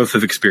that we both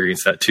have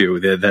experienced that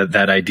too.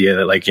 That idea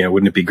that, like,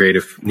 wouldn't it be great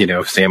if,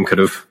 Sam could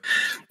have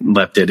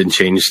leapt it and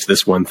changed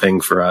this one thing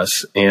for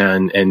us.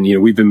 And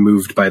we've been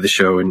moved by the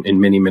show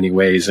in many, many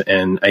ways.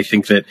 And I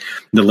think that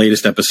the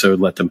latest episode,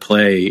 Let Them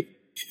Play,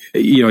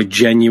 I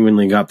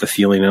genuinely got the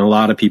feeling, and a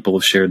lot of people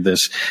have shared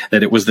this,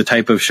 that it was the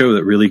type of show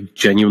that really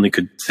genuinely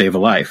could save a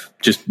life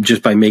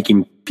just by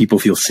making people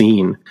feel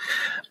seen.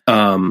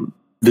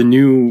 The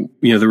new,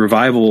 the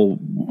revival,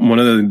 one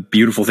of the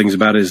beautiful things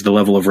about it is the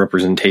level of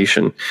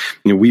representation.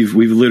 We've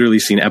literally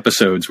seen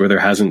episodes where there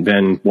hasn't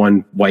been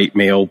one white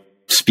male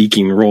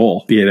speaking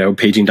role,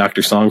 paging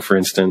Dr. Song, for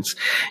instance.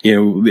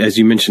 As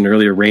you mentioned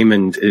earlier,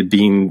 Raymond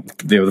being,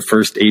 the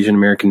first Asian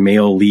American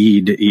male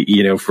lead,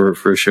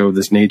 for a show of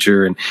this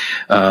nature. And,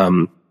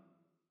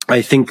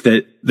 I think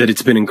that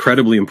it's been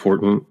incredibly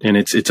important, and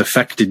it's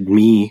affected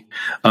me.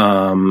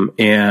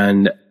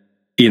 And,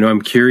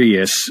 I'm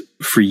curious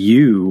for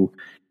you,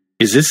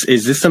 is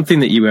this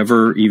something that you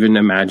ever even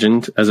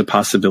imagined as a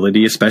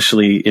possibility,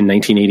 especially in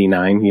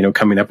 1989,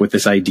 coming up with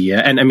this idea?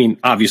 And I mean,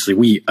 obviously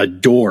we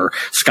adore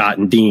Scott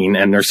and Dean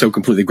and are so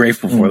completely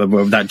grateful for them.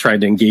 We've not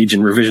tried to engage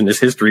in revisionist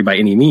history by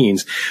any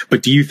means.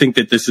 But do you think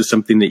that this is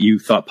something that you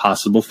thought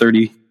possible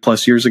 30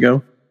 plus years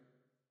ago?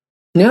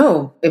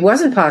 No, it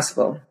wasn't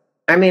possible.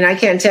 I mean, I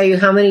can't tell you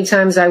how many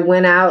times I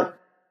went out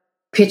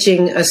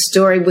pitching a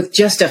story with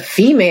just a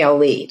female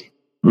lead.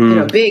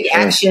 Big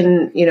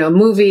action,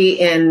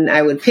 movie, and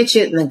I would pitch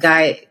it, and the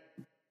guy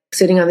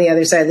sitting on the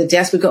other side of the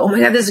desk would go, "Oh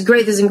my God, this is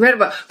great, this is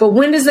incredible." But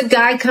when does the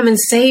guy come and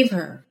save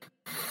her?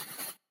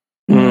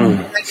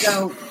 I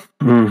go,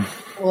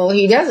 well,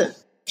 he doesn't.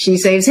 She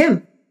saves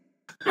him.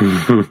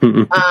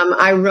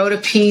 I wrote a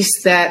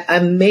piece that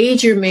a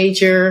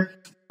major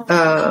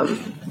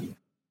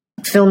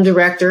film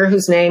director,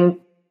 whose name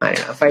I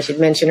don't know if I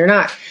should mention or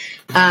not,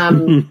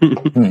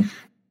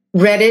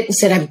 read it and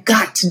said, "I've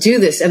got to do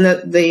this." And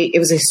it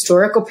was a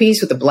historical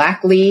piece with a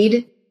black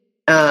lead.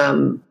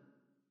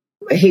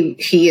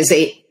 He is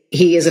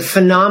a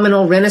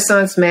phenomenal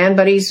Renaissance man,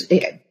 but he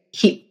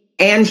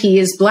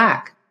is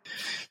black.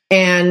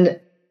 And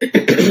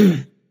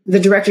the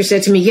director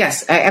said to me,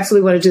 yes, I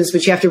absolutely want to do this,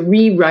 but you have to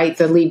rewrite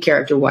the lead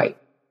character white.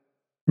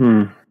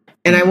 And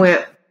I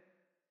went,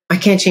 I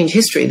can't change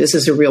history. This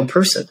is a real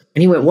person.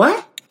 And he went,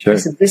 what? Sure. I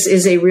said, this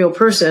is a real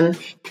person.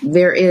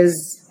 There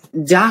is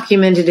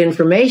documented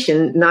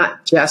information,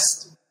 not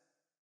just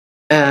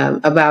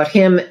about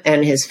him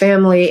and his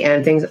family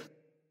and things.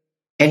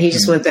 And he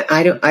just went,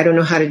 I don't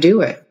know how to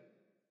do it.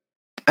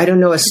 I don't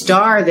know a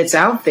star that's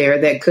out there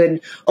that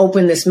could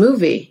open this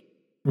movie.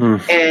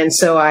 And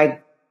so I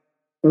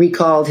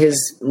recalled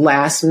his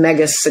last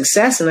mega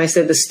success. And I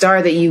said, the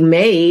star that you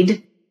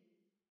made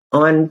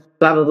on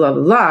blah, blah, blah,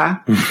 blah,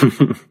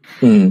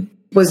 blah,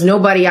 was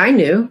nobody I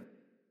knew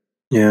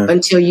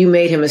until you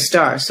made him a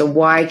star. So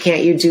why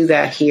can't you do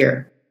that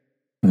here?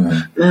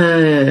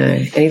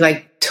 And he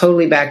like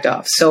totally backed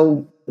off.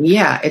 So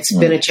yeah, it's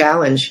been a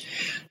challenge.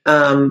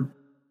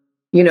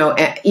 You know,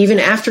 even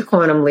after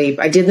Quantum Leap,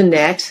 I did the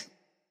net,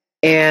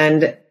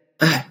 and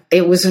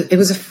it was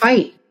a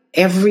fight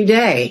every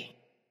day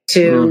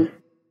to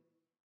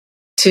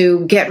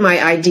get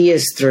my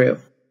ideas through.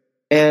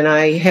 And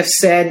I have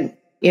said,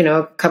 you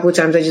know, a couple of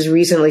times, I just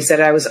recently said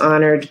I was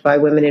honored by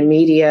women in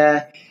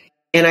media,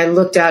 and I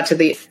looked out to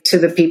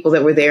the people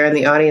that were there and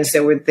the audience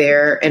that were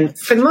there, and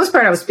for the most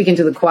part, I was speaking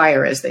to the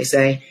choir, as they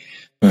say.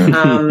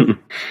 But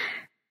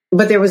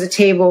there was a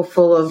table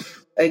full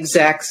of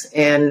execs,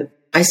 and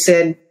I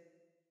said,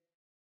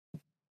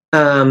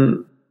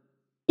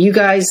 you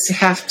guys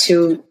have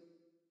to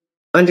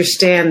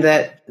understand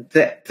that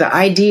the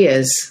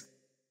ideas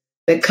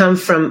that come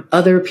from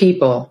other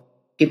people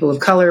of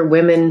color,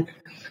 women,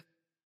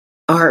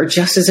 are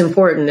just as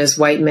important as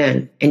white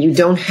men. And you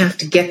don't have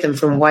to get them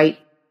from white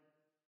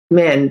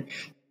men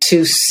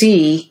to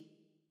see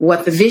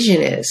what the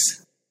vision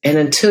is. And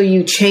until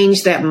you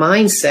change that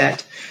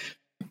mindset,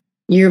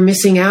 you're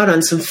missing out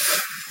on some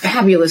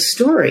fabulous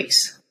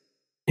stories.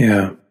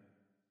 Yeah.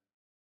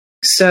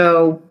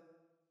 So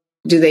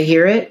do they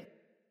hear it?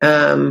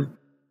 I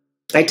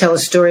tell a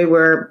story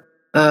where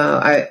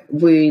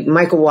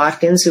Michael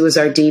Watkins, who was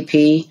our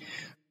DP,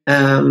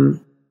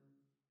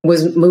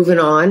 was moving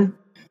on.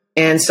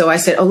 And so I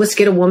said, oh, let's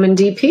get a woman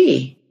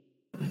DP.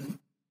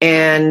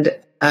 And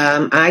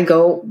I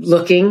go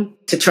looking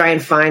to try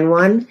and find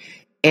one.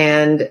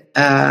 And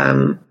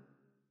I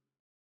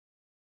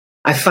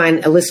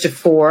find a list of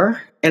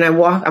 4. And I'm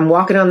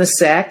walking on the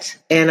set,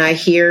 and I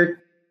hear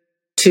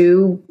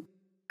 2,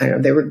 I don't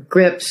know, they were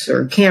grips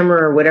or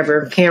camera or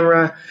whatever,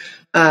 camera.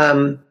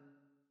 I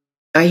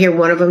hear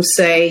one of them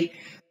say,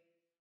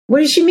 what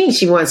does she mean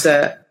she wants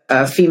a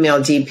female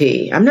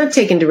DP? I'm not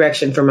taking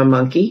direction from a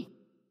monkey.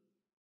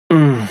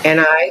 And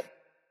I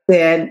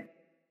said,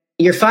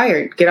 you're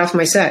fired. Get off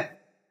my set.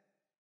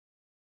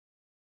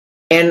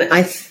 And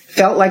I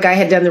felt like I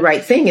had done the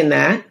right thing in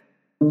that,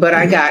 but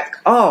I got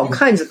all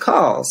kinds of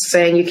calls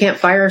saying you can't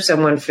fire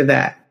someone for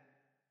that.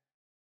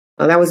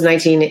 Well, that was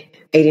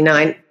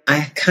 1989.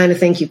 I kind of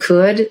think you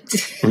could.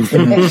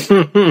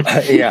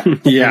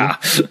 Yeah.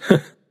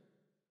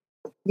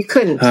 You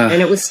couldn't.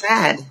 And it was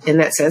sad in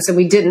that sense. And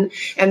we didn't.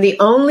 And the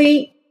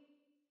only,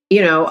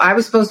 I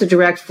was supposed to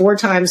direct 4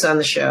 times on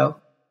the show.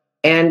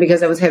 And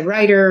because I was head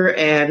writer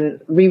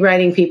and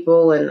rewriting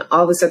people and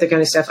all this other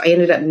kind of stuff, I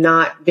ended up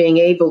not being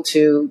able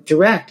to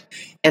direct.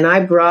 And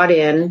I brought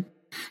in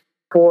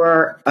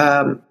for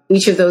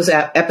each of those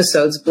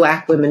episodes,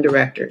 Black women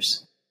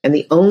directors. And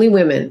the only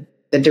women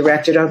that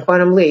directed on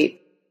Quantum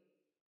Leap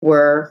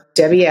were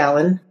Debbie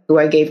Allen, who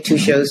I gave 2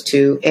 shows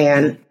to,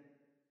 and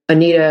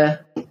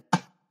Anita.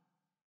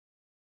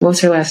 What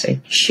was her last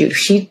name? Shoot,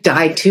 she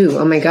died too.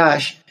 Oh my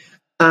gosh.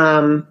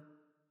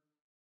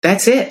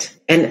 That's it.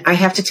 And I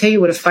have to tell you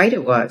what a fight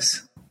it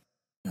was.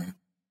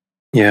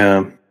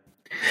 Yeah.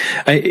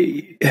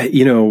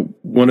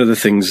 One of the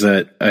things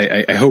that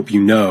I hope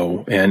you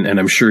know, and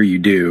I'm sure you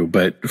do,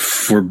 but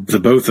for the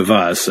both of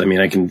us, I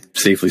mean, I can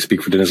safely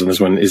speak for Dennis on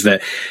this one, is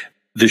that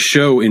the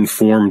show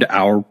informed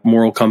our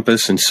moral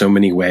compass in so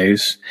many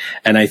ways.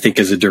 And I think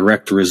as a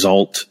direct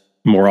result,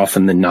 more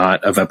often than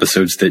not, of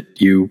episodes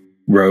that you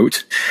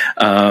wrote,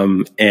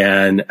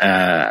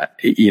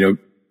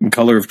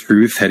 Color of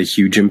Truth had a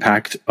huge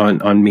impact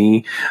on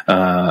me.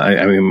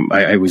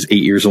 I was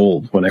 8 years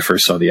old when I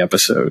first saw the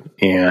episode,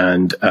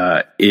 and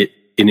it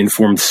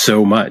informed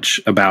so much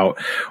about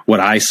what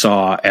I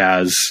saw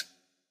as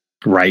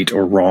right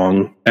or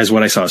wrong, as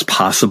what I saw as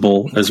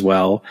possible as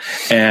well.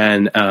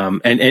 And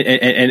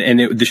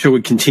the show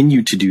would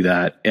continue to do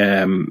that.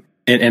 And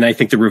I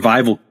think the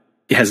revival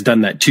has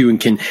done that too,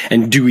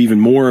 and do even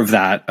more of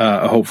that,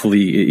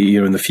 hopefully,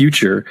 in the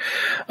future.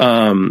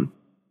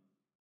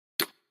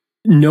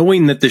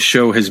 Knowing that the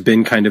show has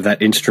been kind of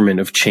that instrument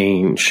of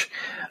change,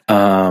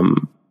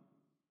 do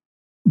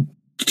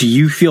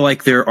you feel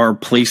like there are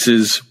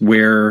places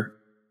where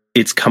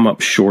it's come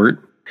up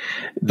short?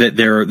 That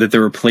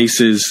there are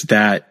places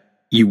that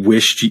you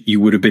wished you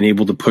would have been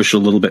able to push a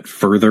little bit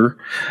further,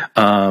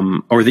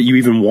 or that you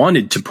even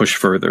wanted to push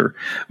further,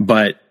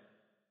 but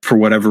for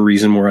whatever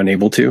reason were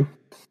unable to?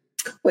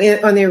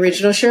 On the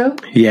original show?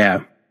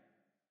 Yeah.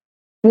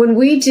 When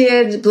we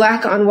did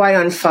Black on White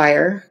on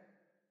Fire,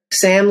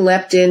 Sam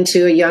leapt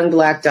into a young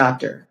black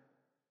doctor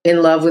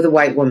in love with a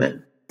white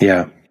woman.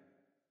 Yeah.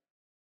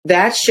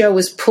 That show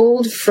was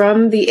pulled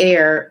from the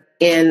air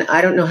in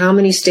I don't know how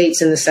many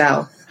states in the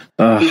South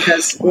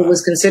because it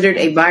was considered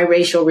a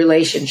biracial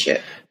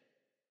relationship.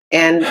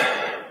 And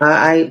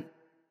I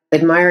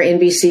admire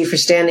NBC for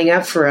standing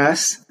up for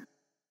us.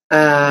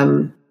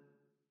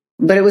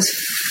 But it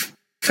was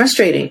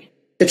frustrating.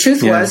 The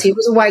truth was he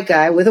was a white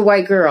guy with a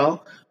white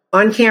girl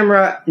on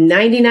camera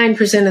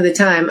 99% of the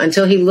time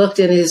until he looked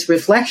in his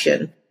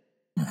reflection.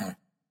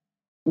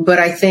 But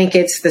I think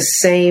it's the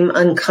same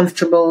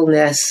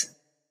uncomfortableness.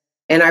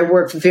 And I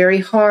worked very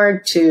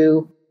hard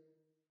to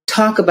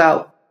talk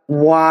about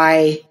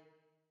why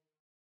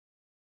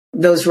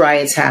those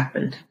riots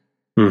happened.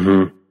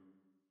 Mm-hmm.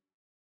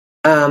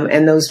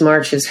 And those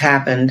marches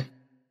happened.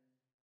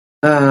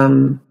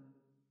 There's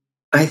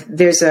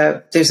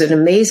an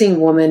amazing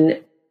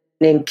woman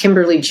named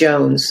Kimberly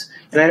Jones.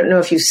 And I don't know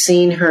if you've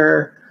seen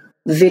her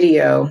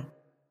video.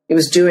 It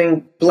was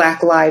doing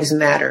Black Lives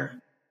Matter.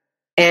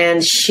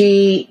 And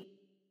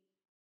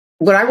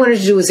what I wanted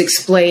to do was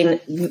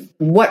explain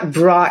what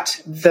brought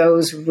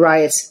those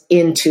riots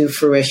into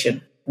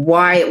fruition,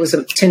 why it was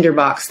a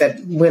tinderbox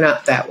that went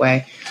up that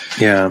way.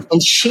 Yeah.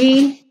 And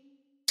she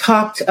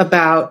talked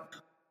about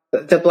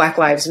the Black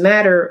Lives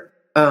Matter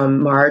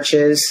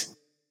marches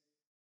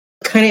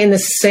kind of in the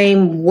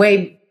same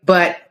way,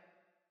 but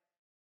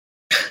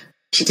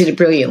she did it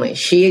brilliantly.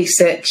 She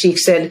said,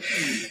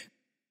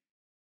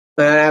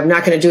 I'm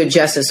not going to do it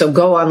justice, so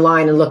go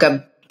online and look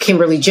up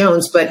Kimberly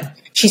Jones, but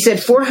she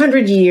said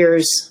 400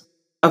 years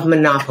of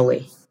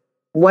monopoly.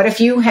 What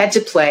if you had to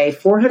play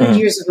 400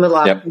 years of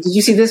monopoly? Yep. Did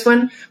you see this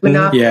one?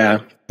 Monopoly.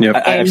 Yeah.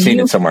 Yep. I've seen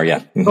it somewhere,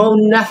 yeah.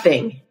 Own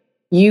nothing.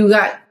 You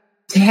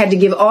had to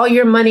give all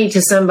your money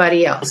to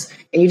somebody else.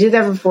 And you did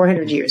that for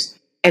 400 years.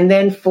 And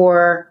then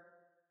for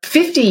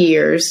 50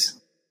 years,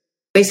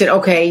 they said,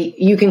 okay,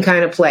 you can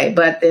kind of play,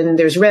 but then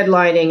there's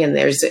redlining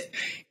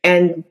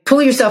and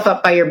pull yourself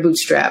up by your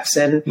bootstraps.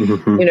 And,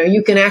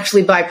 you can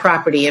actually buy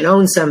property and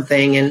own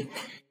something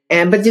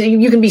but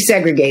you can be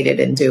segregated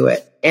and do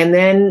it. And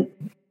then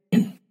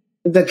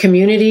the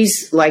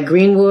communities like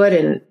Greenwood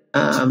and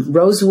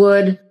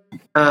Rosewood,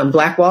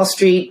 Black Wall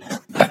Street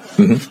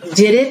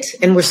did it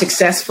and were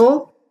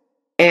successful.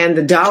 And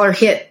the dollar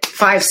hit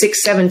 5,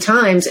 6, 7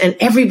 times and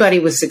everybody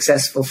was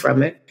successful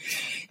from it.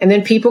 And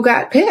then people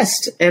got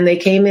pissed and they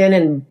came in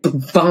and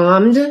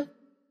bombed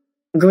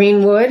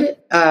Greenwood.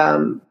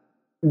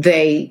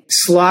 They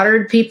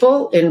slaughtered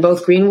people in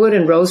both Greenwood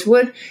and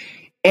Rosewood.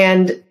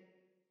 And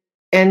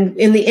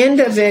in the end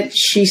of it,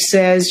 she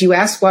says, you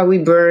ask why we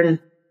burn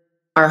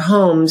our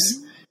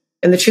homes.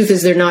 And the truth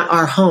is they're not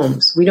our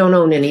homes. We don't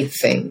own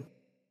anything.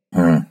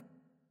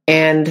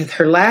 And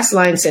her last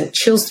line sent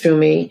chills through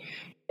me.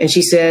 And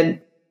she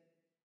said,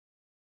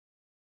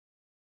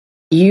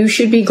 you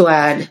should be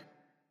glad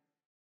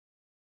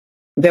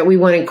that we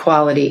want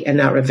equality and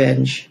not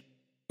revenge.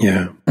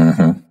 Yeah.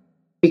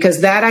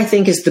 Because that, I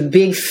think, is the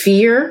big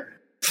fear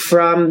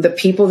from the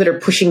people that are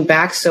pushing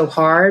back so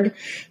hard.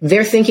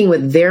 They're thinking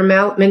with their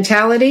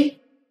mentality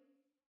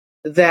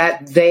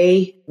that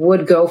they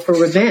would go for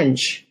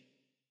revenge.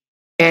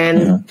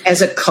 And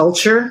as a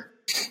culture,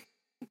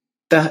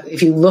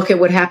 if you look at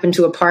what happened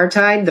to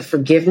apartheid, the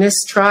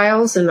forgiveness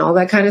trials and all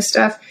that kind of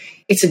stuff,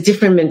 it's a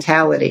different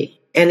mentality.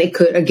 And it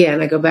could,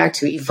 again, I go back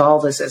to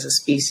evolve us as a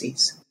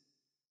species.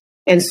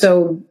 And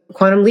so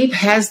Quantum Leap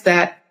has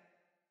that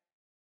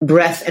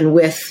breadth and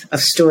width of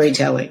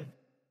storytelling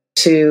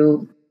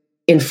to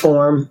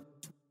inform,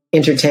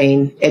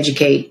 entertain,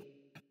 educate,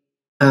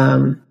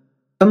 but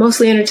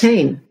mostly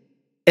entertain.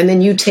 And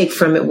then you take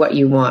from it what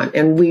you want.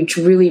 And we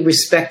really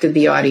respected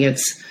the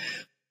audience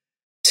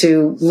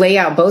to lay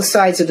out both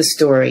sides of the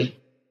story.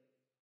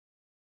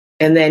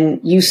 And then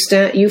you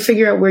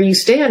figure out where you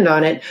stand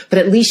on it, but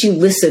at least you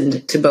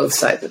listened to both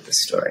sides of the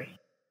story.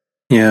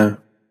 Yeah.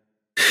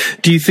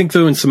 Do you think,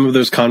 though, in some of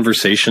those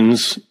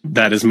conversations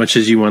that as much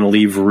as you want to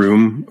leave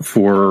room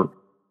for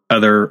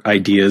other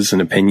ideas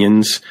and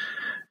opinions,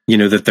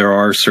 that there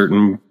are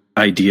certain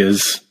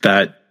ideas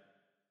that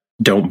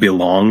don't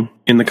belong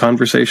in the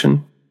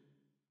conversation?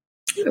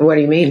 What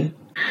do you mean?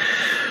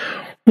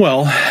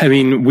 Well, I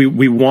mean,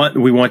 we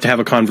want to have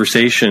a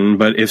conversation,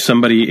 but if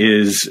somebody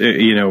is,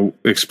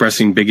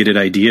 expressing bigoted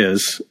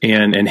ideas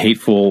and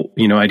hateful,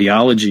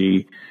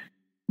 ideology,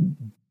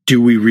 do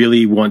we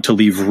really want to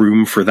leave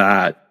room for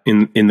that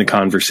in the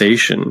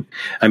conversation?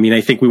 I mean,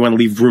 I think we want to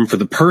leave room for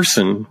the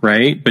person,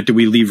 right? But do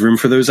we leave room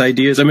for those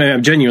ideas? I mean,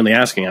 I'm genuinely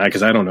asking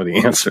because I don't know the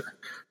answer.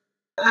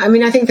 I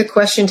mean, I think the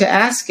question to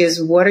ask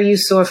is, what are you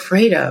so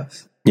afraid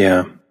of?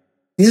 Yeah.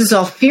 This is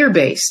all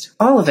fear-based,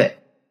 all of it.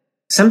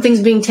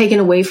 Something's being taken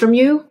away from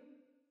you.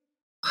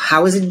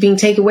 How is it being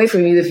taken away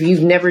from you if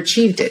you've never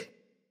achieved it?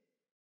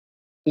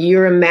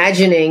 You're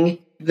imagining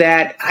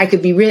that I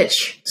could be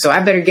rich, so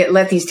I better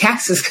let these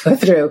taxes go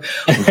through.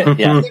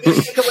 Yeah.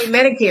 Take away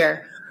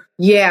Medicare.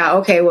 Yeah,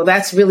 okay, well,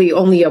 that's really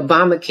only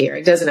Obamacare.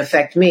 It doesn't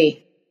affect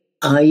me.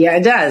 Yeah,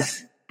 it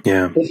does.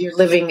 Yeah. If you're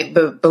living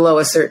below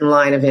a certain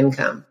line of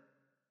income.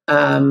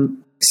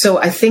 so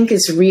I think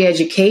it's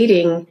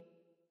re-educating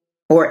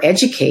or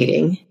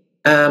educating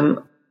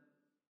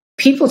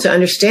people to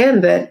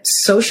understand that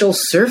social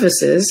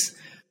services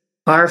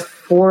are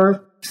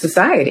for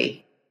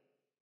society.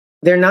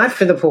 They're not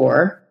for the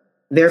poor.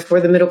 They're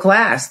for the middle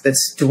class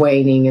that's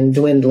waning and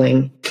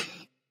dwindling.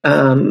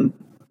 I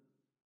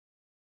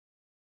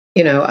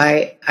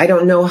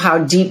don't know how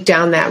deep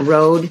down that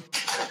road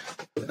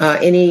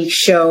any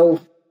show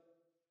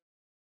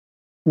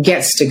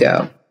gets to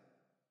go.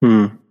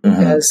 Mm-hmm.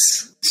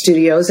 Because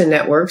studios and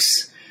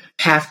networks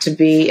have to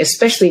be,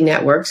 especially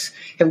networks,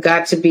 have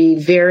got to be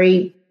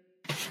very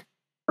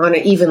on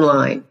an even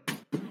line.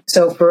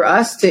 So for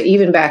us to,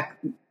 even back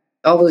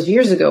all those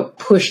years ago,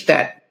 push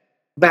that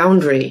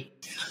boundary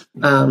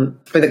for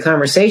the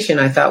conversation,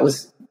 I thought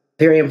was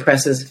very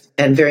impressive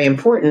and very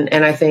important.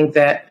 And I think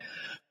that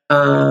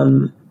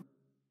Martin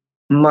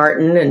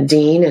and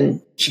Dean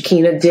and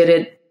Shakina did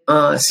it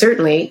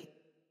certainly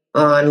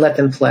on Let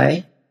Them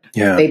Play.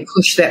 Yeah. They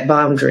pushed that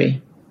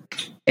boundary.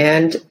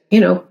 And,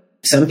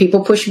 some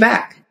people push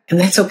back, and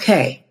that's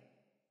okay.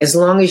 As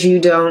long as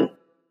you don't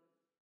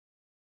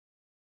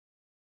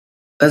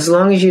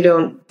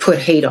put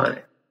hate on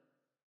it.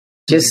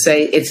 Just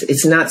say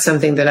it's not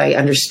something that I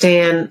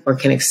understand or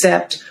can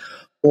accept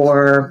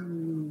or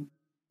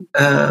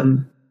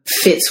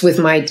fits with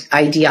my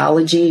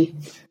ideology.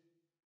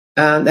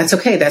 That's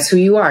okay. That's who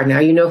you are. Now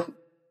you know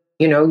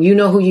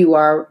who you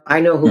are.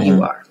 I know who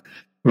you are.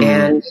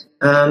 And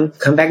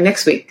come back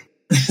next week.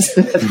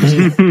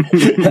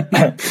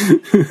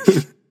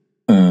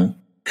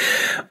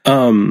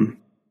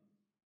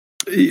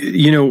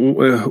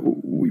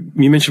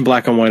 You mentioned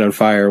Black on White on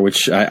Fire,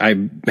 which I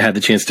had the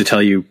chance to tell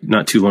you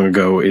not too long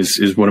ago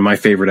is one of my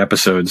favorite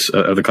episodes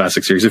of the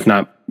classic series, if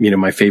not,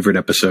 my favorite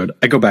episode.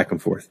 I go back and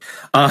forth.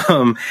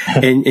 Thou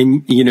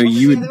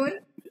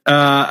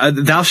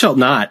Shalt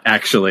Not,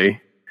 actually.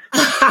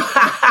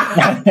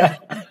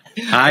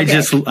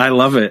 I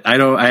love it.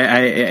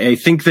 I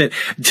think that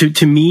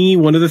to me,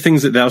 one of the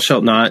things that Thou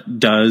Shalt Not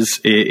does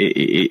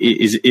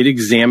is it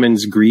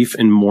examines grief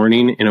and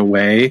mourning in a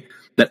way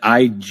that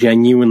I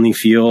genuinely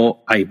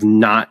feel I've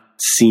not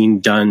seen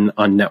done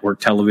on network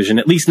television,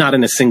 at least not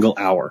in a single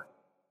hour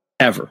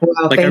ever.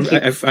 Well,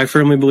 I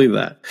firmly believe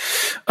that.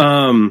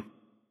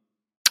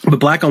 But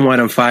Black on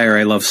White on Fire,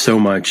 I love so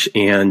much.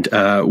 And,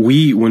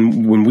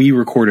 when we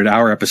recorded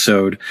our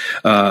episode,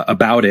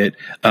 about it,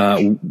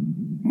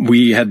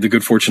 we had the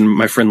good fortune,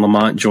 my friend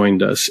Lamont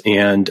joined us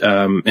and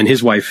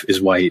his wife is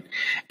white.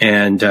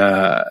 And,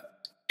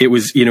 it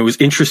was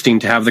interesting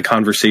to have the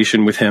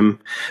conversation with him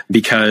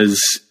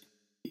because,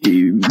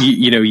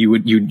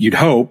 you'd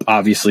hope,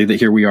 obviously, that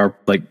here we are,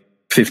 like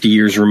 50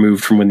 years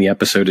removed from when the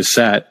episode is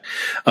set.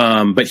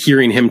 But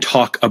hearing him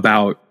talk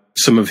about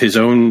some of his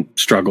own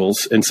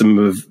struggles and some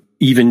of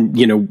even,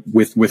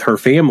 with her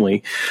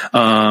family,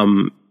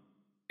 and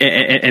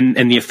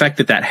the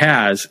effect that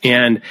has.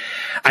 And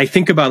I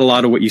think about a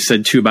lot of what you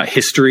said too about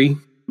history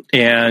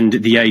and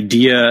the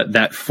idea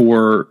that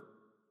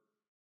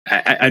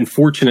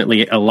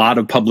unfortunately, a lot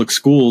of public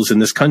schools in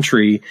this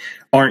country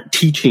aren't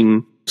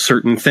teaching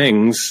certain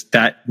things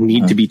that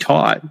need to be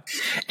taught.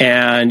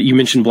 And you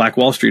mentioned Black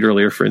Wall Street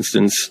earlier, for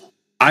instance.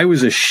 I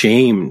was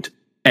ashamed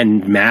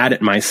and mad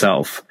at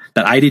myself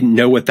that I didn't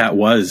know what that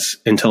was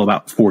until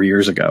about 4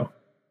 years ago.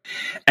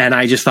 And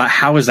I just thought,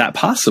 how is that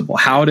possible?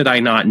 How did I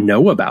not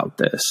know about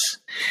this?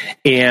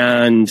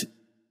 And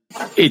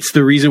it's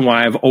the reason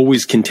why I've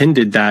always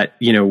contended that,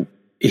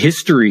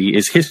 history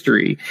is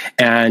history,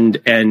 and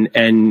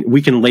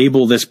we can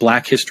label this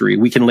Black history.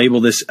 We can label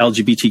this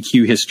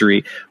LGBTQ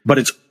history, but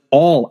it's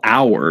all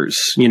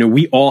ours.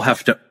 We all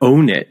have to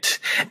own it,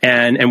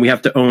 and we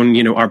have to own,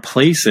 our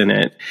place in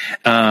it.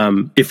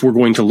 If we're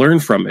going to learn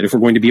from it, if we're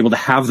going to be able to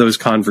have those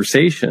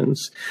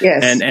conversations.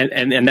 Yes.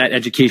 And that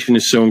education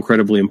is so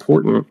incredibly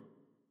important.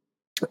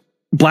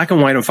 Black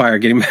on White on Fire,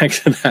 getting back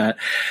to that,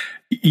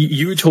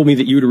 you had told me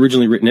that you had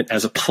originally written it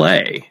as a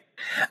play.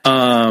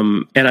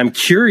 And I'm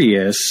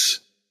curious,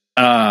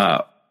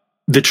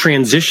 the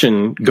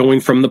transition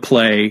going from the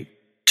play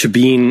to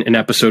being an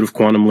episode of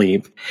Quantum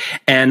Leap,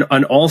 and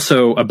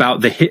also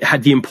about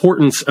the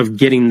importance of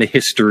getting the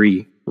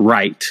history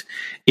right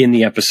in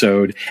the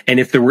episode. And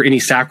if there were any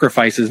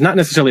sacrifices, not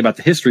necessarily about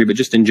the history, but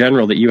just in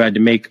general, that you had to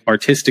make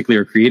artistically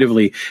or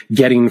creatively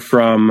getting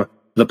from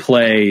the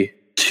play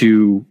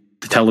to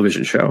the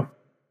television show.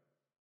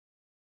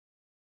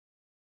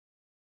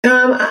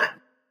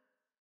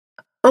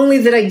 Only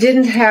that I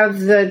didn't have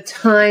the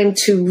time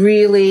to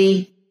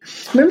really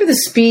remember the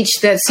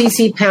speech that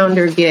CeCe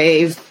Pounder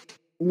gave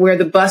where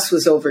the bus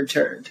was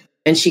overturned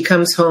and she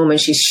comes home and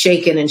she's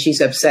shaken and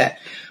she's upset.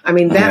 I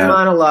mean, that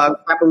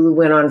monologue probably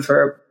went on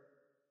for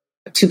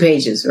 2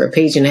 pages or a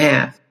page and a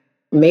half,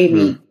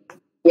 maybe.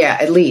 Yeah,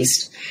 at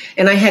least.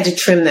 And I had to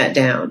trim that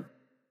down.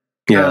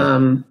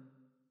 Yeah.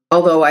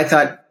 Although I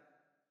thought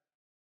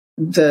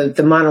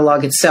the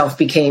monologue itself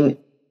became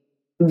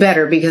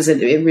better because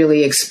it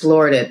really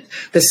explored it.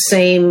 The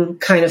same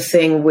kind of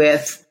thing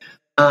with,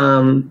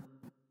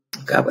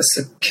 what's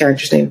the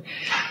character's name?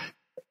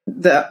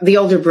 The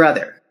older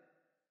brother.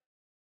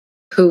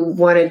 who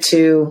wanted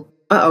to.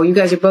 You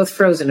guys are both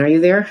frozen. Are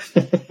you there?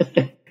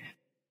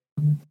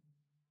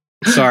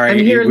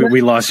 Sorry,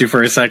 we lost you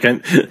for a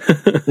second.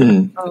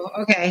 Oh,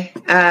 okay.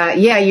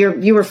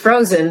 You were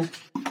frozen.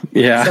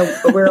 Yeah.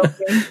 So we're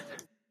okay.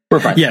 We're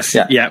fine. Yes.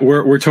 Yeah.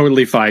 We're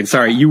totally fine.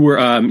 Sorry. You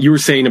were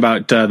saying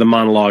about the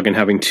monologue and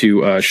having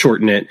to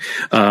shorten it,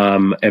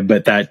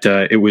 but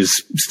that it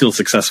was still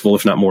successful,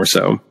 if not more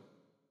so.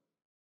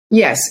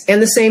 Yes.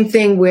 And the same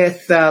thing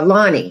with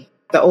Lonnie,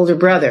 the older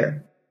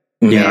brother.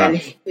 Yeah.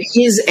 And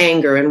his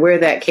anger and where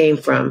that came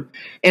from.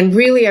 And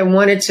really, I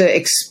wanted to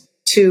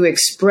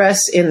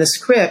express in the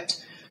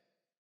script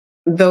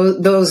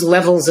those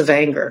levels of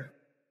anger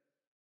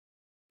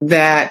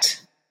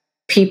that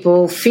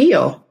people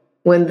feel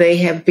when they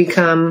have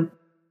become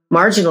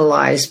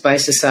marginalized by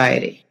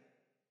society.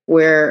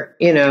 Where,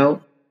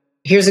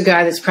 here's a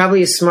guy that's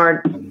probably as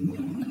smart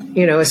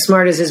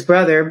as his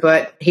brother,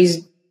 but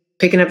he's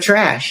picking up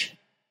trash.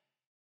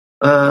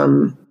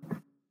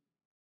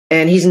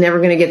 And he's never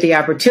going to get the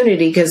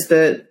opportunity because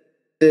the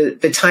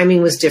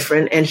timing was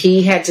different, and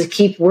he had to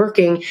keep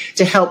working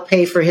to help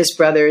pay for his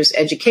brother's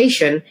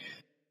education.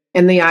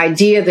 And the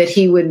idea that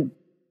he would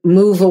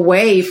move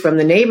away from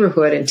the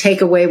neighborhood and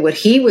take away what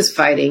he was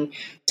fighting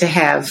to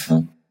have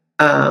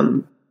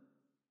to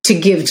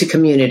give to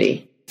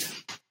community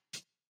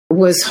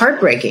was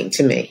heartbreaking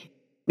to me,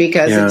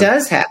 because it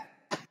does happen.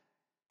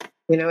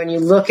 And you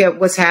look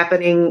at what's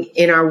happening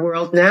in our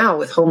world now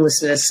with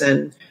homelessness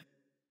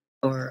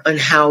or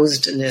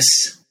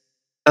unhousedness.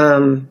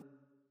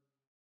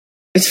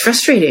 It's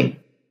frustrating.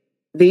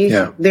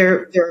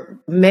 There are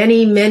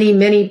many, many,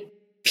 many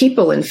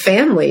people and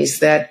families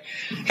that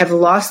have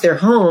lost their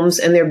homes,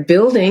 and they're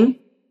building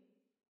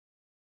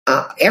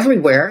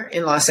everywhere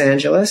in Los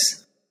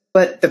Angeles.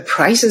 But the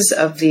prices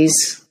of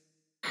these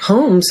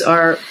homes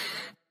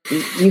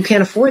you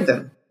can't afford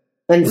them.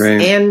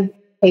 And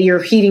pay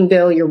your heating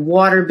bill, your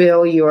water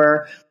bill,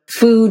 your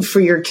food for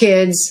your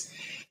kids.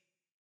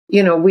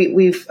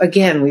 We've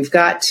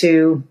got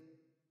to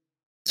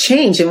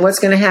change. And what's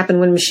going to happen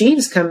when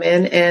machines come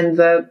in and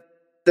the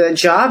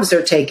jobs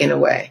are taken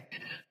away?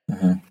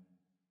 Mm-hmm.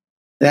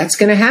 That's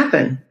going to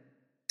happen.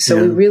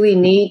 So we really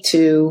need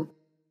to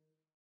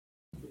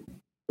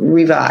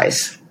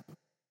revise.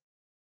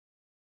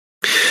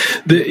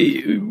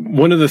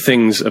 One of the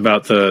things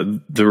about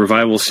the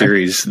revival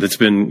series that's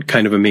been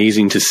kind of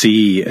amazing to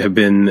see have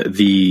been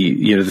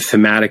the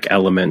thematic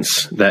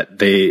elements that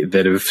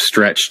have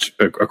stretched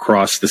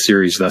across the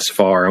series thus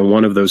far. And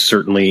one of those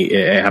certainly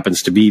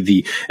happens to be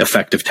the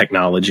effect of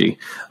technology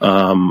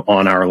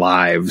on our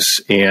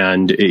lives.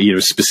 And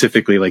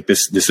specifically like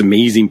this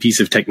amazing piece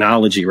of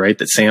technology, right,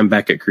 that Sam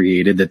Beckett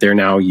created, that they're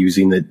now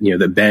using,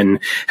 that Ben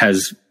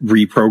has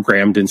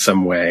reprogrammed in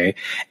some way.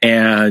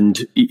 And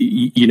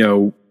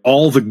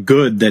all the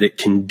good that it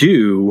can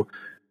do,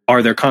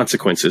 are there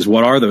consequences?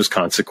 What are those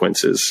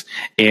consequences?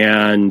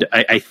 And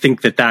I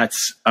think that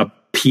that's a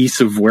piece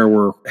of where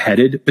we're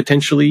headed,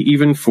 potentially,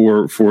 even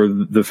for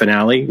the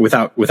finale,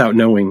 without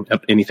knowing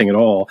anything at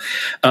all.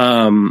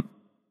 Obviously,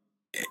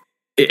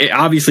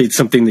 it's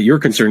something that you're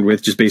concerned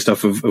with, just based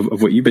off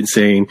of what you've been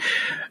saying.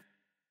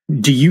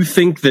 Do you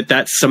think that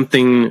that's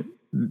something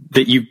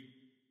that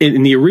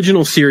in the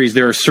original series,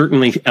 there are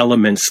certainly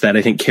elements that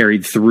I think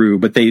carried through,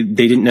 but they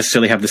didn't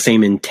necessarily have the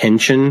same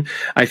intention,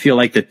 I feel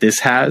like, that this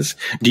has.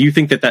 Do you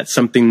think that that's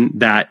something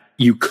that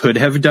you could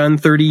have done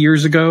 30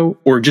 years ago?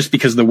 Or just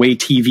because the way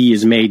TV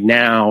is made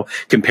now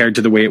compared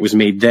to the way it was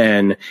made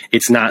then,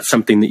 it's not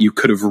something that you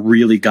could have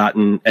really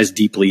gotten as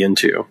deeply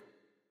into?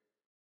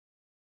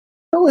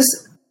 It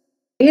was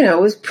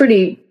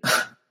pretty...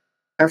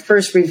 Our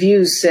first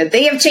reviews said,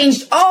 they have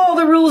changed all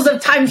the rules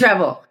of time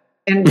travel.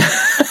 And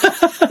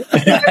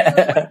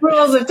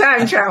rules of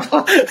time travel.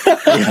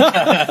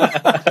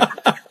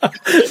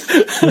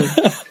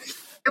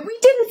 And we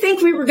didn't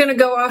think we were going to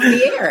go off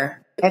the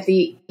air at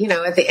the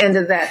end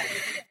of that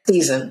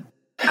season.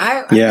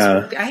 I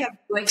had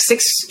like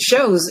 6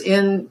 shows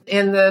in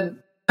the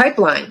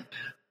pipeline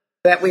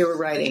that we were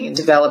writing and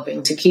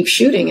developing to keep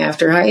shooting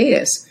after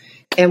hiatus.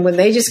 And when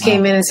they just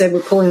came in and said,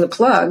 we're pulling the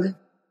plug,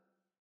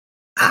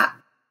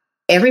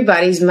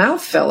 everybody's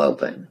mouth fell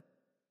open.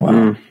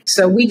 Wow.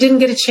 So we didn't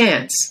get a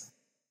chance.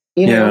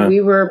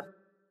 We were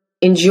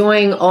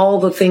enjoying all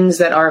the things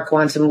that are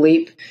Quantum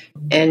Leap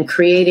and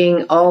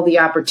creating all the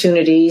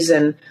opportunities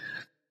and,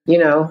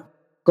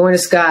 going to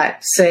Scott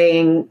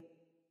saying,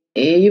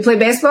 you play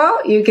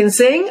baseball? You can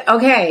sing?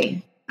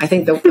 Okay. I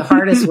think the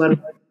hardest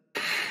one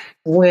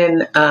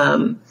when,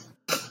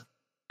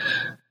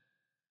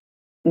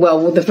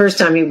 the first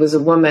time he was a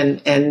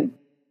woman, and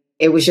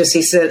it was just,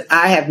 he said,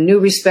 I have new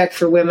respect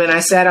for women. I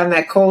sat on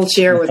that cold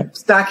chair with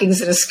stockings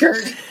and a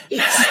skirt.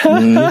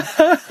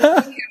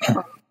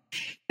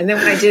 And then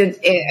when I did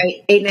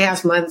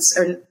 8.5 months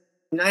or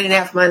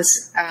 9.5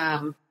 months,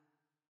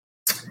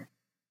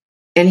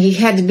 and he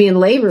had to be in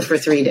labor for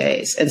 3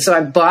 days. And so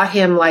I bought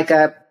him like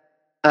a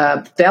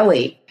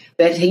belly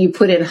that you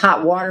put in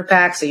hot water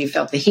packs, so you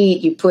felt the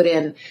heat. You put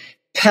in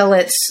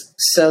pellets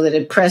so that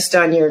it pressed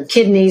on your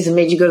kidneys and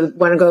made you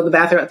want to go to the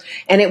bathroom.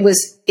 And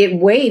it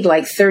weighed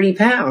like 30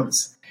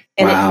 pounds.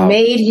 And Wow. it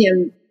made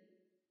him,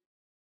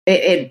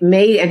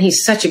 and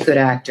he's such a good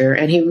actor,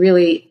 and he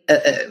really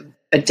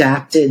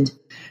adapted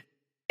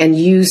and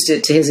used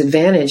it to his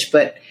advantage.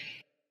 But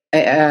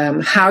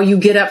how you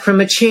get up from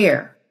a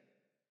chair,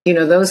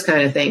 those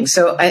kind of things.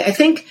 So I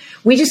think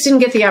we just didn't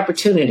get the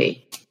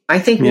opportunity. I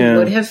think we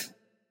would have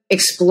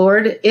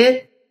explored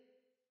it.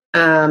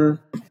 The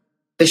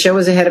show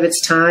was ahead of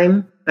its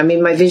time. I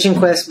mean, my Vision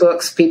Quest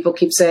books, people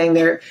keep saying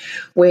they're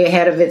way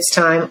ahead of its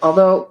time.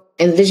 Although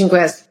in Vision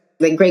Quest,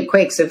 the Great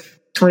Quakes of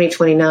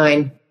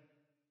 2029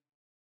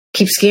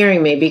 keep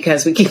scaring me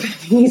because we keep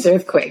having these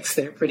earthquakes.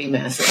 They're pretty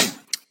massive.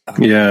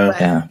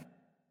 Yeah.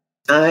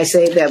 But I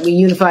say that we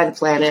unify the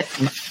planet.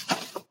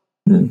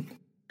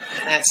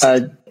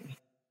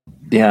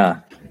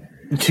 Yeah.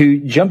 To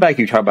jump back,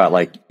 you talk about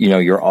like,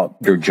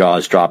 your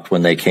jaws dropped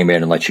when they came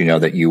in and let you know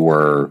that you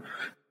were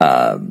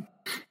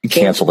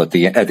canceled at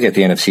the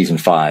end of season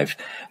 5.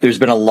 There's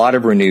been a lot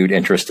of renewed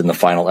interest in the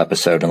final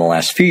episode in the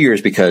last few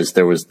years because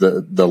there was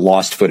the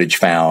lost footage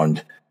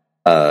found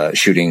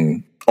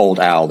shooting old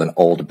Al and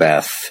old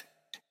Beth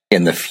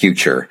in the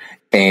future.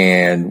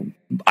 And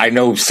I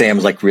know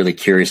Sam's like really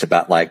curious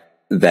about like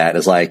that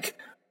is like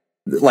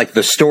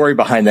the story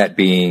behind that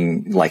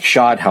being like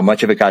shot, how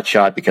much of it got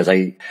shot, because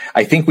I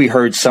think we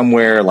heard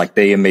somewhere like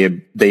they may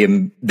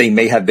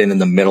have been in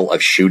the middle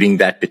of shooting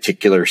that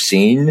particular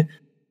scene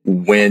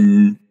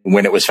when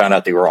it was found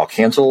out they were all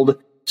canceled.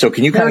 So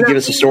can you kind of give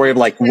us a story of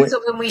like when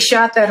we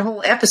shot that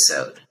whole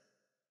episode?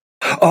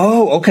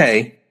 Oh,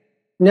 okay.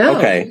 No.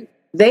 Okay.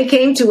 They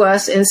came to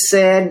us and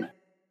said,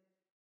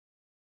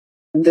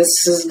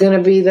 this is going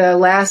to be the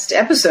last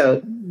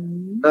episode.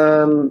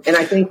 And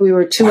I think we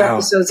were 2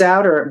 episodes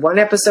out or 1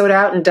 episode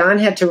out, and Don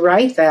had to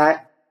write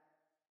that.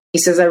 He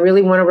says, I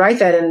really want to write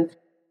that.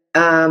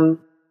 And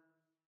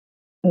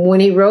when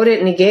he wrote it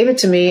and he gave it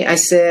to me, I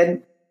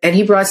said, and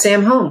he brought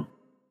Sam home.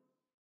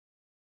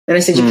 And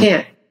I said, you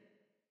can't.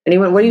 And he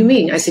went, what do you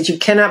mean? I said, you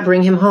cannot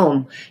bring him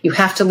home. You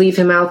have to leave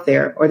him out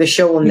there or the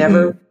show will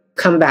never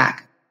come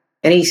back.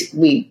 And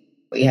we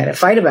had a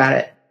fight about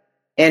it.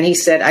 And he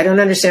said, I don't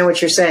understand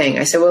what you're saying.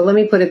 I said, well, let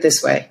me put it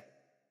this way.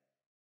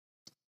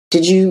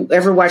 Did you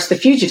ever watch The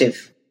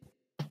Fugitive?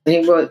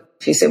 And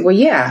he said, well,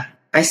 yeah.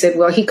 I said,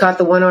 well, he caught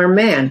the one-armed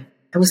man.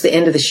 That was the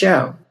end of the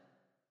show.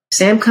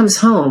 Sam comes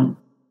home.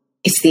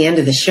 It's the end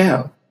of the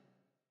show.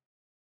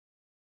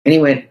 And he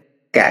went,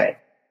 got it.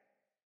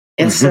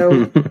 And so,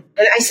 and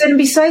I said, and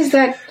besides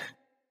that,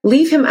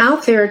 leave him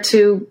out there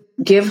to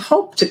give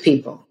hope to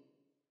people.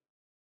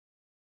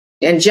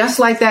 And just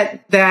like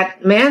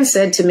that man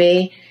said to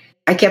me,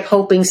 I kept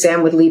hoping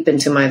Sam would leap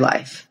into my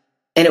life.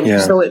 And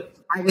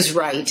I was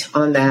right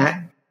on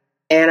that.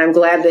 And I'm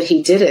glad that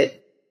he did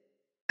it.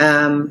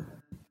 And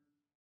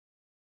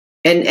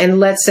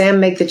let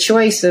Sam make the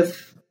choice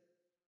of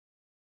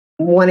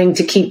wanting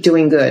to keep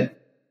doing good.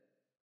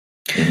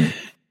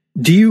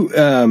 Do you,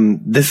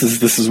 this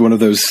is one of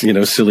those,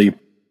 silly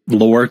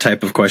lore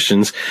type of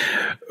questions.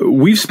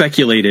 We've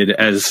speculated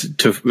as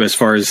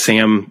far as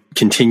Sam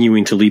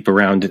continuing to leap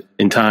around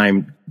in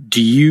time.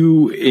 Do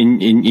you,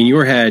 in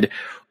your head,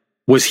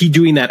 was he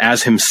doing that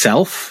as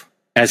himself,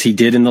 as he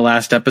did in the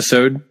last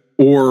episode?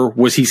 Or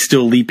was he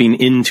still leaping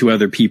into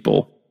other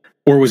people?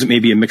 Or was it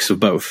maybe a mix of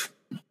both?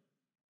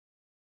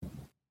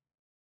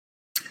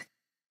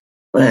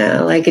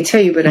 Well, I could tell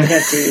you, but I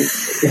have to.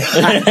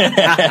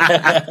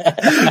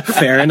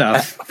 Fair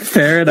enough.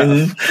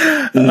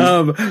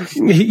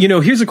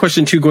 Here's a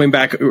question too, going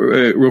back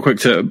real quick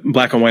to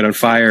Black and White on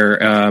Fire,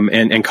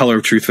 and Color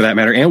of Truth for that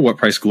matter, and What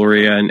Price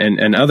Gloria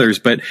and others.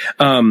 But,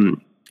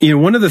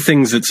 one of the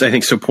things that's, I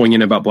think, so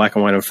poignant about Black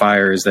and White on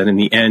Fire is that in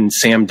the end,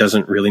 Sam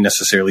doesn't really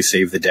necessarily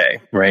save the day,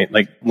 right?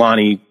 Like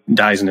Lonnie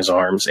dies in his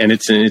arms, and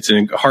it's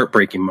a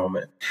heartbreaking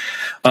moment.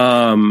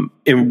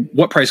 In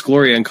What Price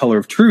Gloria and Color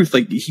of Truth,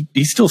 like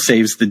he still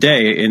saves the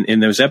day in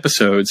those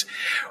episodes.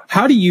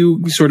 How do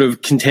you sort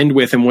of contend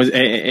with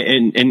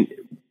and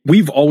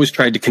we've always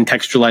tried to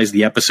contextualize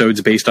the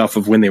episodes based off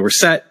of when they were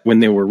set, when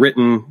they were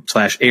written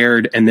 /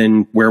 aired, and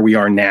then where we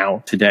are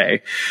now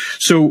today.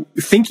 So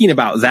thinking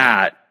about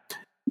that,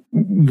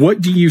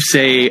 what do you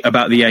say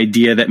about the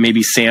idea that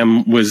maybe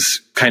Sam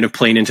was kind of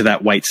playing into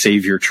that white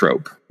savior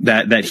trope?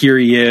 That here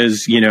he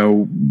is,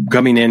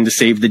 coming in to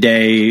save the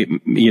day,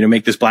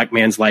 make this black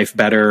man's life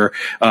better,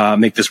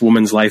 make this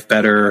woman's life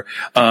better.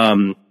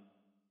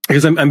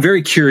 Because I'm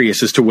very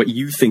curious as to what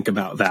you think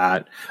about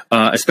that,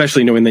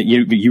 especially knowing that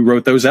you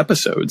wrote those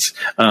episodes.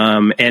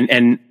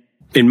 And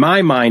in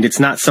my mind, it's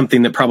not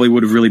something that probably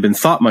would have really been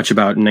thought much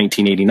about in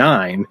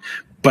 1989,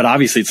 but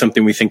obviously it's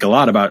something we think a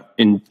lot about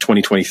in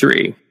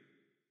 2023.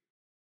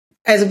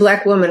 As a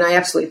black woman, I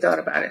absolutely thought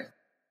about it.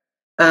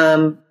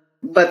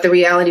 But the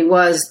reality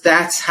was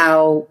that's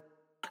how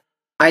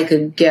I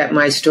could get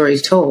my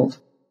stories told.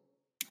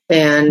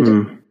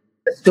 And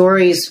the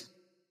stories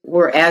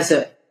were as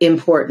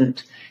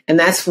important. And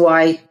that's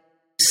why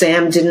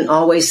Sam didn't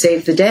always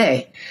save the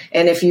day.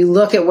 And if you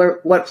look at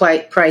What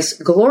Price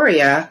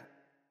Gloria,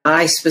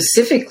 I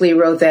specifically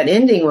wrote that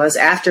ending was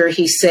after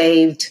he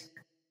saved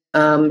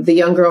the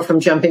young girl from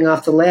jumping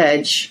off the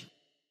ledge,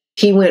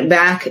 he went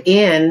back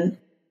in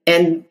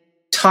and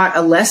taught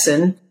a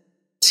lesson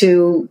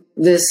to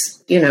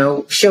this,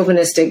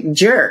 chauvinistic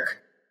jerk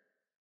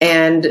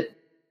and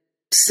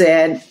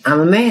said, I'm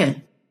a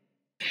man.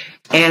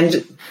 And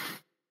to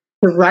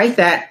write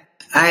that,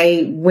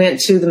 I went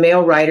to the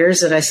male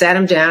writers and I sat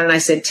them down and I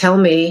said, tell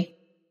me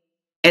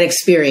an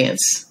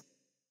experience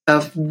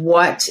of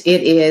what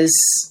it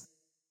is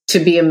to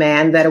be a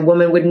man that a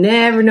woman would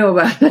never know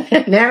about,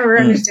 never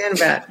understand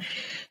about.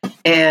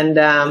 And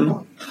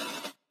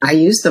I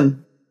used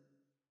them.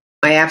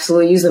 I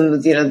absolutely use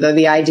them.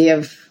 The idea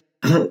of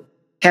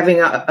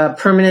having a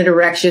permanent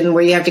erection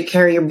where you have to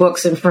carry your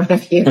books in front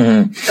of you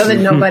so that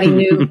nobody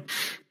knew.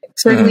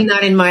 Certainly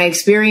not in my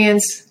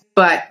experience,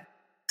 but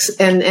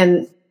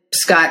and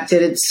Scott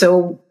did it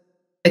so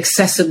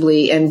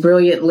accessibly and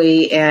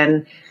brilliantly,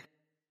 and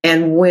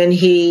when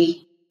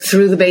he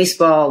threw the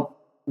baseball,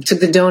 took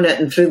the donut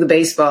and threw the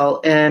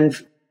baseball, and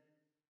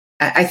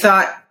I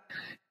thought,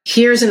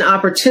 here's an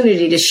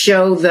opportunity to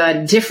show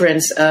the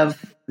difference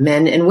of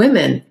men and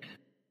women.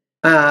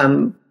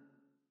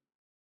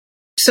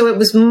 So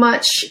it's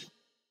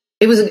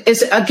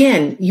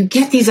again, you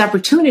get these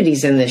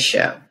opportunities in this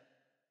show.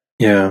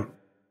 Yeah.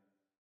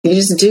 You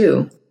just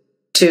do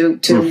to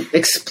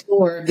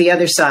explore the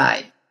other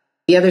side,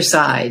 the other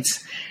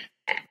sides.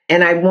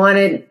 And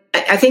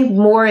I think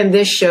more in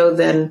this show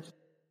than,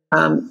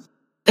 and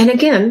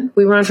again,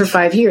 we were on for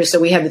 5 years, so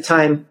we had the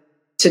time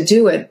to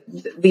do it.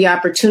 The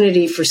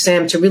opportunity for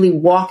Sam to really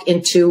walk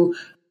into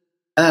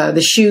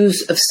the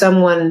shoes of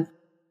someone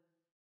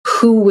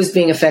who was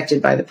being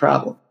affected by the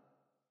problem.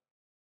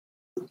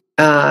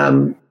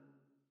 When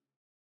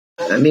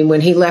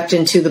he leapt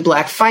into the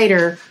black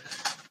fighter,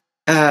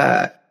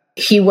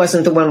 he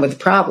wasn't the one with the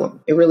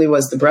problem. It really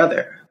was the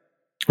brother.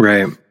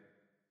 Right.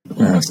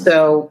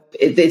 So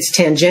it's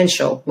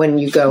tangential when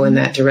you go in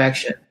that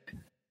direction.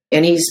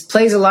 And he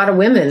plays a lot of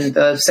women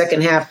the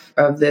second half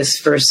of this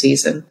first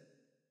season.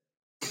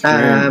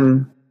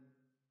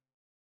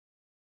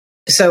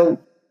 So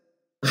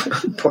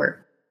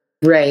poor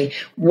Ray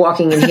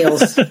walking in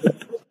heels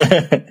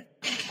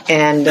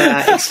and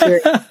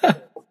experience.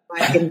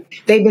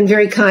 They've been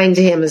very kind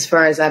to him as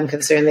far as I'm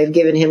concerned. They've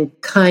given him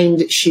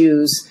kind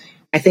shoes,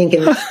 I think,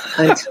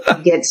 until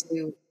he gets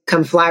to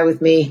come fly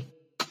with me.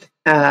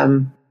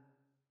 And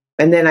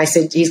then I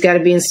said, he's got to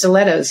be in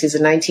stilettos. He's a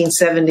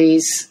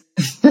 1970s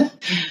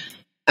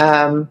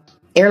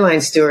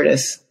airline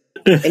stewardess.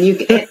 And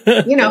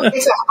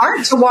it's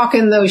hard to walk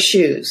in those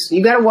shoes.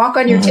 You got to walk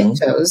on your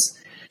tiptoes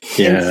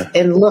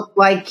and look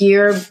like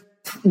you're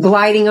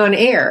gliding on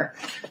air.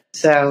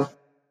 So,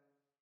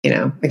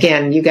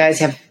 again, you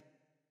guys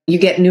you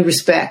get new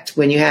respect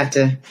when you have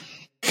to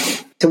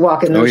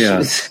walk in those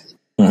shoes.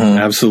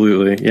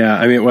 Absolutely. Yeah.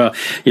 I mean, well,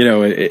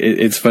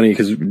 it's funny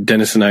because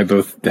Dennis and I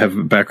both have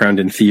a background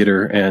in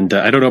theater, and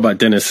I don't know about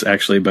Dennis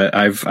actually, but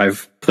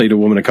I've played a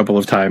woman a couple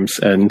of times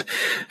and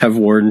have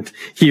worn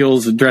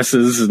heels and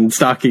dresses and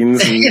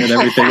stockings and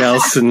everything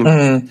else.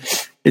 And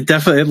it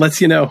definitely, it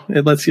lets you know.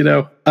 One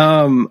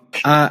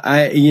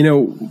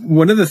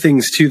of the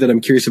things too that I'm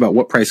curious about,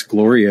 What Price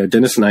Gloria,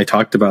 Dennis and I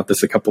talked about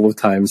this a couple of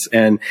times,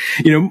 and,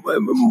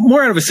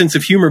 more out of a sense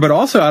of humor, but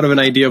also out of an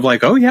idea of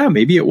like, oh yeah,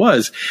 maybe it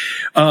was.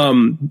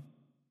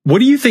 What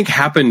do you think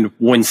happened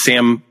when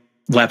Sam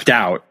leapt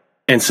out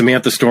and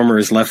Samantha Stormer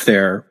is left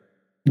there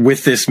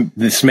with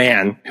this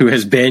man who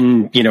has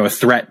been, a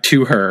threat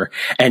to her,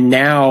 and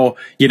now,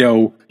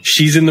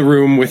 she's in the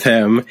room with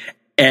him?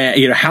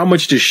 How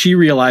much does she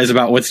realize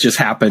about what's just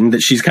happened,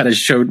 that she's kind of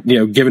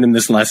given him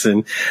this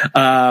lesson?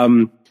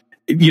 Do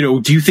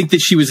you think that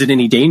she was in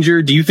any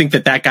danger? Do you think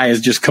that guy is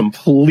just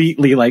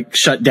completely like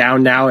shut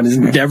down now and is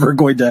never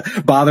going to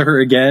bother her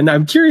again?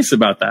 I'm curious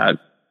about that.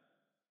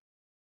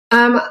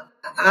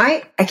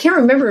 I can't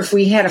remember if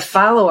we had a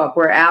follow-up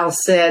where Al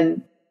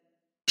said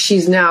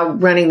she's now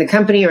running the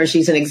company or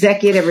she's an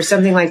executive or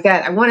something like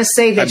that. I want to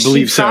say that I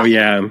believe so.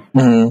 Yeah.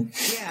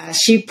 Yeah.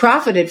 She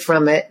profited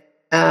from it.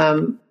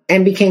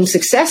 And became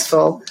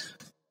successful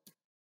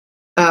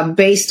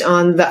based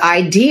on the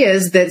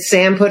ideas that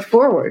Sam put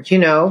forward.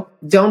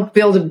 Don't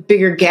build a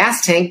bigger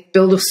gas tank,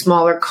 build a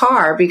smaller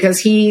car, because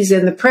he's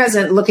in the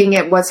present looking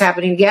at what's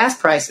happening to gas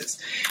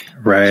prices.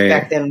 Right.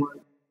 Back then,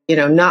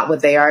 not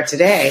what they are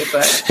today,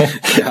 but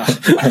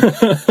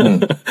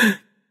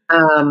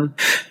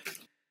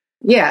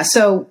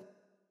So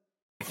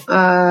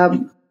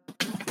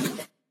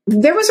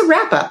there was a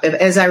wrap up,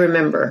 as I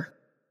remember.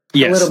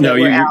 Yes.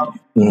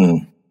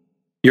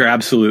 You're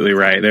absolutely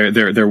right.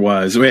 There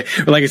was. Like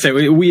I said,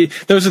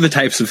 those are the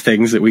types of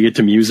things that we get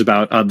to muse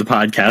about on the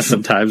podcast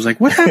sometimes.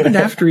 Like, what happened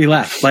after he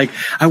left? Like,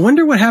 I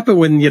wonder what happened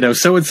when,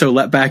 so-and-so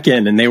let back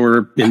in and they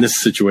were in this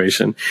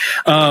situation.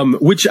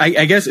 Which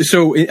I guess,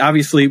 so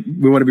obviously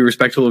we want to be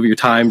respectful of your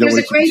time. Don't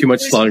want to keep too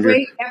much longer.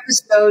 There's a great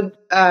episode,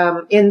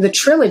 in the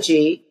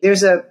trilogy.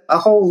 There's a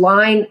whole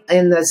line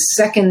in the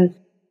second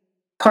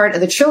part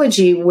of the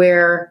trilogy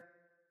where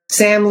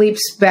Sam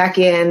leaps back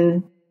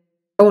in.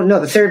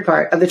 the third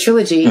part of the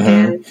trilogy.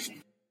 And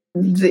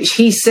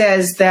he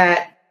says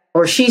that,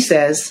 or she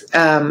says,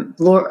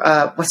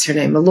 Laura, what's her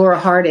name? Laura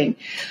Harding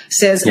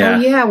says, "Oh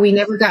yeah, we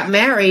never got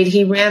married.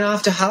 He ran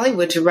off to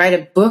Hollywood to write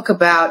a book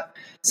about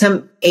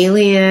some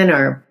alien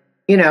or,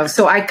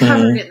 so I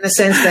covered it in the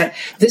sense that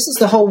this is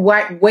the whole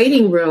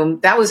waiting room.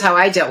 That was how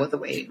I dealt with the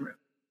waiting room,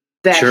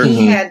 that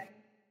he had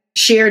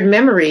shared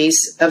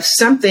memories of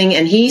something,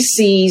 and he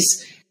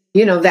sees,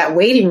 that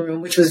waiting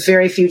room, which was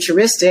very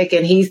futuristic,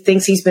 and he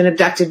thinks he's been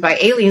abducted by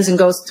aliens and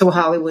goes to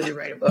Hollywood to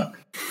write a book.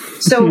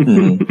 So,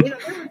 there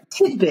were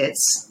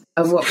tidbits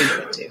of what we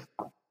could do.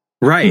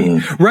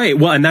 Right.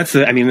 Well, and that's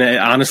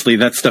honestly,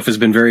 that stuff has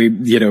been very,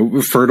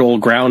 fertile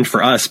ground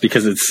for us,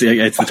 because it's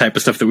the type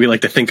of stuff that we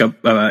like to think of,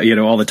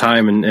 all the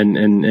time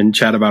and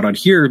chat about on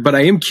here. But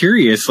I am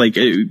curious,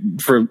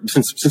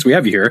 since we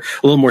have you here,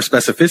 a little more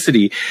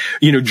specificity,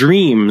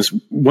 dreams.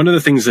 One of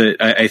the things that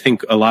I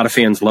think a lot of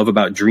fans love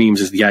about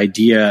dreams is the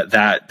idea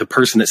that the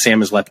person that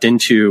Sam has leapt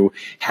into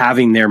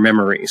having their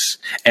memories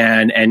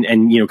and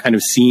kind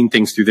of seeing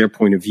things through their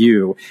point of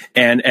view.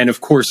 And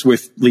of course,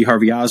 with Lee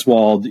Harvey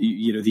Oswald,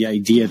 the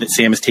idea that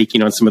Sam is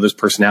taking on some of those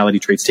personality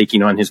traits,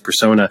 taking on his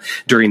persona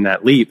during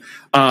that leap.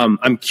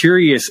 I'm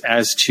curious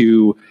as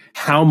to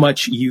how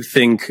much you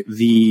think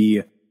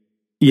the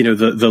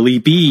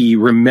leapee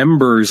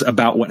remembers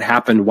about what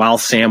happened while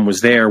Sam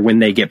was there when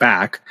they get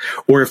back,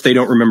 or if they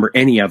don't remember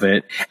any of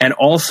it, and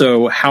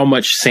also how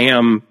much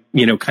Sam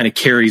kind of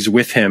carries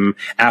with him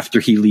after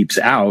he leaps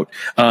out.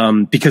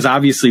 Because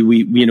obviously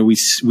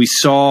we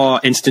saw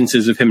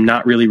instances of him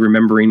not really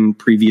remembering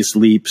previous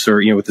leaps,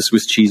 or, with the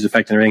Swiss cheese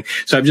effect and everything.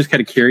 So I'm just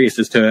kind of curious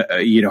as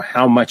to,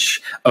 how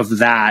much of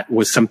that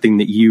was something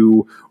that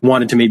you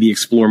wanted to maybe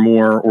explore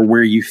more, or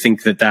where you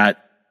think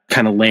that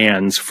kind of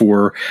lands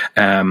for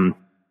the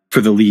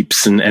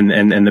leaps and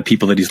the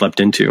people that he's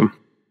leapt into.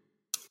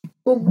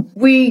 Well,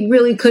 we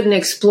really couldn't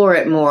explore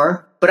it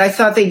more, but I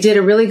thought they did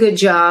a really good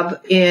job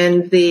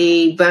in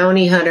the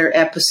Bounty Hunter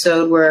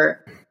episode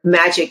where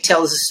Magic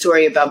tells a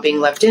story about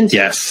being leapt into.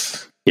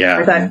 Yes. Yeah.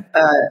 I thought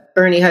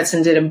Ernie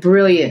Hudson did a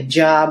brilliant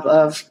job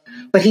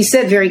but he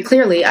said very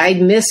clearly,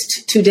 I'd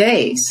missed 2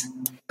 days,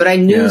 but I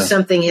knew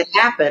something had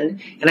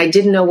happened and I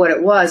didn't know what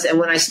it was. And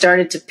when I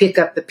started to pick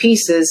up the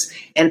pieces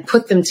and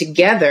put them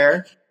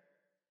together,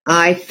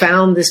 I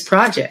found this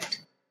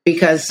project.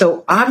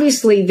 So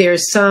obviously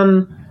there's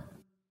some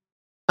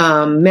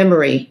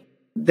memory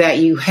that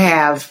you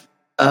have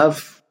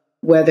of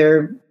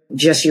whether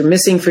just you're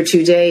missing for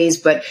 2 days,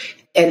 but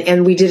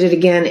and we did it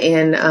again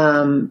in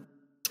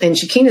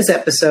Shakina's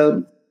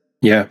episode,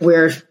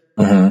 where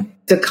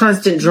the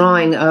constant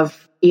drawing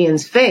of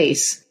Ian's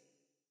face.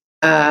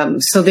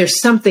 So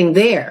there's something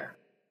there.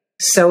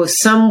 So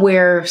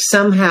somewhere,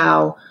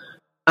 somehow,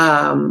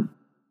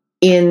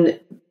 in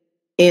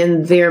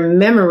their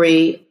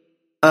memory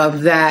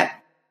of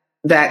that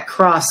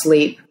cross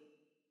leap,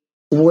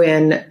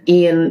 when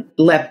Ian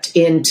leapt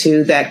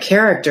into that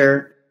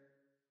character,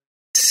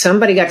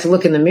 somebody got to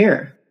look in the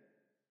mirror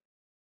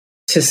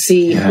to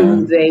see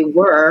who they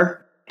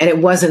were, and it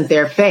wasn't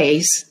their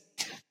face.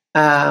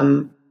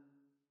 So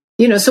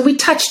we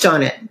touched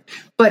on it,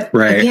 but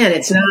again,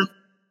 it's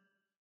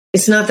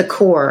not the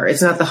core,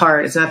 it's not the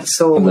heart, it's not the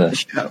soul of the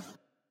show.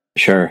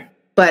 Sure.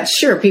 But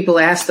sure, people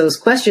ask those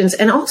questions,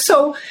 and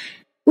also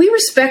we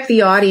respect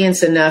the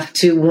audience enough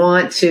to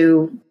want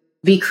to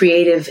be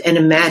creative and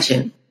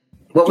imagine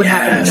what would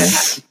happen. And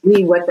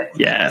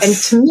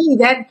to me,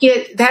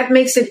 that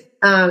makes it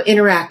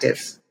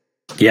interactive.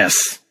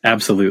 Yes,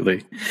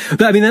 absolutely.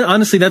 I mean,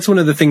 honestly, that's one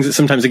of the things that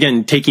sometimes,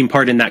 again, taking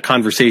part in that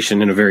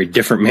conversation in a very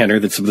different manner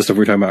than some of the stuff we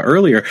were talking about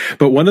earlier.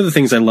 But one of the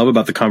things I love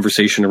about the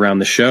conversation around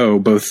the show,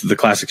 both the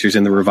classic series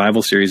and the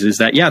revival series, is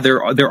that,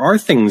 there are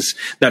things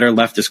that are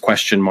left as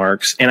question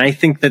marks. And I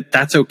think that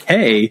that's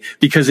okay,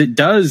 because it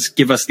does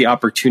give us the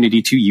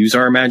opportunity to use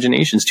our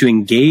imaginations, to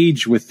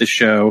engage with the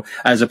show,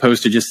 as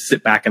opposed to just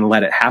sit back and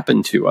let it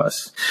happen to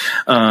us.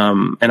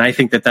 And I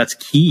think that that's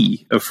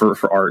key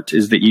for art,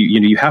 is that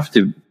you have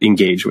to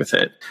engage with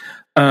it.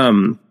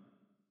 I'm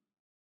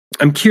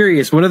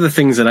curious. One of the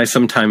things that I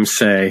sometimes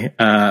say,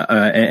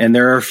 and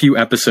there are a few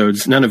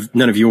episodes, none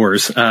of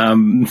yours,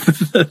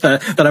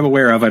 that I'm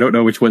aware of. I don't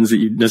know which ones that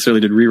you necessarily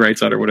did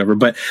rewrites on or whatever,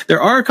 but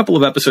there are a couple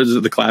of episodes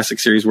of the classic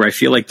series where I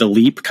feel like the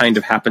leap kind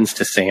of happens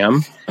to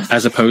Sam,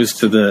 as opposed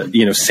to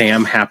the,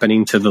 Sam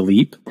happening to the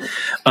leap.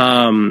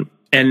 And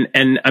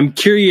I'm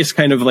curious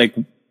kind of like,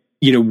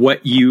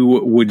 what you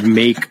would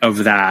make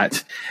of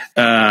that,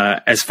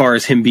 as far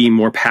as him being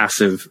more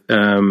passive.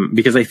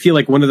 Because I feel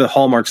like one of the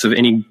hallmarks of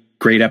any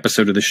great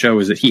episode of the show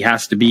is that he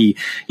has to be,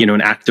 an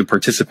active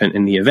participant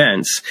in the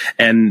events,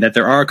 and that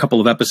there are a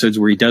couple of episodes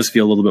where he does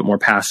feel a little bit more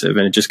passive,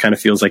 and it just kind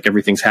of feels like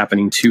everything's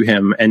happening to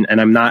him. And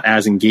I'm not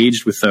as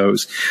engaged with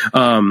those.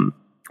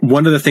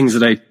 One of the things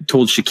that I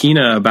told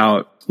Shakina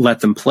about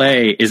Let Them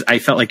Play is I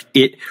felt like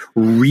it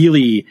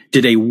really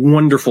did a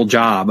wonderful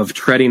job of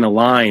treading a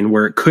line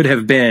where it could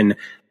have been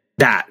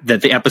that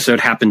the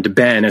episode happened to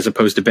Ben as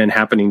opposed to Ben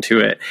happening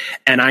to it.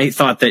 And I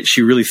thought that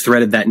she really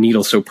threaded that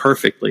needle so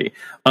perfectly.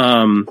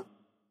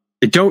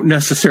 don't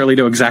necessarily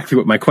know exactly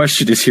what my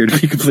question is here, to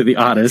be completely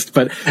honest,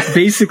 but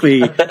basically,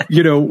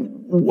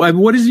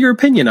 what is your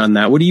opinion on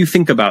that? What do you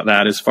think about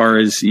that as far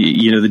as,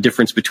 the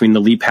difference between the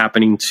leap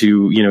happening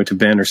to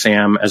Ben or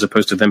Sam as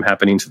opposed to them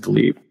happening to the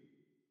leap?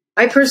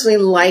 I personally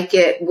like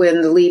it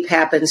when the leap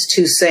happens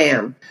to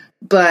Sam,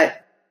 but,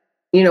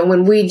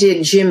 when we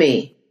did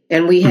Jimmy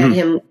and we had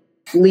him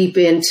leap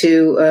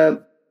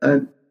into,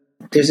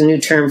 there's a new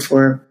term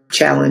for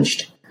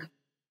challenged.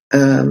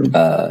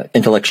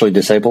 Intellectually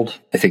disabled.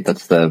 I think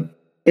that's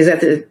is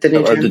that the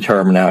new term? The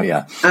term now,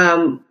 yeah.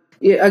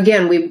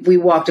 Again, we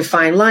walked a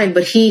fine line,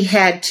 but he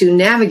had to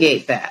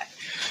navigate that.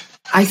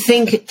 I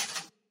think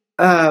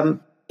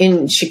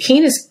in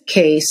Shakina's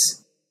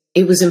case,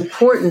 it was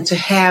important to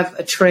have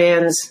a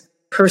trans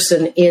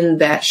person in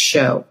that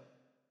show.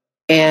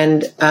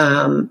 And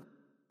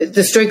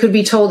the story could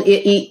be told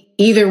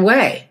either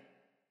way.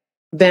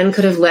 Ben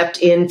could have leapt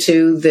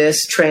into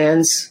this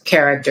trans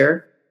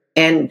character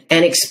and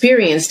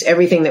experienced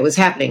everything that was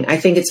happening. I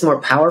think it's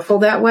more powerful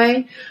that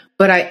way.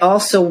 But I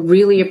also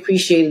really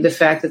appreciated the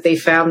fact that they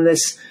found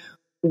this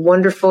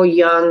wonderful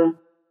young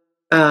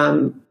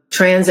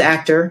trans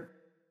actor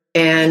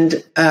and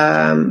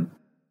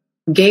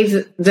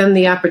gave them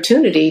the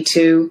opportunity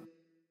to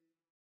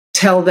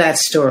tell that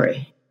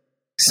story.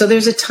 So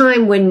there's a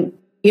time when,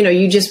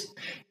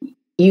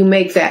 you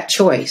make that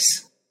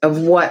choice of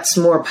what's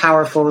more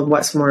powerful and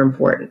what's more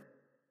important.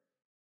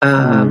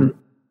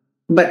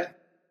 But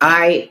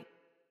I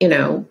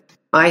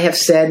have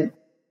said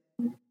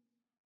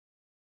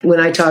when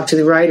I talk to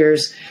the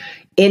writers,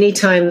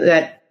 anytime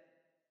that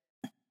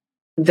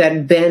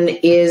Ben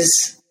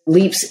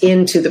leaps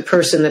into the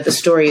person that the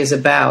story is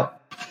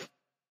about,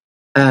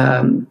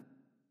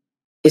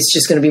 it's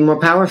just going to be more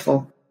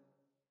powerful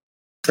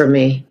for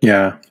me.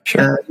 Yeah,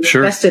 sure.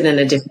 Invested in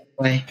a different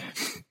way.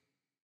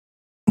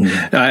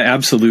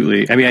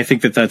 Absolutely. I mean, I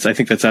think that's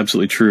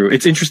absolutely true.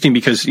 It's interesting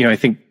because, I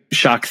think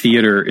shock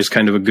theater is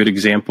kind of a good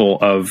example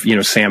of,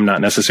 Sam not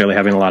necessarily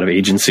having a lot of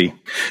agency,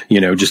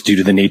 just due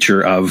to the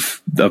nature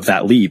of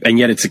that leap. And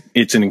yet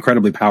it's an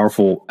incredibly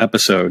powerful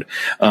episode.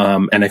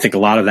 And I think a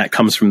lot of that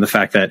comes from the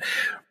fact that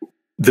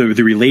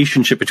the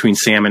relationship between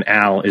Sam and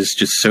Al is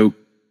just so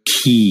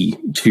key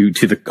to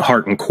the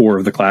heart and core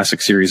of the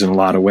classic series in a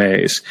lot of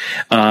ways.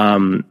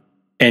 And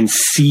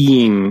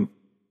seeing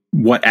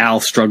what Al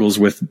struggles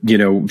with,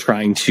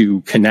 trying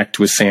to connect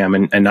with Sam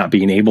and not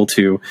being able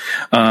to.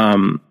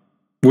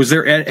 Was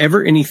there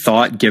ever any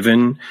thought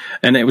given?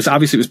 And it was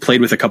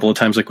played with a couple of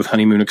times, like with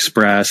Honeymoon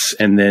Express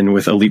and then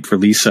with A Leap for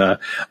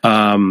Lisa,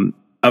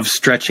 of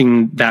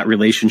stretching that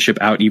relationship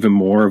out even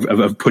more,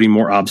 of putting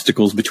more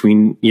obstacles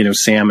between,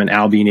 Sam and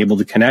Al being able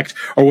to connect?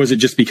 Or was it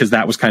just because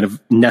that was kind of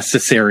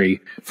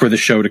necessary for the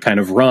show to kind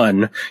of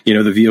run,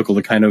 the vehicle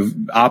to kind of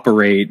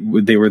operate?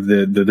 They were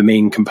the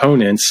main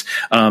components,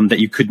 that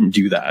you couldn't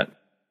do that?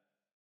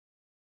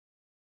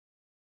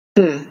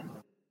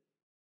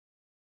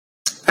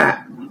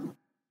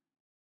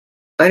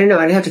 I don't know.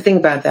 I'd have to think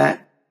about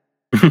that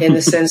in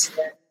the sense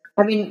that,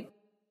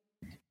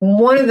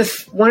 one of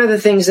the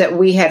things that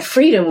we had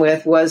freedom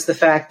with was the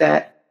fact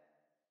that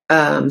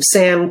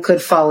Sam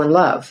could fall in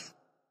love.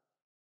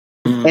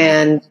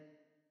 And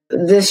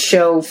this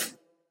show,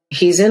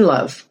 he's in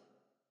love.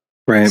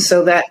 Right.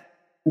 So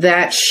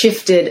that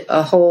shifted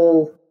a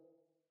whole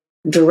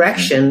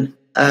direction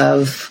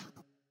of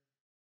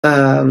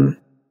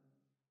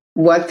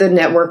what the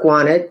network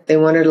wanted. They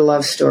wanted a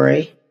love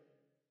story.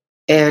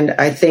 And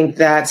I think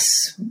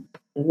that's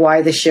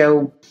why the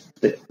show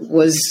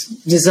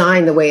was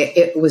designed the way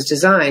it was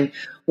designed.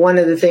 One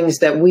of the things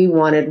that we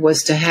wanted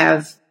was to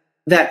have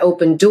that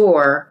open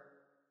door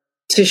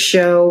to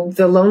show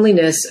the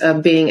loneliness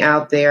of being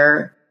out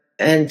there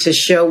and to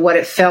show what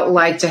it felt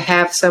like to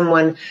have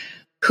someone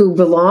who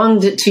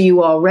belonged to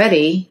you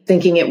already,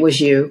 thinking it was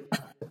you,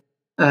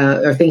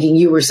 or thinking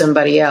you were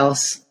somebody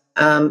else.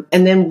 And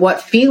then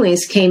what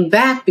feelings came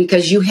back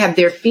because you had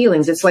their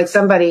feelings. It's like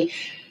somebody,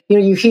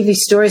 you hear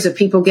these stories of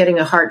people getting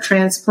a heart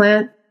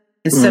transplant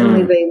and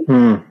suddenly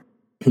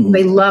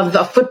they love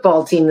a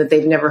football team that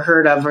they've never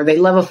heard of, or they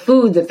love a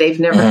food that they've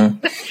never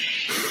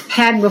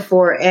had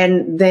before.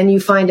 And then you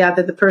find out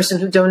that the person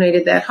who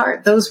donated that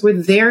heart, those were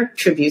their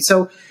tributes.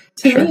 So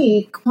to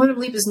me, Quantum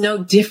Leap is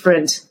no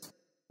different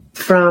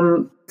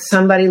from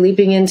somebody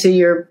leaping into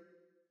your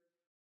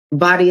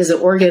body as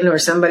an organ or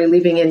somebody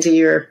leaping into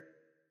your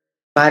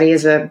body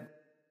as a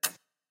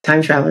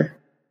time traveler.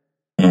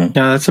 Yeah,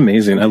 that's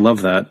amazing. I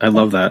love that.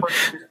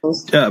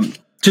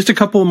 Just a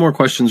couple more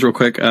questions real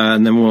quick,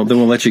 and then we'll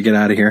let you get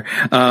out of here.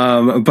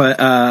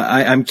 But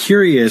I'm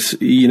curious,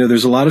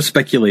 there's a lot of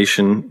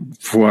speculation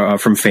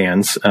from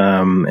fans,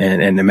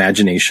 and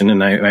imagination.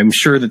 And I'm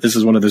sure that this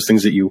is one of those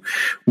things that you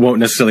won't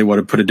necessarily want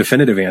to put a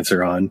definitive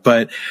answer on,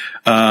 but,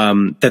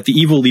 that the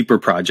Evil Leaper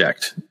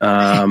project,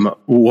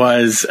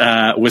 was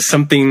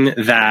something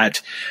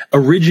that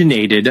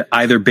originated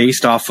either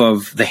based off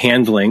of the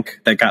hand link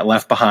that got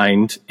left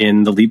behind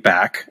in the leap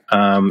back,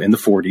 in the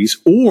 40s,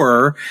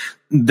 or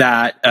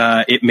that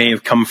it may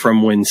have come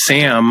from when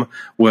Sam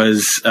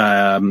was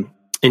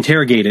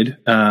interrogated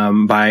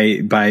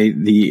by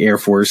the Air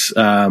Force,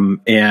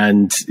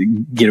 and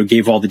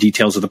gave all the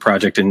details of the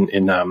project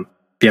in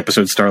the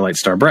episode Starlight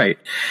Starbright.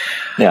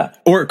 Yeah,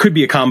 or it could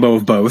be a combo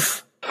of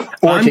both.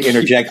 Or to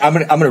interject, I'm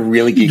gonna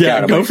really geek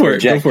out. Go for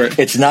it.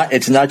 It's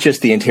not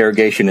just the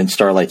interrogation in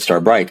Starlight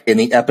Starbright. In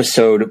the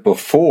episode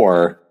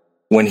before,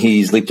 when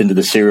he's leaped into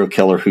the serial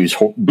killer who's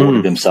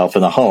boarded himself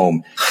in the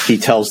home, he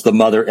tells the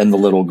mother and the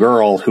little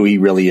girl who he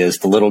really is.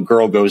 The little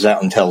girl goes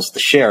out and tells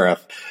the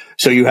sheriff.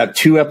 So you have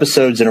 2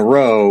 episodes in a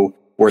row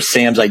where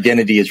Sam's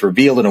identity is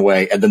revealed in a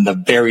way, and then the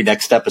very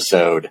next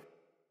episode,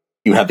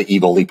 you have the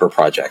Evil Leaper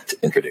Project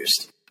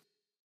introduced.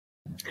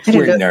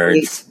 We're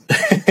nerds.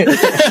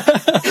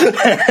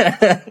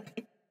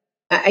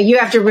 You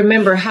have to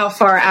remember how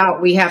far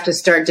out we have to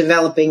start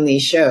developing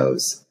these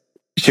shows.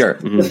 Sure.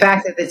 The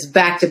fact that it's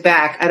back to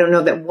back, I don't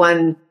know that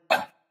one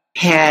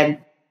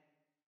had.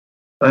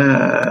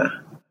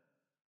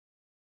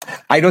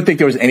 I don't think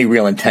there was any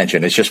real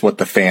intention. It's just what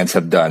the fans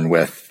have done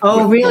with.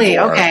 Oh, really?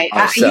 Okay.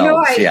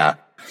 Yeah.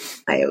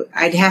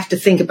 I'd have to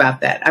think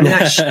about that. I'm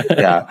not sure.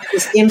 Yeah.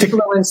 This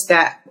influence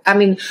that. I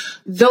mean,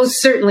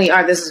 those certainly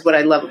are. This is what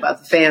I love about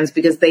the fans,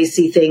 because they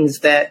see things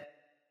that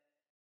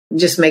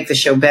just make the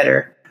show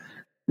better.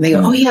 And they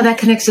go, oh, yeah, that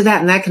connects to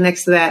that and that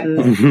connects to that.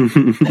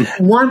 And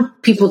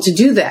want people to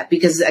do that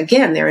because,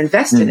 again, they're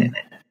invested in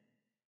it.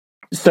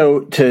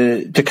 So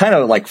to kind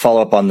of like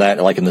follow up on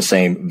that, like in the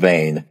same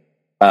vein,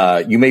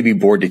 you may be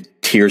bored to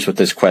tears with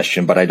this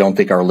question, but I don't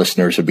think our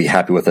listeners would be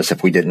happy with us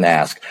if we didn't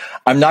ask.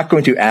 I'm not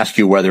going to ask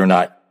you whether or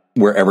not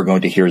we're ever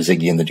going to hear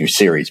Ziggy in the new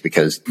series,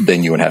 because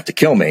then you would have to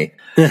kill me.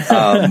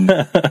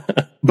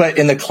 But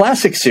in the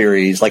classic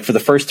series, like for the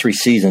first 3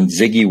 seasons,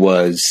 Ziggy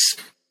was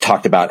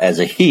talked about as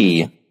a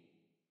he.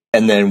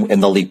 And then in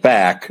the leap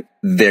back,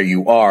 there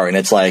you are. And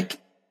it's like,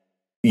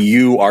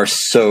 you are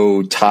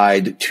so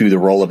tied to the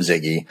role of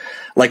Ziggy.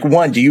 Like,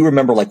 1, do you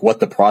remember like what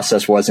the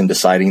process was in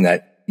deciding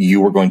that you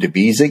were going to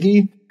be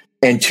Ziggy?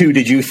 And 2,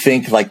 did you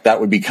think like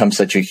that would become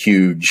such a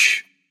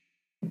huge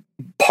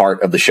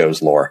part of the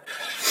show's lore?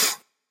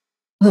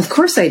 Well, of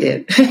course I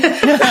did.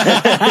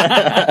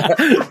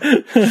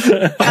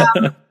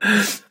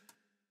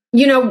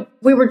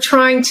 We were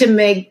trying to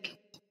make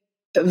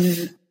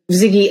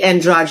Ziggy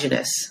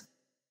androgynous,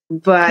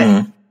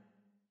 but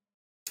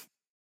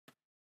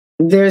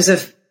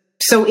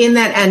so in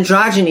that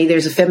androgyny,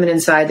 there's a feminine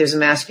side, there's a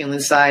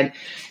masculine side.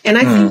 And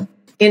I think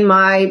in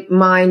my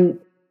mind,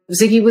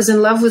 Ziggy was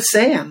in love with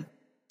Sam.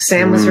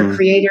 Sam was her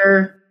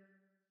creator,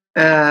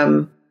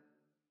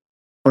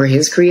 or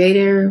his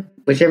creator,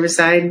 whichever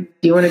side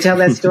you want to tell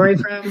that story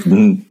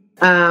from.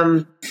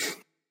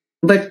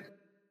 But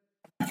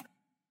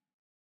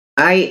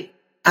I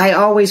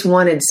always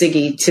wanted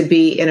Ziggy to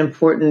be an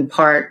important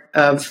part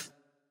of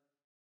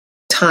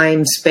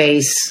time,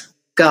 space,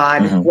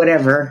 God,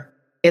 whatever,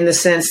 in the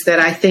sense that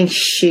I think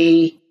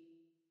she,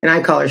 and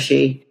I call her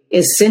she,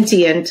 is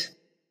sentient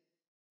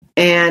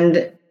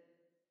and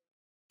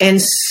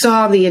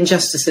saw the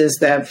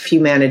injustices of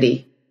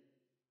humanity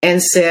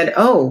and said,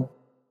 oh,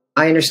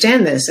 I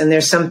understand this, and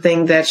there's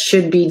something that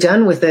should be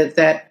done with it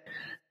that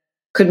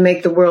could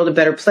make the world a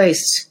better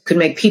place, could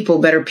make people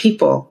better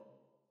people.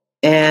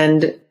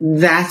 And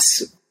that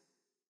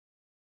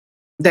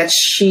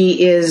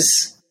she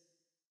is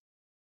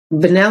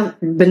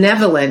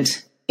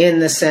benevolent in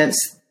the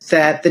sense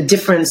that the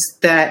difference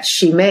that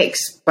she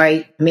makes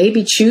by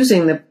maybe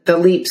choosing the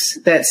leaps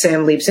that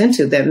Sam leaps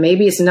into, that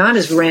maybe it's not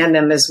as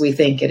random as we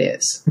think it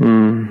is.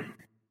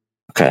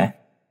 Okay.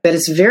 That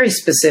it's very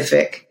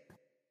specific.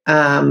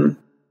 And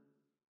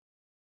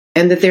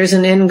that there's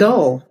an end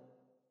goal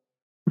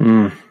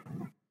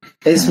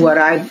is what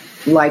I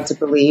like to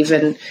believe.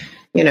 And,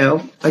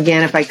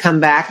 again, if I come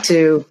back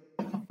to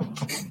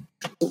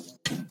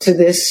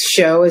this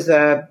show as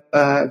a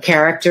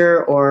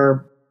character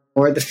or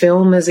the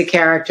film as a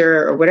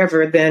character or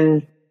whatever,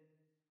 then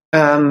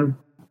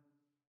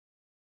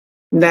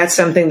that's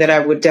something that I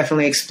would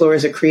definitely explore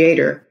as a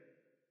creator,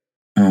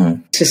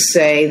 to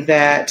say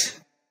that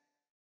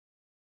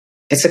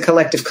it's a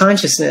collective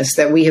consciousness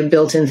that we have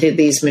built into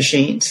these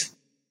machines.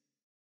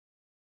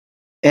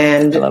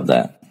 And I love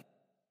that.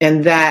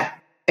 And that,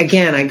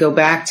 again, I go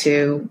back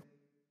to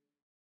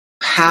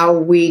how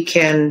we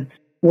can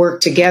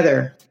work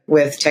together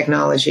with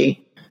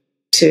technology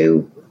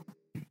to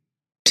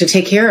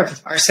take care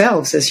of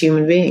ourselves as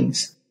human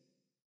beings.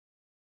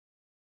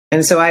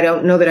 And so I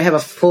don't know that I have a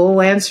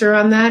full answer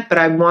on that, but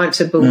I want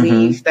to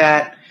believe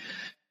that,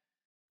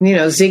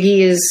 Ziggy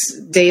is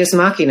Deus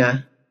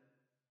Machina.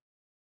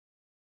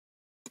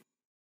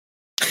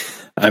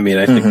 I mean,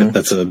 I think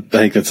that's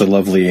a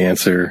lovely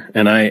answer.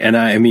 And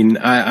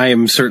I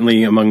am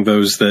certainly among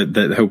those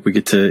that hope we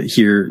get to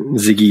hear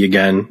Ziggy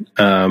again.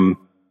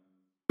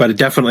 But I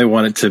definitely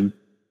want it to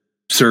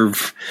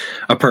serve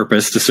a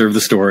purpose, to serve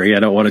the story. I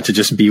don't want it to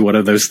just be one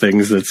of those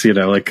things that's,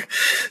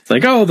 it's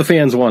like, oh, the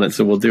fans want it,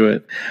 so we'll do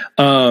it.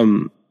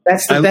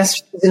 That's the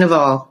best reason of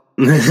all.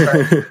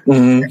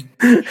 The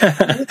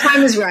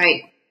time is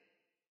right.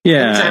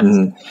 Yeah.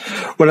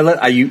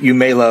 What you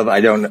may love,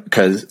 I don't,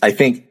 because I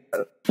think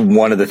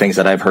one of the things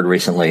that I've heard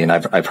recently, and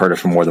I've heard it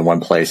from more than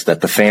one place,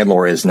 that the fan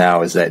lore is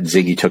now is that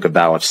Ziggy took a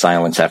vow of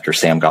silence after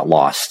Sam got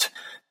lost,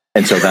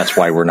 and so that's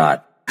why we're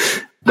not.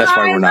 That's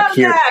why we're not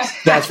here.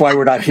 That's why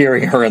we're not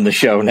hearing her in the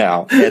show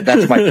now.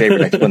 That's my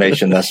favorite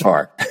explanation thus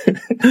far.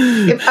 Of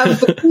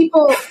the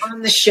people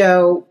on the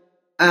show,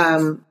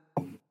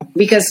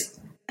 because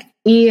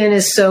Ian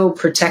is so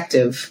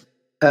protective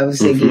of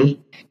Ziggy,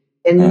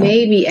 and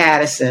maybe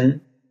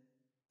Addison.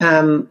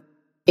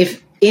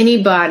 If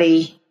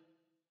anybody,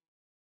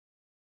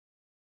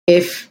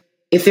 if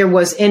there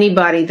was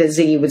anybody that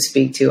Ziggy would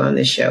speak to on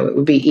this show, it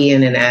would be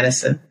Ian and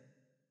Addison.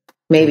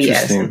 Maybe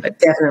Addison, but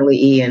definitely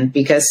Ian,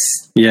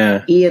 because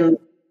Ian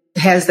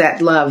has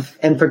that love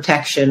and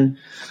protection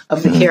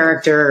of the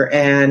character.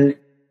 And,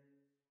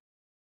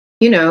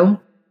 you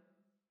know,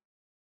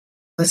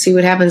 let's see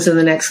what happens in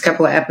the next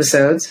couple of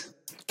episodes.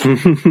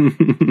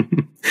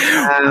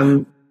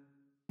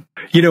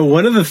 You know,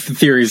 one of the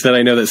theories that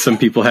I know that some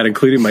people had,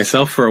 including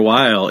myself for a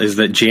while, is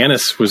that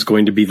Janice was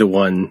going to be the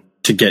one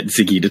to get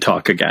Ziggy to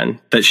talk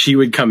again, that she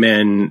would come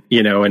in,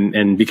 you know,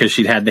 and because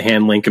she'd had the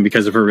hand link and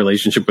because of her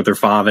relationship with her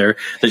father,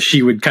 that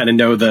she would kind of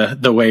know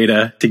the way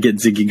to get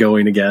Ziggy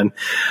going again.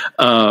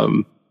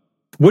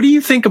 What do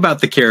you think about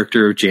the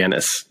character of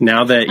Janice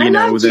now that, you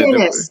know,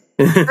 Janice.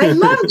 I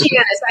love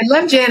Janice. I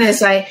love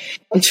Janice.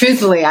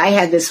 Truthfully, I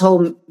had this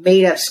whole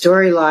made up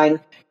storyline.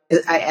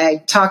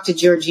 I talked to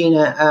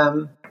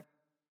Georgina.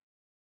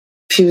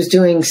 She was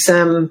doing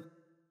some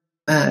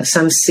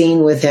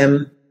scene with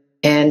him,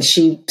 and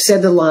she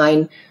said the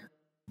line,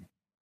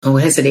 "Oh,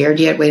 has it aired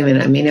yet? Wait a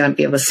minute, I may not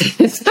be able to say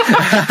this."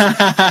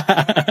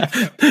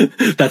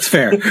 That's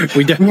fair.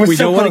 We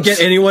don't want to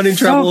get anyone in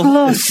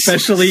trouble,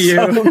 especially you.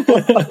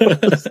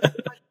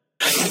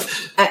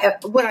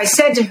 What I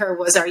said to her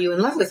was, "Are you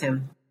in love with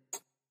him?"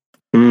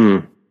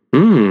 He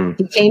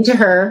came to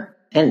her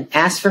and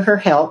asked for her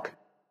help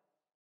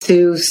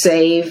to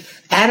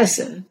save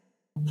Addison.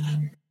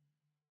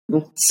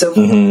 So,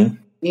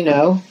 you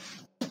know.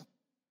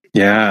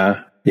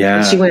 Yeah.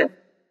 And she went,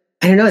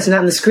 "I don't know. It's not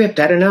in the script.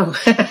 I don't know."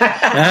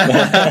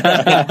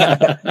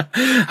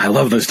 I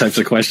love those types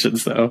of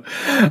questions, though.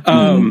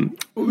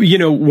 You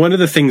know, one of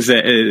the things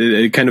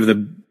that kind of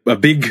a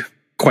big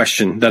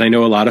question that I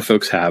know a lot of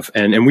folks have,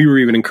 and we were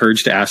even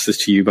encouraged to ask this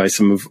to you by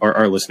some of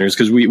our listeners,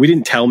 because we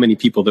didn't tell many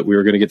people that we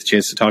were going to get the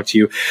chance to talk to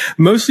you.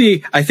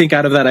 Mostly, I think,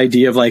 out of that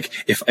idea of like,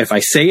 if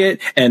I say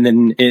it and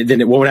then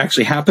it won't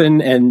actually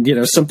happen, and you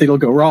know something will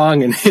go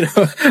wrong, and you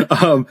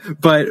know,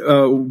 but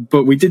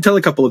we did tell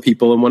a couple of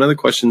people, and one of the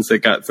questions that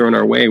got thrown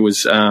our way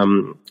was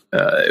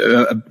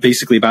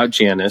basically about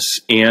Janice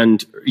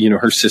and, you know,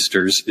 her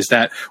sisters, is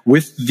that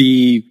with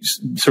the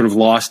sort of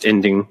lost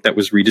ending that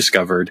was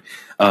rediscovered,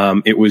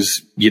 it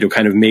was, you know,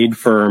 kind of made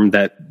firm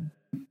that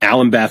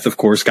Al and Beth, of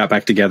course, got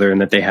back together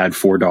and that they had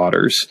 4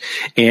 daughters.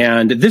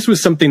 And this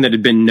was something that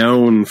had been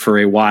known for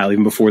a while,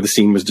 even before the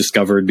scene was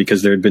discovered,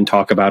 because there had been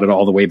talk about it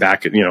all the way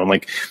back, you know, in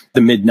like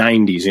the mid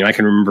 90s. You know, I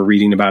can remember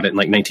reading about it in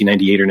like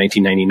 1998 or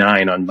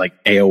 1999 on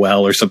like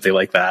AOL or something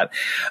like that.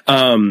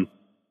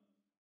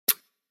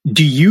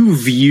 Do you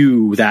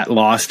view that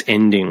lost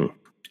ending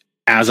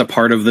as a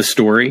part of the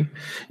story?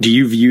 Do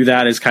you view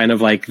that as kind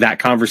of like that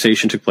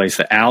conversation took place,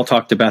 that Al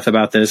talked to Beth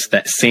about this,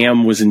 that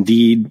Sam was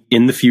indeed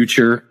in the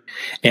future,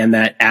 and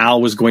that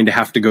Al was going to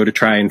have to go to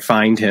try and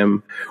find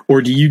him?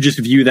 Or do you just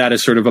view that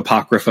as sort of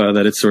apocrypha,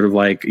 that it's sort of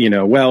like, you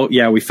know, well,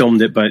 yeah, we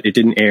filmed it, but it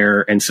didn't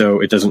air, and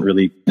so it doesn't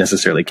really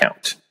necessarily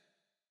count?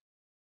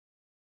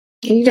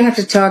 You'd have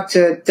to talk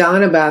to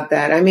Don about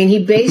that. I mean,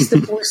 he based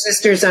the 4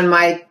 sisters on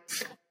my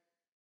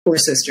 4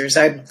 sisters.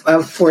 I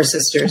have 4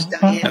 sisters,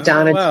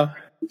 Donna,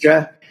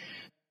 Deidre.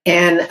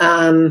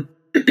 And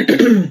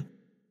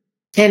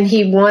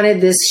he wanted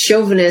this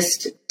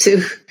chauvinist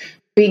to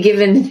be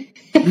given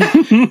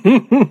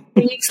a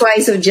unique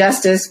slice of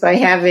justice by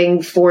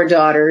having 4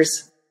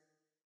 daughters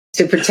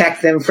to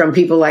protect them from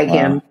people like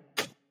him.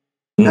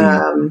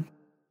 But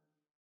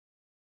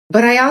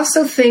I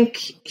also think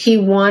he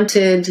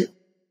wanted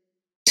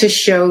to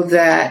show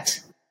that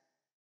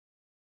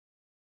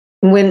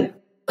with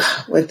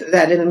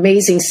that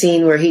amazing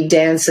scene where he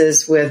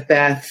dances with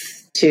Beth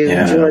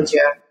to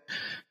Georgia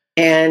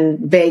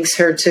and begs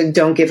her to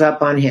don't give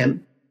up on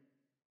him.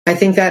 I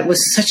think that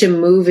was such a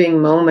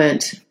moving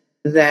moment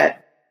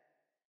that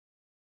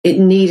it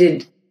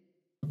needed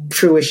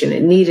fruition.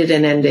 It needed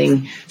an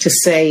ending to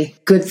say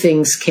good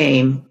things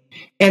came.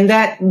 And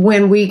that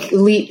when we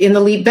in the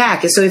leap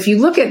back. So if you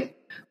look at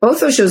both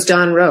those shows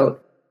Don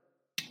wrote,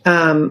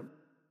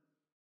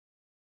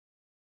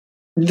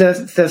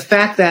 the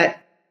fact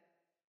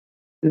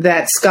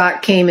that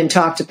Scott came and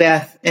talked to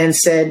Beth and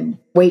said,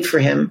 wait for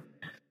him.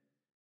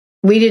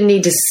 We didn't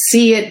need to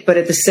see it, but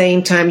at the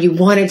same time, you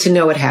wanted to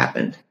know what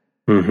happened.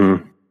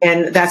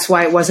 And that's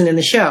why it wasn't in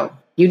the show.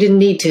 You didn't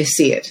need to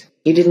see it.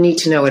 You didn't need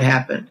to know what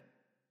happened.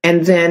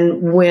 And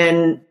then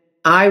when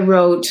I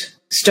wrote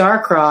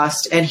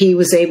Star-Crossed and he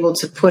was able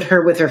to put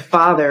her with her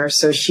father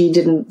so she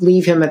didn't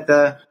leave him at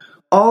the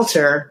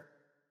altar,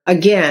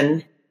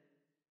 again,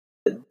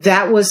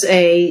 that was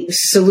a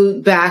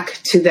salute back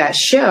to that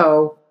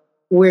show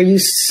where you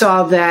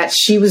saw that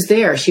she was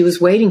there. She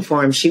was waiting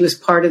for him. She was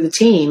part of the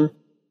team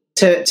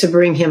to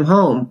bring him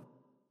home.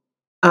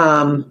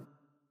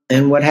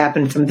 And what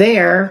happened from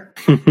there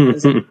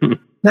is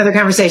another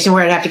conversation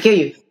where I'd have to kill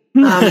you.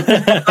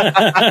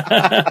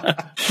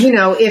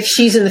 If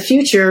she's in the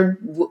future,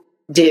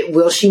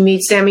 will she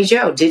meet Sammy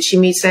Joe? Did she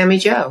meet Sammy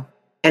Joe?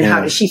 And how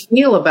does she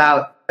feel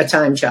about a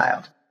time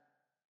child?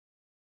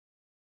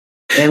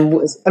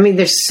 And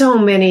there's so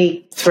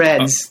many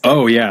threads.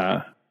 Oh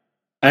yeah.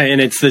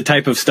 And it's the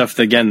type of stuff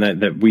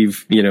that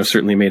we've,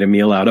 certainly made a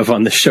meal out of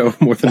on the show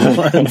more than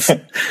once.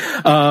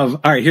 All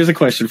right. Here's a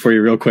question for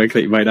you real quick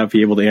that you might not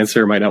be able to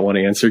answer or might not want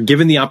to answer.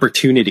 Given the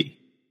opportunity,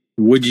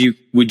 would you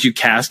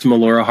cast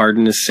Melora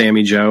Hardin as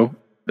Sammy Joe,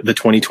 the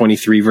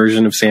 2023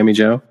 version of Sammy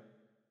Joe?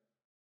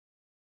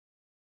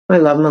 I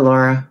love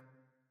Melora.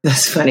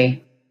 That's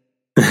funny.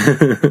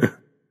 I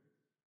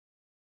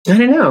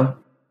don't know.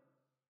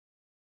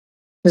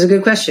 It's a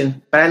good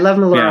question, but I love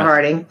Melora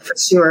Harding for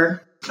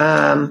sure.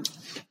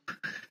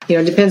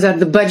 It depends on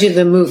the budget of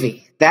the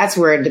movie. That's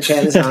where it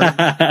depends on.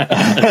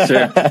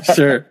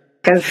 Sure.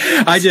 Because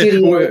I did.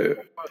 $100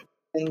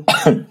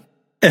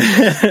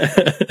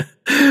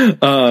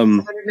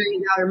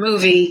 million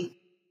movie.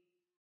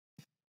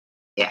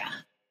 Yeah,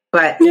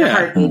 but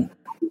Harding,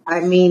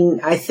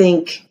 I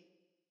think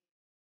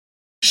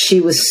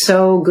she was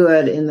so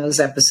good in those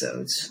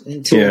episodes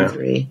in 2 and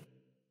 3.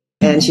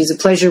 And she's a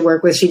pleasure to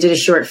work with. She did a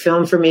short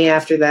film for me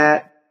after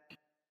that.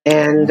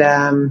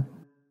 And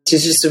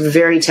she's just a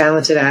very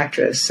talented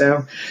actress.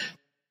 So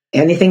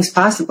anything's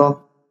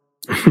possible.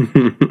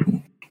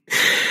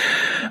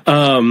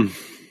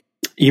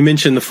 You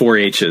mentioned the 4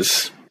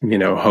 H's,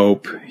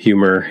 hope,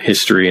 humor,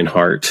 history, and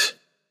heart.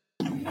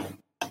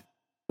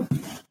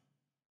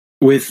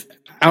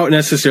 Without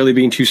necessarily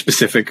being too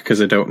specific,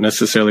 because I don't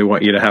necessarily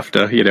want you to have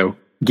to,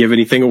 give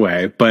anything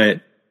away. But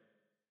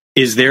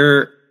is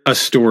there a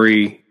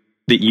story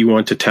that you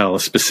want to tell, a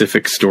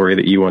specific story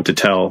that you want to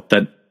tell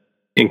that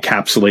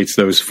encapsulates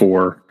those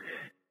 4,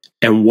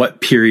 and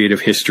what period of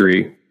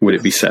history would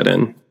it be set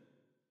in?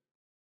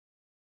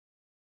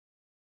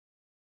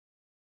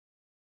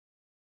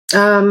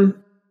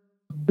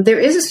 There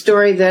is a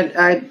story that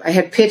I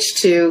had pitched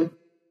to,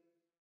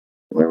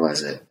 where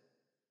was it?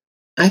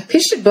 I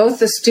pitched it both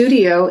the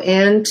studio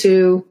and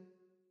to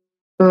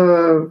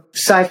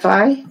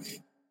Sci-Fi,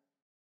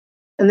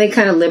 and they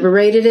kind of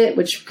liberated it,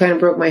 which kind of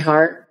broke my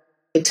heart.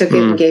 They took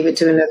it and gave it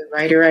to another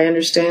writer, I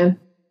understand.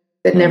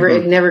 It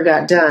never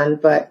got done,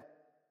 but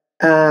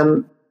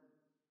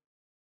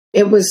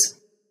it was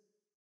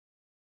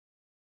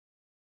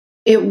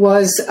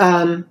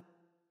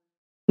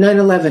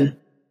 9/11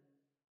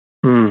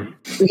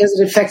 because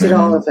it affected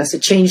all of us.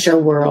 It changed our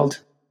world.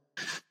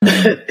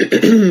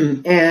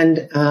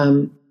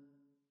 And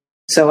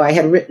so I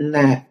had written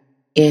that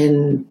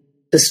in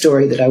the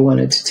story that I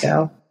wanted to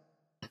tell.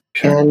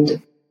 Sure.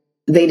 And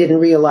they didn't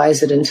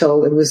realize it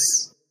until it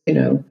was,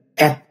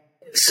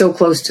 so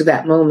close to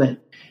that moment.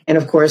 And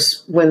of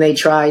course, when they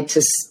tried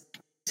to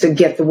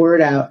get the word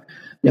out,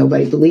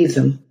 nobody believed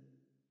them.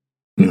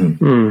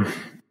 And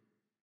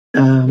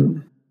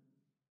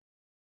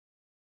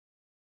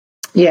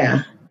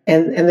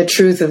the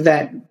truth of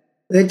that,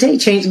 the day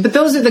changed. But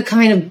those are the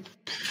kind of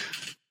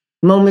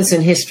moments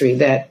in history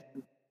that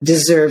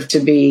deserve to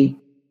be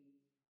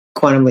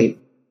quantum leap.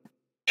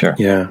 Sure.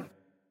 Yeah.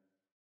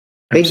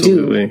 They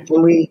do. And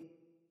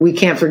we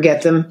can't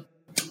forget them.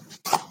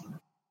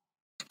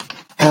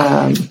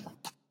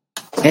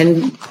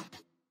 And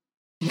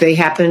they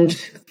happened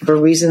for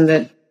a reason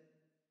that,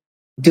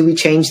 do we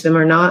change them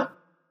or not?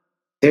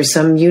 There's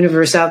some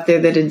universe out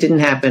there that it didn't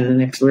happen.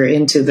 And if we're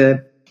into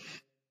the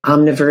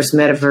omniverse,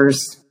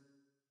 metaverse,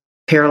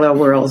 parallel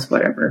worlds,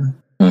 whatever,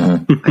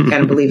 I kind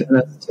of believe in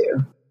those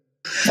too.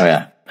 Oh,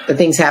 yeah. But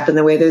things happen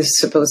the way they're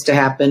supposed to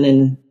happen.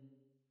 And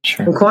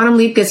Quantum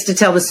Leap gets to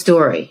tell the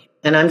story.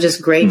 And I'm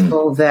just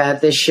grateful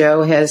that this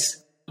show has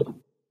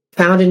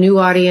found a new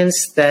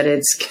audience, that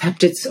it's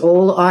kept its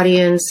old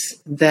audience,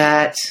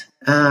 that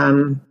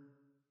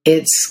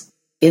it's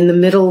in the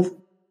middle,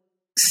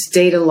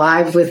 stayed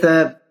alive with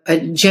a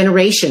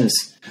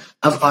generations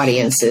of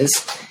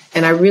audiences.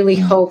 And I really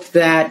hope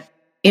that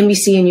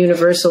NBC and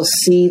Universal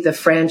see the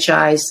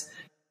franchise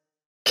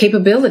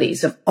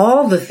capabilities of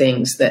all the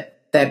things that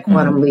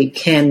Quantum Leap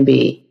can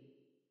be.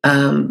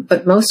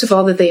 But most of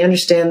all, that they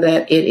understand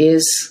that it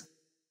is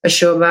a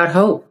show about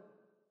hope.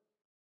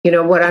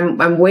 What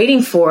I'm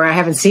waiting for, I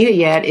haven't seen it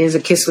yet, is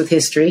A Kiss with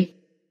History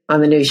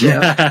on the new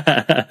show.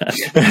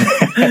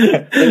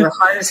 They were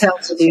hard as hell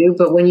to do,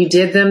 but when you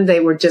did them, they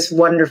were just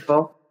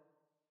wonderful.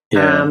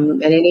 Yeah.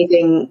 And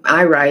anything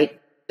I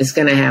write is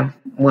going to have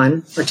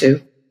 1 or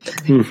 2.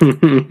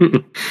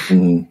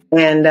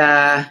 And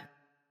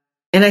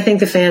I think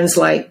the fans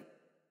like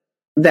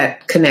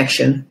that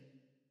connection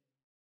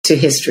to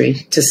history,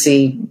 to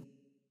see,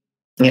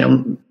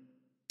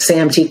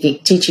 Sam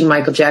teaching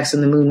Michael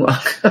Jackson the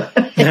moonwalk.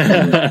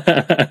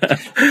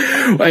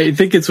 I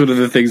think it's one of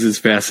the things that's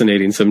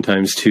fascinating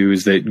sometimes too,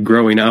 is that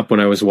growing up when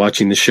I was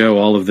watching the show,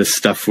 all of this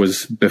stuff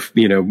was,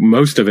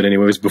 most of it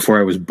anyway was before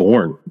I was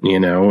born,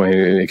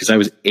 because I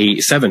was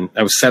 7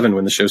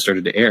 when the show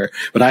started to air,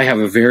 but I have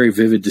a very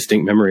vivid,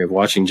 distinct memory of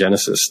watching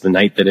Genesis the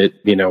night that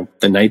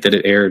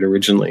it aired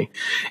originally.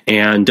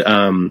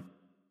 And,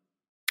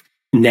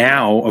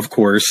 now, of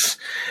course,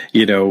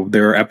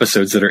 there are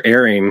episodes that are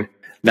airing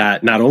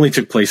that not only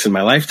took place in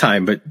my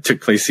lifetime, but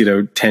took place,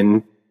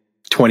 10,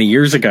 20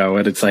 years ago.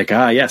 And it's like,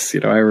 yes,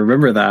 I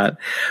remember that.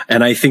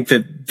 And I think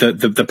that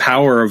the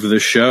power of the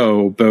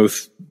show,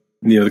 both,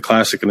 the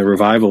classic and the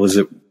revival, is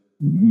that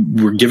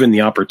we're given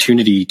the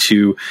opportunity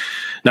to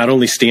not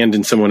only stand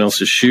in someone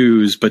else's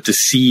shoes, but to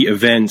see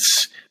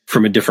events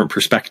from a different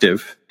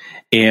perspective.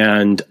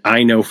 And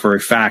I know for a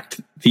fact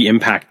the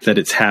impact that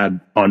it's had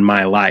on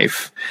my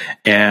life,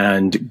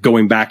 and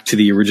going back to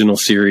the original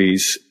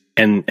series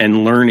and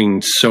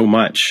learning so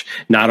much,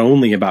 not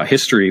only about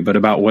history, but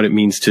about what it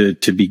means to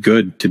be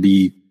good, to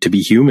be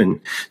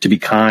human, to be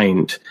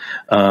kind.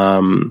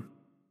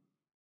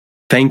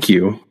 Thank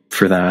you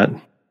for that.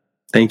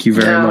 Thank you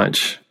very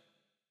much.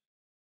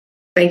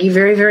 Thank you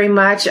very, very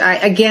much. I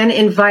again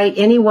invite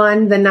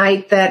anyone the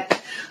night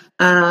that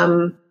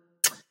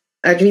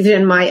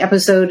Adrian, my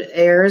episode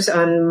airs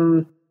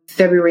on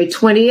February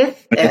 20th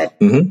at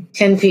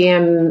 10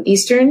 p.m.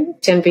 Eastern,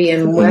 10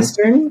 p.m.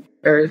 Western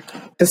or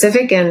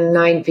Pacific, and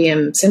 9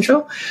 p.m.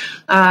 Central.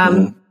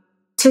 To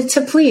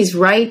please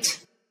write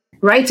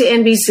to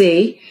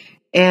NBC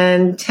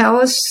and tell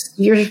us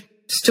your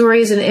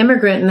story as an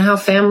immigrant and how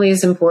family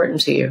is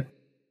important to you.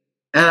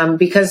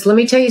 Because let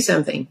me tell you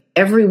something,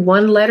 every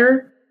one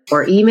letter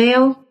or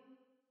email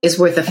is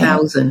worth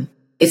 1,000.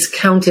 It's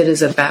counted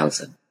as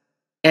 1,000.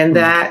 And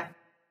that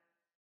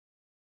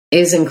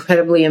is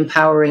incredibly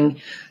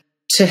empowering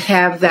to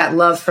have that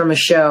love from a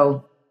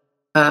show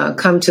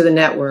come to the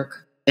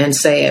network and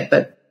say it.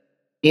 But,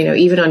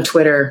 even on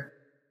Twitter,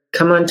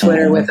 come on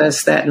Twitter with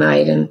us that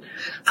night, and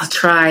I'll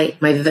try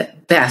my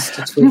best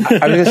to tweet.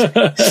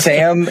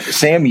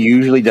 Sam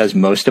usually does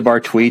most of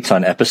our tweets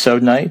on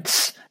episode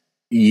nights.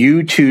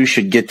 You two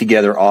should get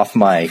together off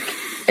mic,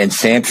 and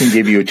Sam can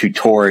give you a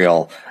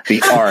tutorial,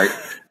 the art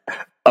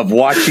of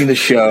watching the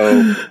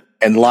show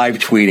and live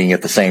tweeting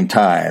at the same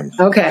time.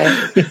 Okay.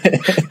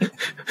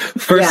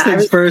 First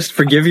things first,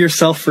 forgive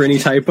yourself for any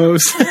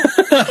typos,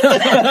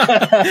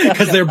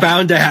 because they're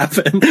bound to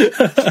happen.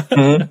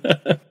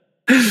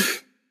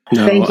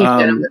 Thank you,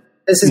 gentlemen.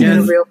 This has been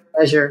a real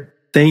pleasure.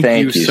 Thank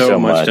you so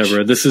much,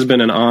 Deborah. This has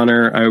been an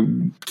honor. I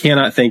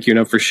cannot thank you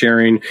enough for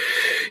sharing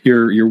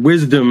your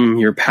wisdom,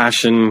 your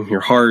passion, your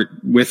heart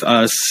with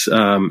us.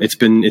 It's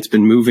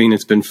been moving.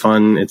 It's been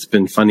fun. It's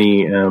been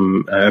funny.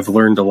 I've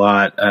learned a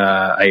lot.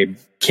 I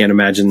can't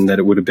imagine that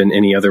it would have been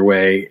any other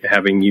way,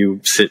 having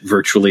you sit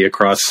virtually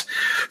across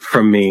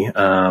from me.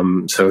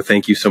 So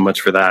thank you so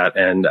much for that.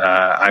 And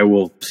I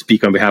will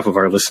speak on behalf of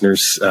our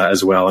listeners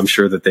as well. I'm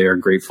sure that they are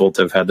grateful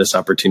to have had this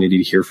opportunity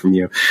to hear from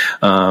you.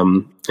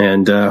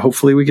 And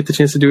hopefully we get the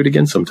chance to do it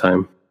again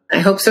sometime. I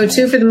hope so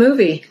too, for the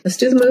movie. Let's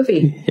do the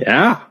movie.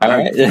 Yeah. All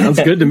right.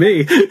 Sounds good to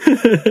me.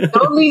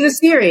 Don't leave the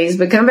series,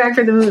 but come back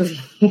for the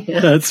movie.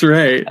 That's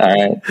right. All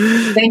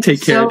right.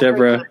 Take care,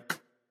 Deborah.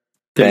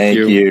 Thank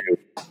you.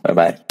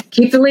 Bye-bye.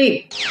 Keep the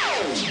lead.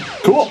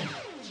 Cool.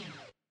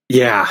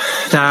 Yeah,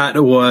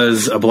 that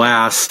was a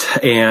blast.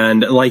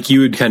 And like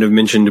you had kind of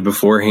mentioned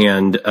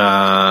beforehand,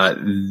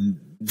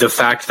 the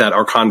fact that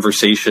our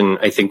conversation,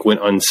 I think,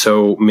 went on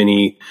so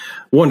many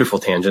wonderful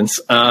tangents,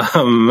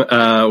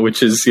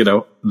 which is,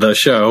 the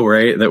show,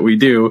 right, that we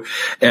do.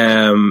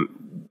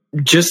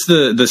 Just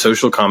the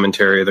social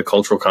commentary, the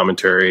cultural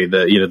commentary,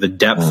 the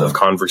depth of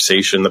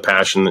conversation, the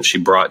passion that she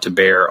brought to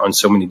bear on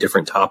so many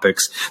different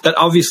topics that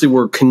obviously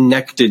were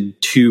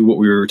connected to what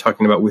we were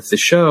talking about with the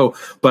show.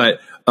 But,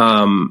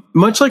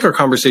 much like our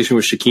conversation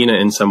with Shekinah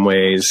in some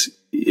ways,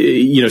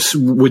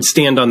 would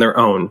stand on their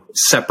own,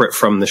 separate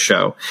from the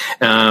show.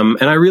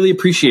 And I really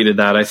appreciated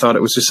that. I thought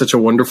it was just such a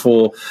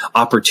wonderful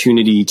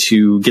opportunity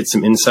to get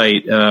some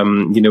insight,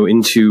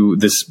 into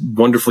this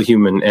wonderful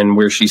human and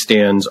where she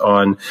stands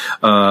on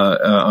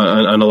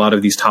a lot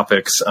of these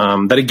topics,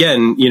 that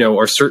again,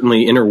 are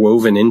certainly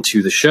interwoven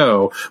into the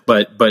show,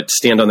 but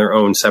stand on their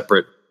own,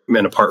 separate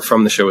and apart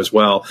from the show as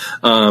well.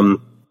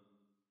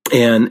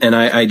 And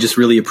I just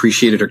really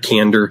appreciated her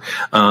candor,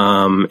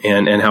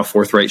 and how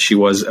forthright she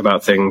was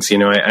about things.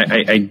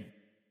 I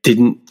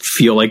didn't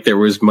feel like there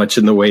was much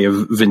in the way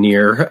of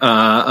veneer.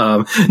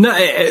 Not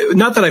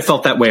that I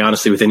felt that way,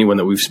 honestly, with anyone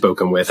that we've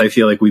spoken with. I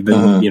feel like we've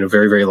been,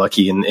 very, very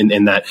lucky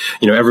in that,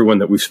 everyone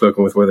that we've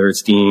spoken with, whether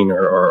it's Dean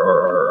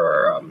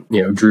or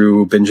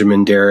Drew,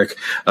 Benjamin, Derek,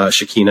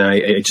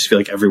 Shakina. I just feel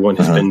like everyone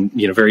has been,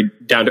 very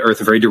down to earth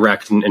and very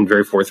direct and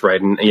very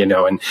forthright and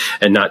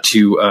not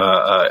too,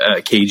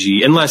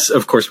 cagey, unless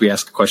of course we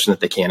ask a question that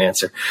they can't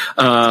answer.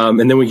 And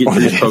then we get to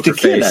this poker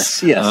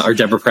face, or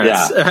Deborah Pratt.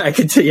 Yeah. I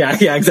could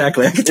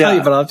exactly. I could tell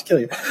you, but I'll have to kill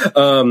you.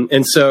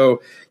 And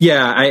so,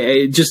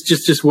 I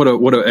just what a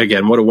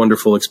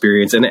wonderful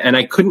experience. And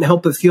I couldn't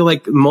help but feel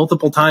like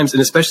multiple times,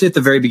 and especially at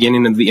the very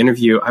beginning of the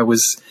interview, I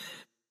was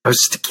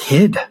just a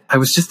kid. I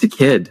was a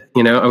kid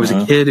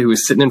who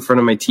was sitting in front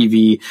of my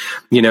TV,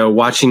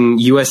 watching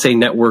USA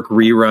Network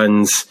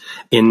reruns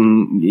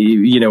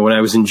when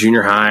I was in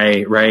junior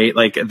high, right?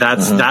 Like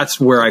that's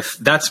what I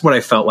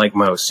felt like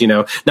most,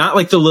 not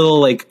like the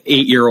little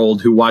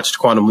 8-year-old who watched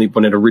Quantum Leap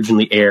when it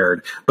originally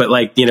aired, but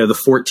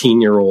the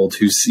 14-year-old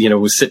who's,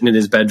 was sitting in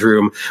his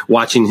bedroom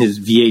watching his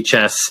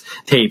VHS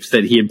tapes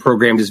that he had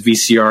programmed his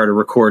VCR to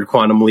record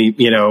Quantum Leap,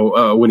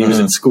 when he was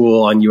in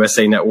school on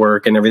USA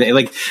Network and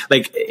everything.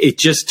 It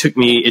just took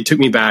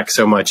me back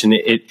so much, and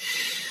it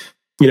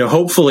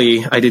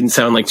hopefully I didn't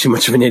sound like too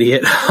much of an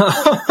idiot, or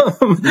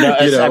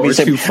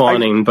too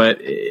fawning, but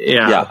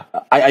yeah.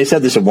 I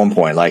said this at one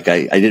point, I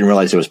didn't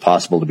realize it was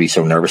possible to be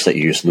so nervous that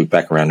you just loop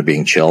back around to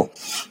being chill.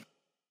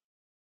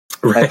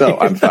 Right.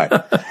 I'm fine.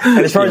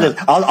 And as far as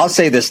I'll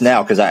say this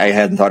now because I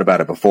hadn't thought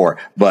about it before,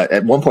 but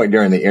at one point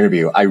during the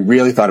interview, I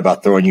really thought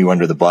about throwing you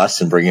under the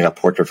bus and bringing up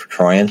Portrait for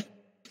Troyan.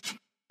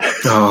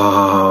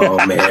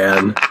 Oh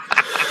man.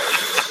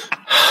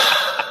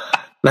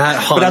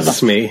 That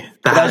haunts me.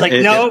 I was like,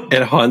 no,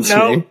 it haunts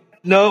me.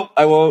 No,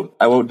 I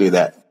won't do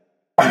that.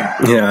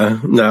 Yeah,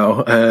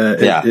 no.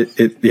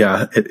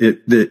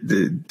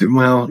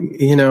 Well,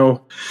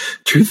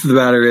 truth of the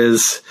matter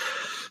is,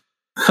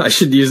 I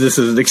should use this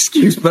as an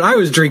excuse, but I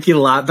was drinking a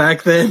lot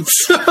back then.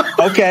 So.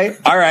 Okay,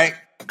 all right.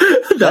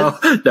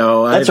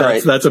 That's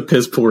right. That's a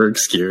piss poor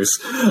excuse.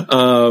 Look,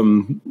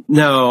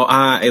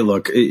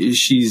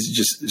 she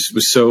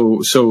was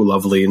so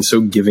lovely and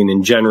so giving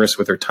and generous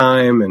with her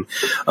time and,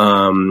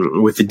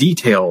 with the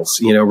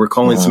details,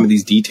 recalling some of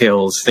these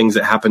details, things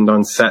that happened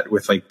on set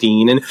with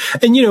Dean and,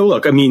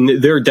 look, I mean,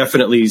 there are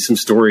definitely some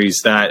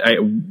stories that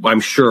I'm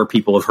sure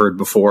people have heard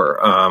before,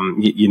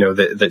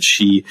 that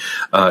she,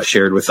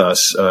 shared with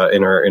us,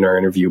 in our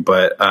interview,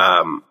 but,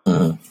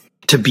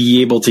 to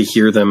be able to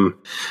hear them,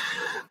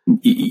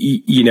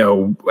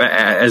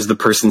 as the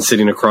person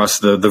sitting across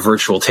the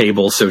virtual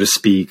table, so to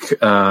speak,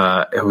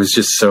 it was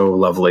just so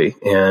lovely.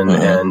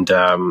 And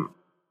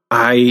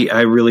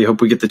I really hope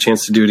we get the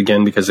chance to do it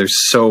again because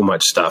there's so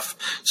much stuff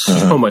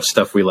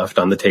we left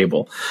on the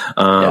table.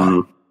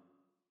 And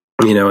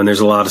there's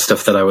a lot of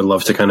stuff that I would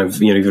love to kind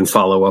of, even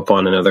follow up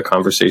on in other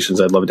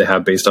conversations I'd love to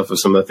have based off of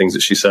some of the things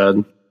that she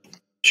said.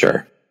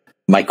 Sure.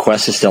 My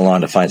quest is still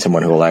on to find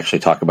someone who will actually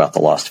talk about the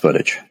lost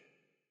footage.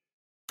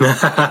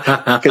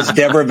 Because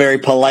Deborah very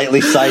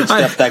politely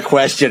sidestepped that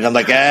question. I'm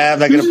like, I'm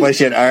not going to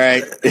push it. All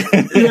right.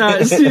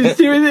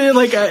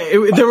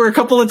 There were a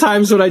couple of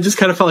times when I just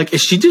kind of felt like,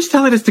 is she just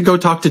telling us to go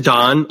talk to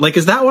Don?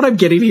 Is that what I'm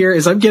getting here?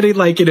 Is I'm getting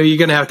you're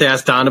going to have to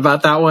ask Don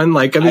about that one?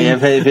 Which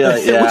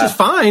is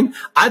fine.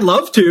 I'd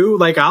love to.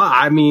 But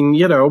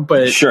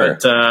sure.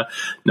 But,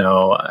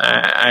 no,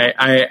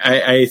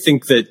 I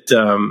think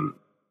that,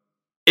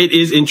 it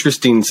is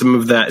interesting. Some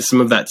of that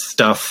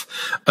stuff,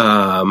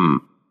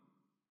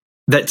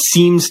 that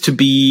seems to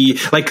be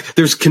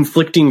there's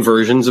conflicting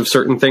versions of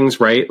certain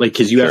things, right?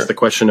 Cause you asked the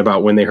question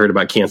about when they heard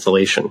about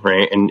cancellation,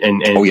 right? And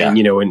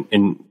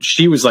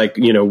she was like,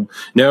 no,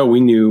 we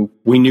knew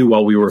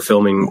while we were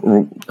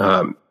filming,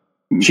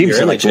 she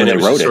was when they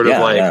wrote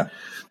it.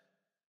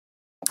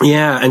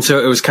 And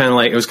so it was kind of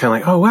like,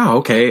 oh wow.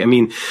 Okay. I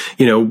mean,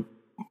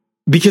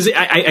 because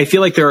I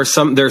feel like there are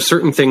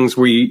certain things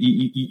where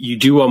you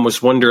do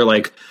almost wonder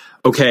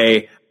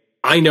okay,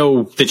 I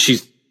know that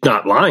she's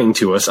not lying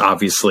to us,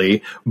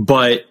 obviously,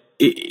 but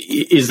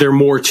is there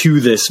more to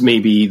this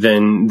maybe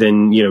than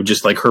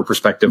just her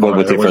perspective on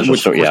it?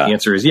 The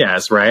answer is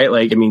yes,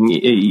 right?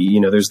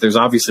 There's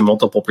obviously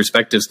multiple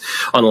perspectives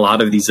on a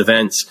lot of these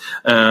events.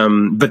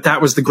 But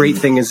that was the great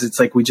thing is it's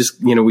we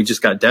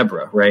just got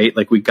Deborah, right?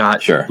 We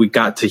got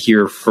to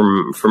hear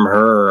from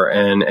her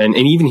and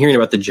even hearing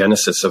about the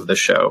genesis of the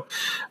show,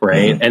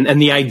 right? And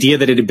the idea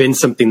that it had been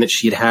something that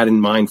she had in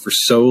mind for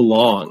so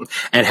long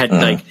and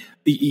had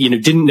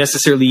didn't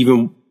necessarily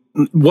even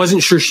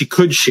wasn't sure she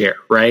could share,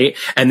 right?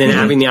 And then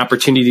having the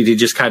opportunity to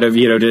just kind of,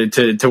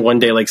 to one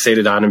day say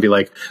to Don and be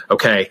like,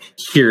 okay,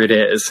 here it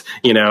is,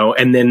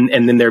 and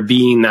then there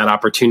being that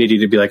opportunity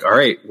to be like, all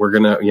right, we're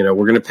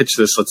gonna pitch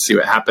this, let's see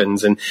what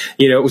happens. And,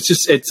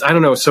 it's I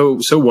don't know, so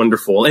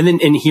wonderful. And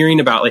then hearing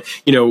about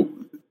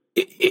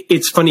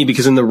it's funny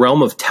because in the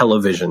realm of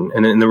television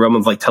and in the realm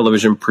of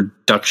television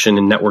production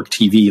and network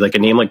TV, a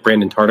name like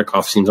Brandon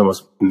Tartikoff seems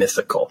almost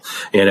mythical,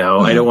 I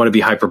don't want to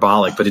be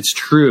hyperbolic, but it's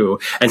true.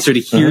 And so to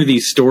hear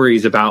these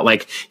stories about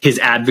his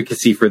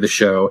advocacy for the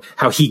show,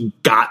 how he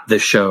got the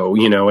show,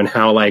 and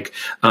how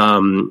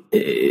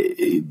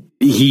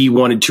he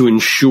wanted to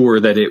ensure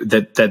that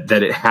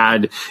it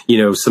had,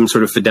 some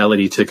sort of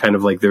fidelity to kind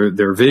of like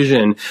their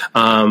vision.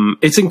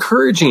 It's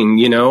encouraging,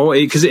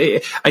 because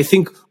I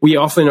think we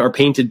often are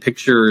painted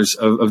pictures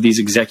of these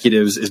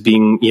executives as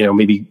being,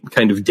 maybe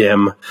kind of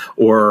dim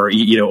or,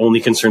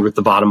 only concerned with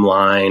the bottom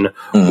line,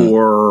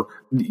 or,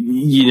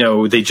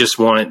 they just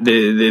want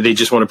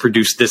to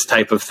produce this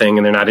type of thing,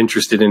 and they're not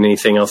interested in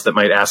anything else that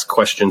might ask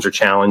questions or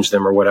challenge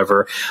them or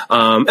whatever.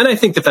 And I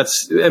think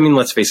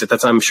let's face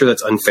it, I'm sure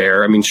that's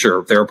unfair. I mean,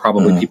 sure, there are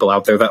probably people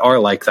out there that are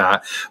like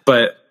that,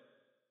 but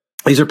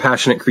these are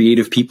passionate,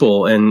 creative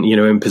people, and,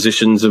 in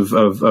positions of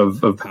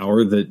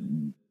power that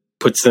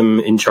puts them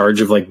in charge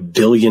of like $1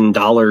 billion,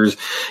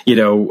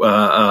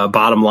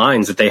 bottom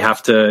lines that they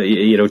have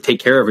to, take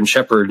care of and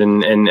shepherd.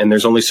 And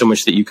there's only so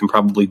much that you can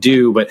probably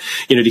do. But,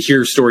 to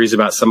hear stories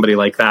about somebody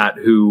like that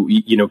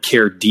who,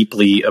 cared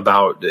deeply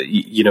about,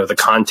 the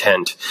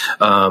content,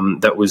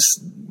 that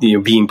was,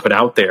 being put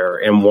out there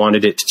and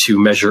wanted it to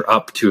measure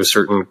up to a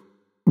certain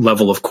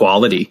level of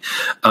quality,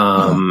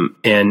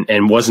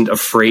 and wasn't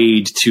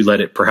afraid to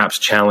let it perhaps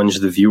challenge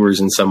the viewers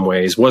in some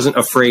ways, wasn't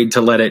afraid to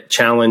let it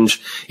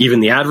challenge even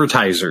the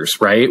advertisers,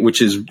 right?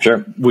 Which is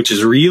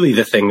really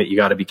the thing that you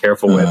got to be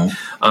careful with.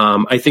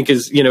 I think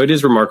it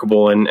is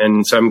remarkable.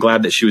 And so I'm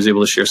glad that she was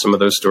able to share some of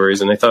those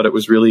stories. And I thought it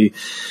was really,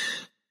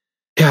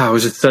 it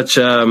was just such,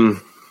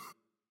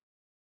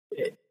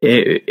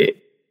 it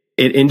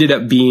ended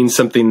up being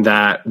something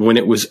that when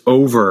it was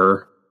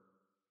over,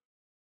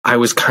 I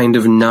was kind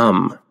of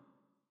numb.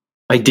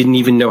 I didn't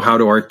even know how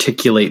to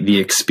articulate the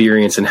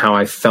experience and how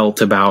I felt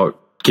about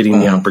getting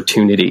the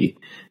opportunity.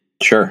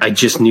 Sure. I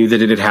just knew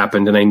that it had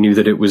happened, and I knew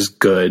that it was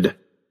good.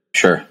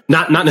 Sure.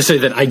 Not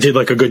necessarily that I did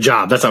like a good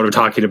job. That's not what I'm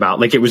talking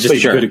about. Like, it was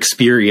just a good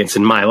experience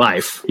in my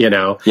life,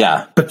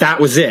 Yeah. But that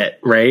was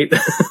it, right?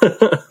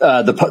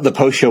 The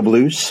post-show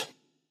blues.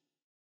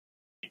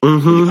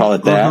 Would you call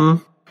it that?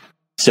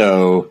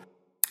 So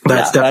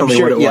that's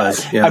definitely what it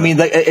was. Yeah. I mean,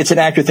 it's an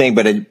actor thing,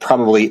 but in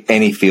probably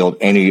any field,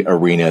 any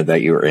arena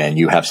that you're in,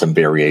 you have some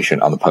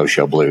variation on the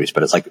post-show blues.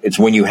 But it's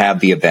when you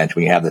have the event,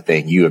 when you have the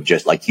thing, you have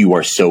just like, you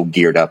are so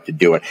geared up to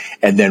do it.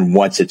 And then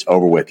once it's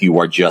over with, you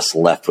are just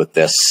left with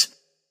this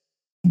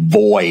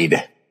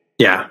void.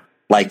 Yeah.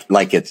 Like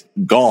it's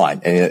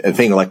gone. And the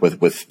thing like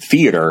with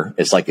theater,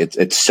 it's like,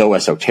 it's so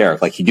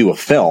esoteric. Like you do a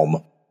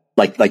film,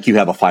 like you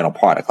have a final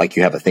product, like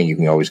you have a thing you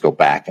can always go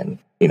back and,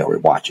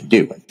 rewatch and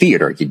do. In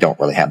theater, you don't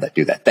really have that,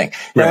 do that thing.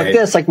 Now, like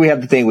this, like we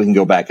have the thing we can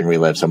go back and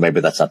relive. So maybe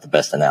that's not the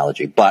best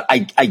analogy, but I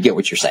get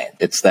what you're saying.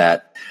 It's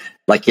that,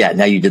 like,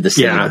 now you did this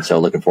thing, and so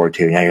looking forward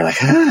to it. Now you're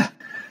like,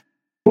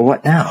 well,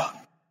 what now?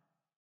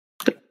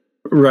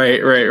 Right.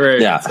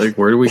 Yeah. It's like,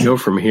 where do we go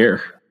from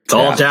here? It's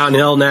all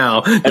downhill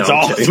now. It's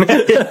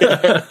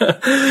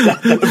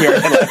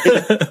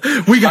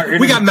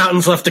we got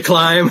mountains left to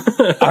climb.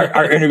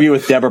 our interview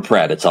with Deborah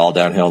Pratt. It's all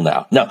downhill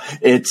now. No,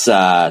 it's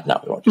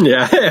no, we won't.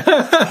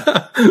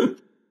 Yeah.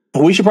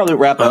 We should probably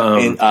wrap up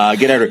and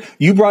get out of here.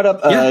 You brought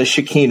up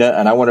Shakina,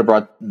 and I want to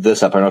brought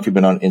this up. I don't know if you've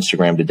been on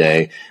Instagram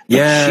today.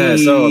 Yeah,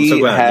 so I'm so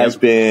glad. Has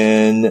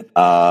been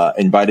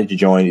invited to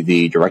join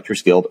the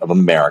Directors Guild of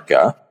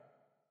America,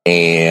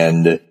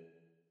 and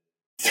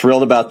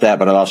thrilled about that,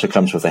 but it also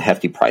comes with a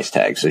hefty price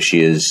tag. So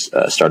she has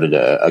started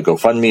a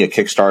GoFundMe, a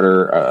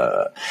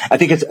Kickstarter. I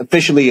think it's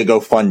officially a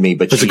GoFundMe,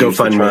 but it's a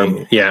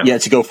GoFundMe. Yeah,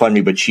 it's a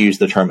GoFundMe, but she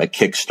used the term a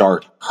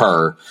Kickstart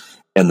her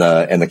in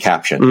the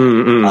caption.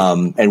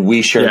 And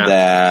we shared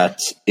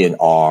that in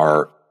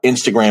our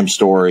Instagram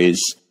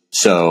stories.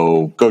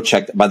 So go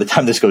check. By the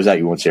time this goes out,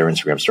 you won't see our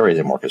Instagram stories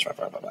anymore.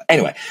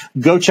 Anyway,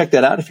 go check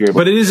that out if you're able.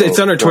 But it's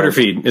on our Twitter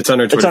feed. It's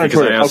on our Twitter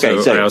feed.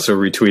 I also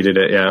retweeted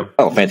it. Yeah.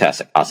 Oh,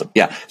 fantastic. Awesome.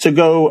 Yeah. So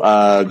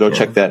go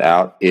check that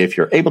out if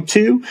you're able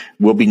to.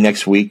 We'll be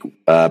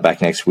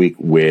back next week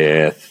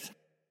with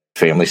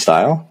Family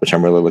Style, which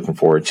I'm really looking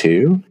forward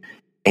to.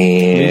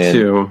 And me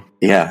too.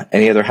 Yeah.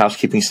 Any other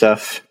housekeeping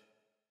stuff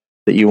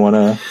that you want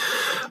to?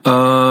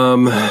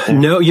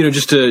 No,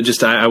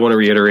 I want to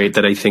reiterate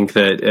that I think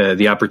that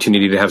the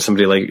opportunity to have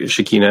somebody like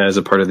Shakina as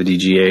a part of the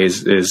DGA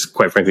is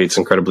quite frankly, it's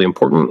incredibly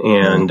important.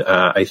 And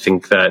I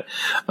think that,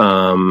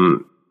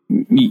 getting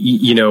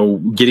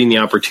the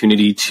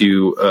opportunity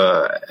to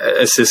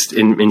assist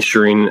in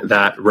ensuring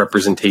that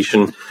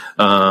representation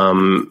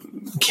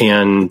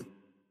can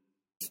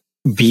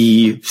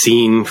be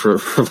seen, for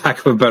lack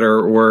of a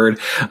better word,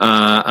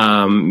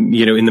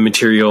 in the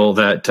material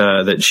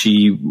that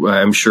she,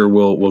 I'm sure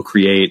will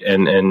create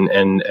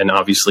and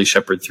obviously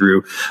shepherd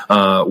through,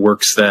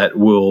 works that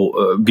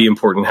will be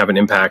important, have an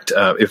impact.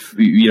 If,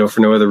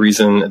 for no other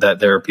reason that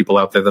there are people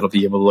out there that'll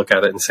be able to look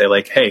at it and say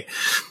like, hey,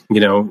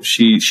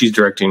 she's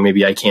directing,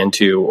 maybe I can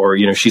too, or,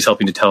 she's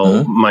helping to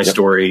tell my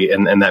story.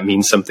 And that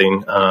means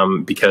something,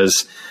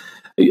 because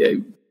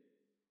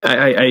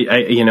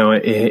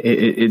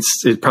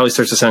it probably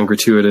starts to sound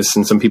gratuitous,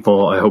 and some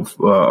people I hope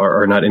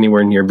are not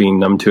anywhere near being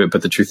numb to it.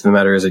 But the truth of the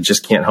matter is, I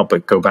just can't help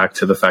but go back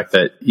to the fact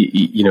that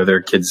there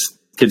are kids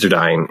kids are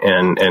dying,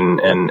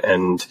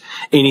 and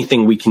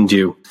anything we can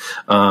do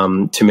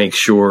to make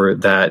sure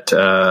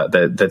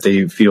that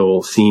they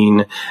feel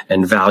seen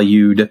and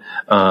valued,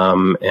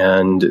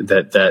 and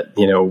that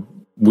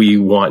we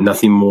want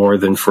nothing more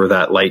than for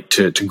that light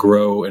to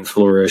grow and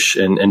flourish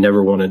and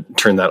never want to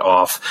turn that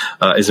off,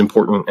 is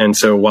important. And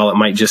so while it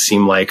might just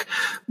seem like,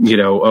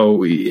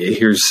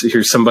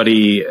 here's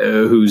somebody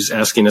who's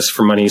asking us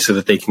for money so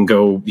that they can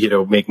go,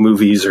 make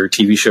movies or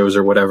TV shows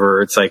or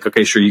whatever, it's like,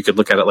 okay, sure, you could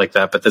look at it like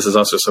that, but this is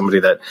also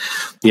somebody that,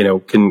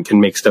 can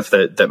make stuff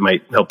that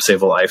might help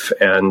save a life.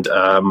 And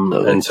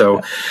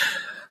so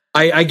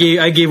I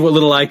gave what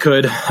little I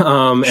could,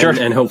 sure.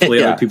 and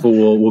hopefully other people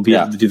will be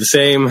able to do the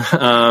same.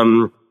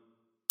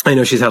 I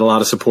know she's had a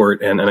lot of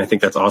support, and I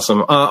think that's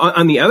awesome.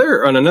 On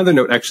another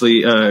note,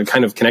 actually,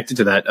 kind of connected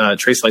to that,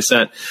 Trace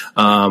Lysette,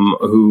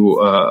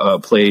 who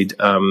played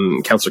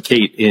Counselor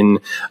Kate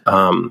in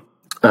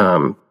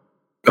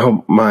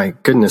oh my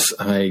goodness,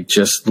 I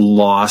just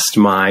lost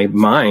my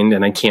mind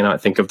and I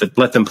cannot think of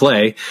Let Them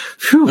Play.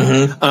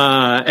 Mm-hmm.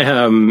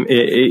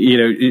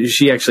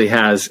 She actually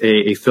has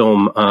a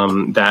film,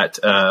 that,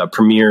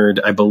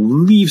 premiered, I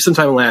believe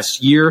sometime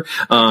last year,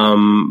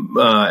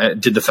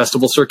 did the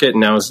festival circuit, and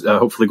now is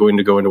hopefully going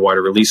to go into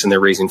wider release, and they're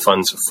raising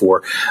funds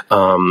for,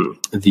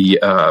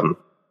 the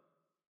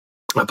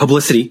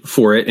publicity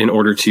for it in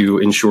order to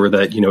ensure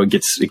that,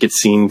 it gets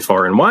seen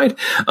far and wide.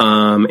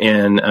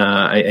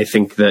 I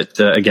think that,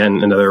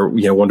 again, another,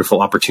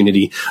 wonderful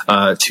opportunity,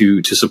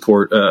 to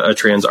support a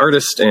trans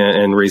artist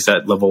and raise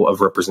that level of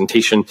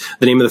representation.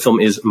 The name of the film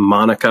is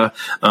Monica.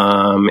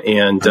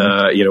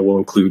 We'll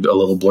include a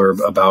little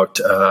blurb about,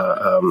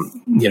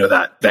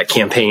 that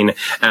campaign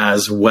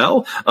as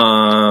well.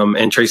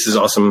 And Trace is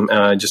awesome.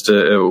 Just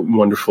a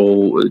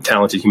wonderful,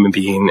 talented human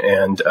being.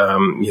 And,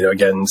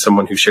 again,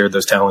 someone who shared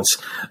those talents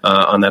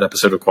on that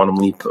episode of Quantum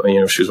Leap.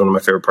 She was one of my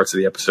favorite parts of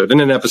the episode,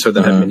 and an episode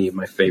that had many of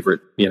my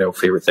favorite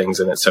things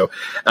in it. So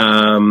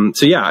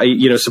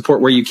support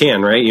where you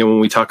can, right?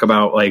 When we talk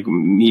about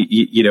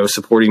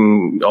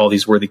supporting all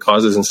these worthy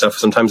causes and stuff,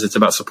 sometimes it's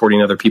about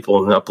supporting other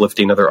people and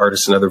uplifting other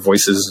artists and other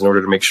voices in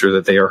order to make sure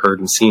that they are heard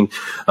and seen,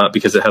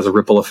 because it has a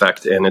ripple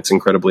effect and it's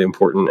incredibly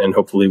important. And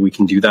hopefully we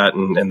can do that.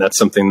 And that's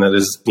something that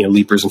is,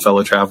 leapers and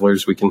fellow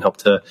travelers, we can help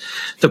to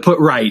put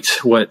right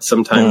what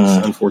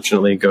sometimes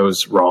unfortunately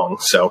goes wrong.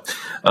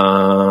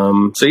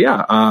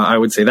 I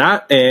would say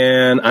that.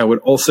 And I would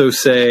also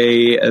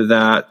say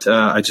that,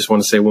 I just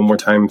want to say one more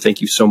time,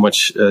 thank you so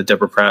much,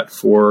 Deborah Pratt,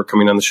 for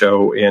coming on the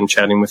show and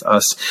chatting with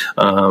us.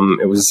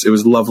 It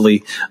was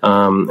lovely.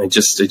 I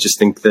just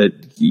think that,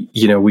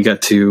 we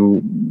got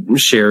to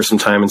share some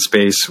time and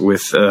space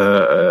with,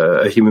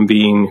 a human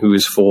being who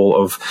is full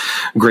of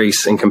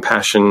grace and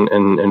compassion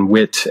and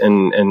wit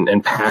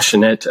and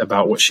passionate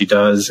about what she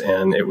does.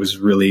 And it was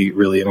really,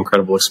 really an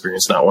incredible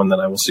experience, not one that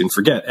I will soon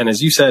forget. And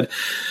as you said,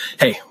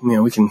 hey,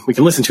 we can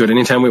listen to it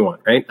anytime we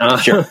want, right?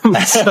 Sure.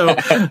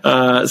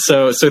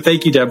 So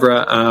thank you,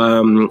 Deborah.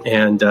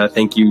 And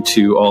thank you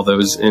to all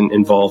those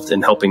involved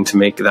in helping to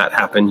make that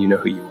happen. You know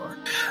who you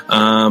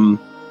are.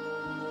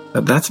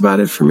 But that's about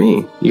it for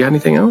me. You got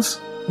anything else?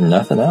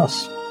 Nothing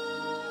else.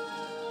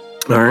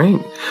 All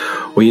right.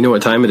 Well, you know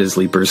what time it is,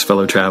 leapers,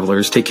 fellow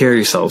travelers. Take care of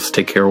yourselves.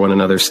 Take care of one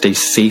another. Stay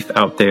safe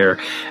out there.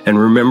 And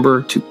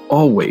remember to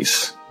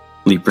always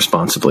leap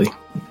responsibly.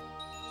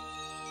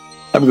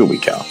 Have a good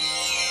week, Cal.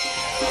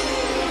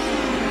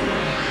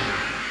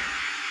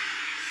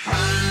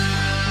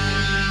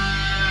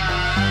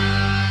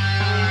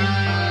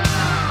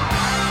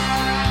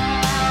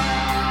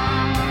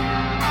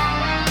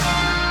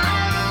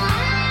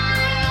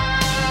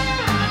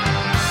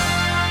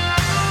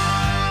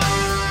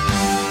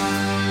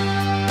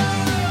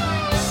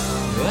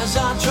 As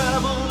I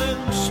travel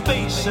in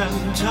space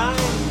and time,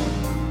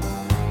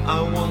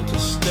 I want to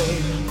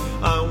stay,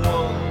 I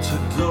want to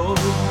go.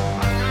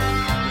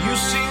 You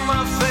see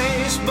my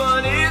face,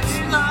 but it's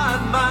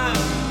not mine.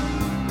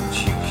 But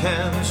you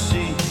can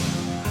see,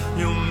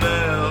 you'll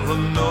never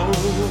know.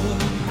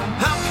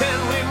 How can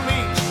we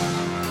meet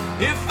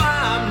if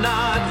I'm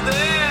not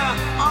there?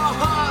 Our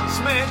hearts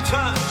may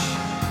touch,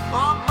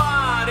 our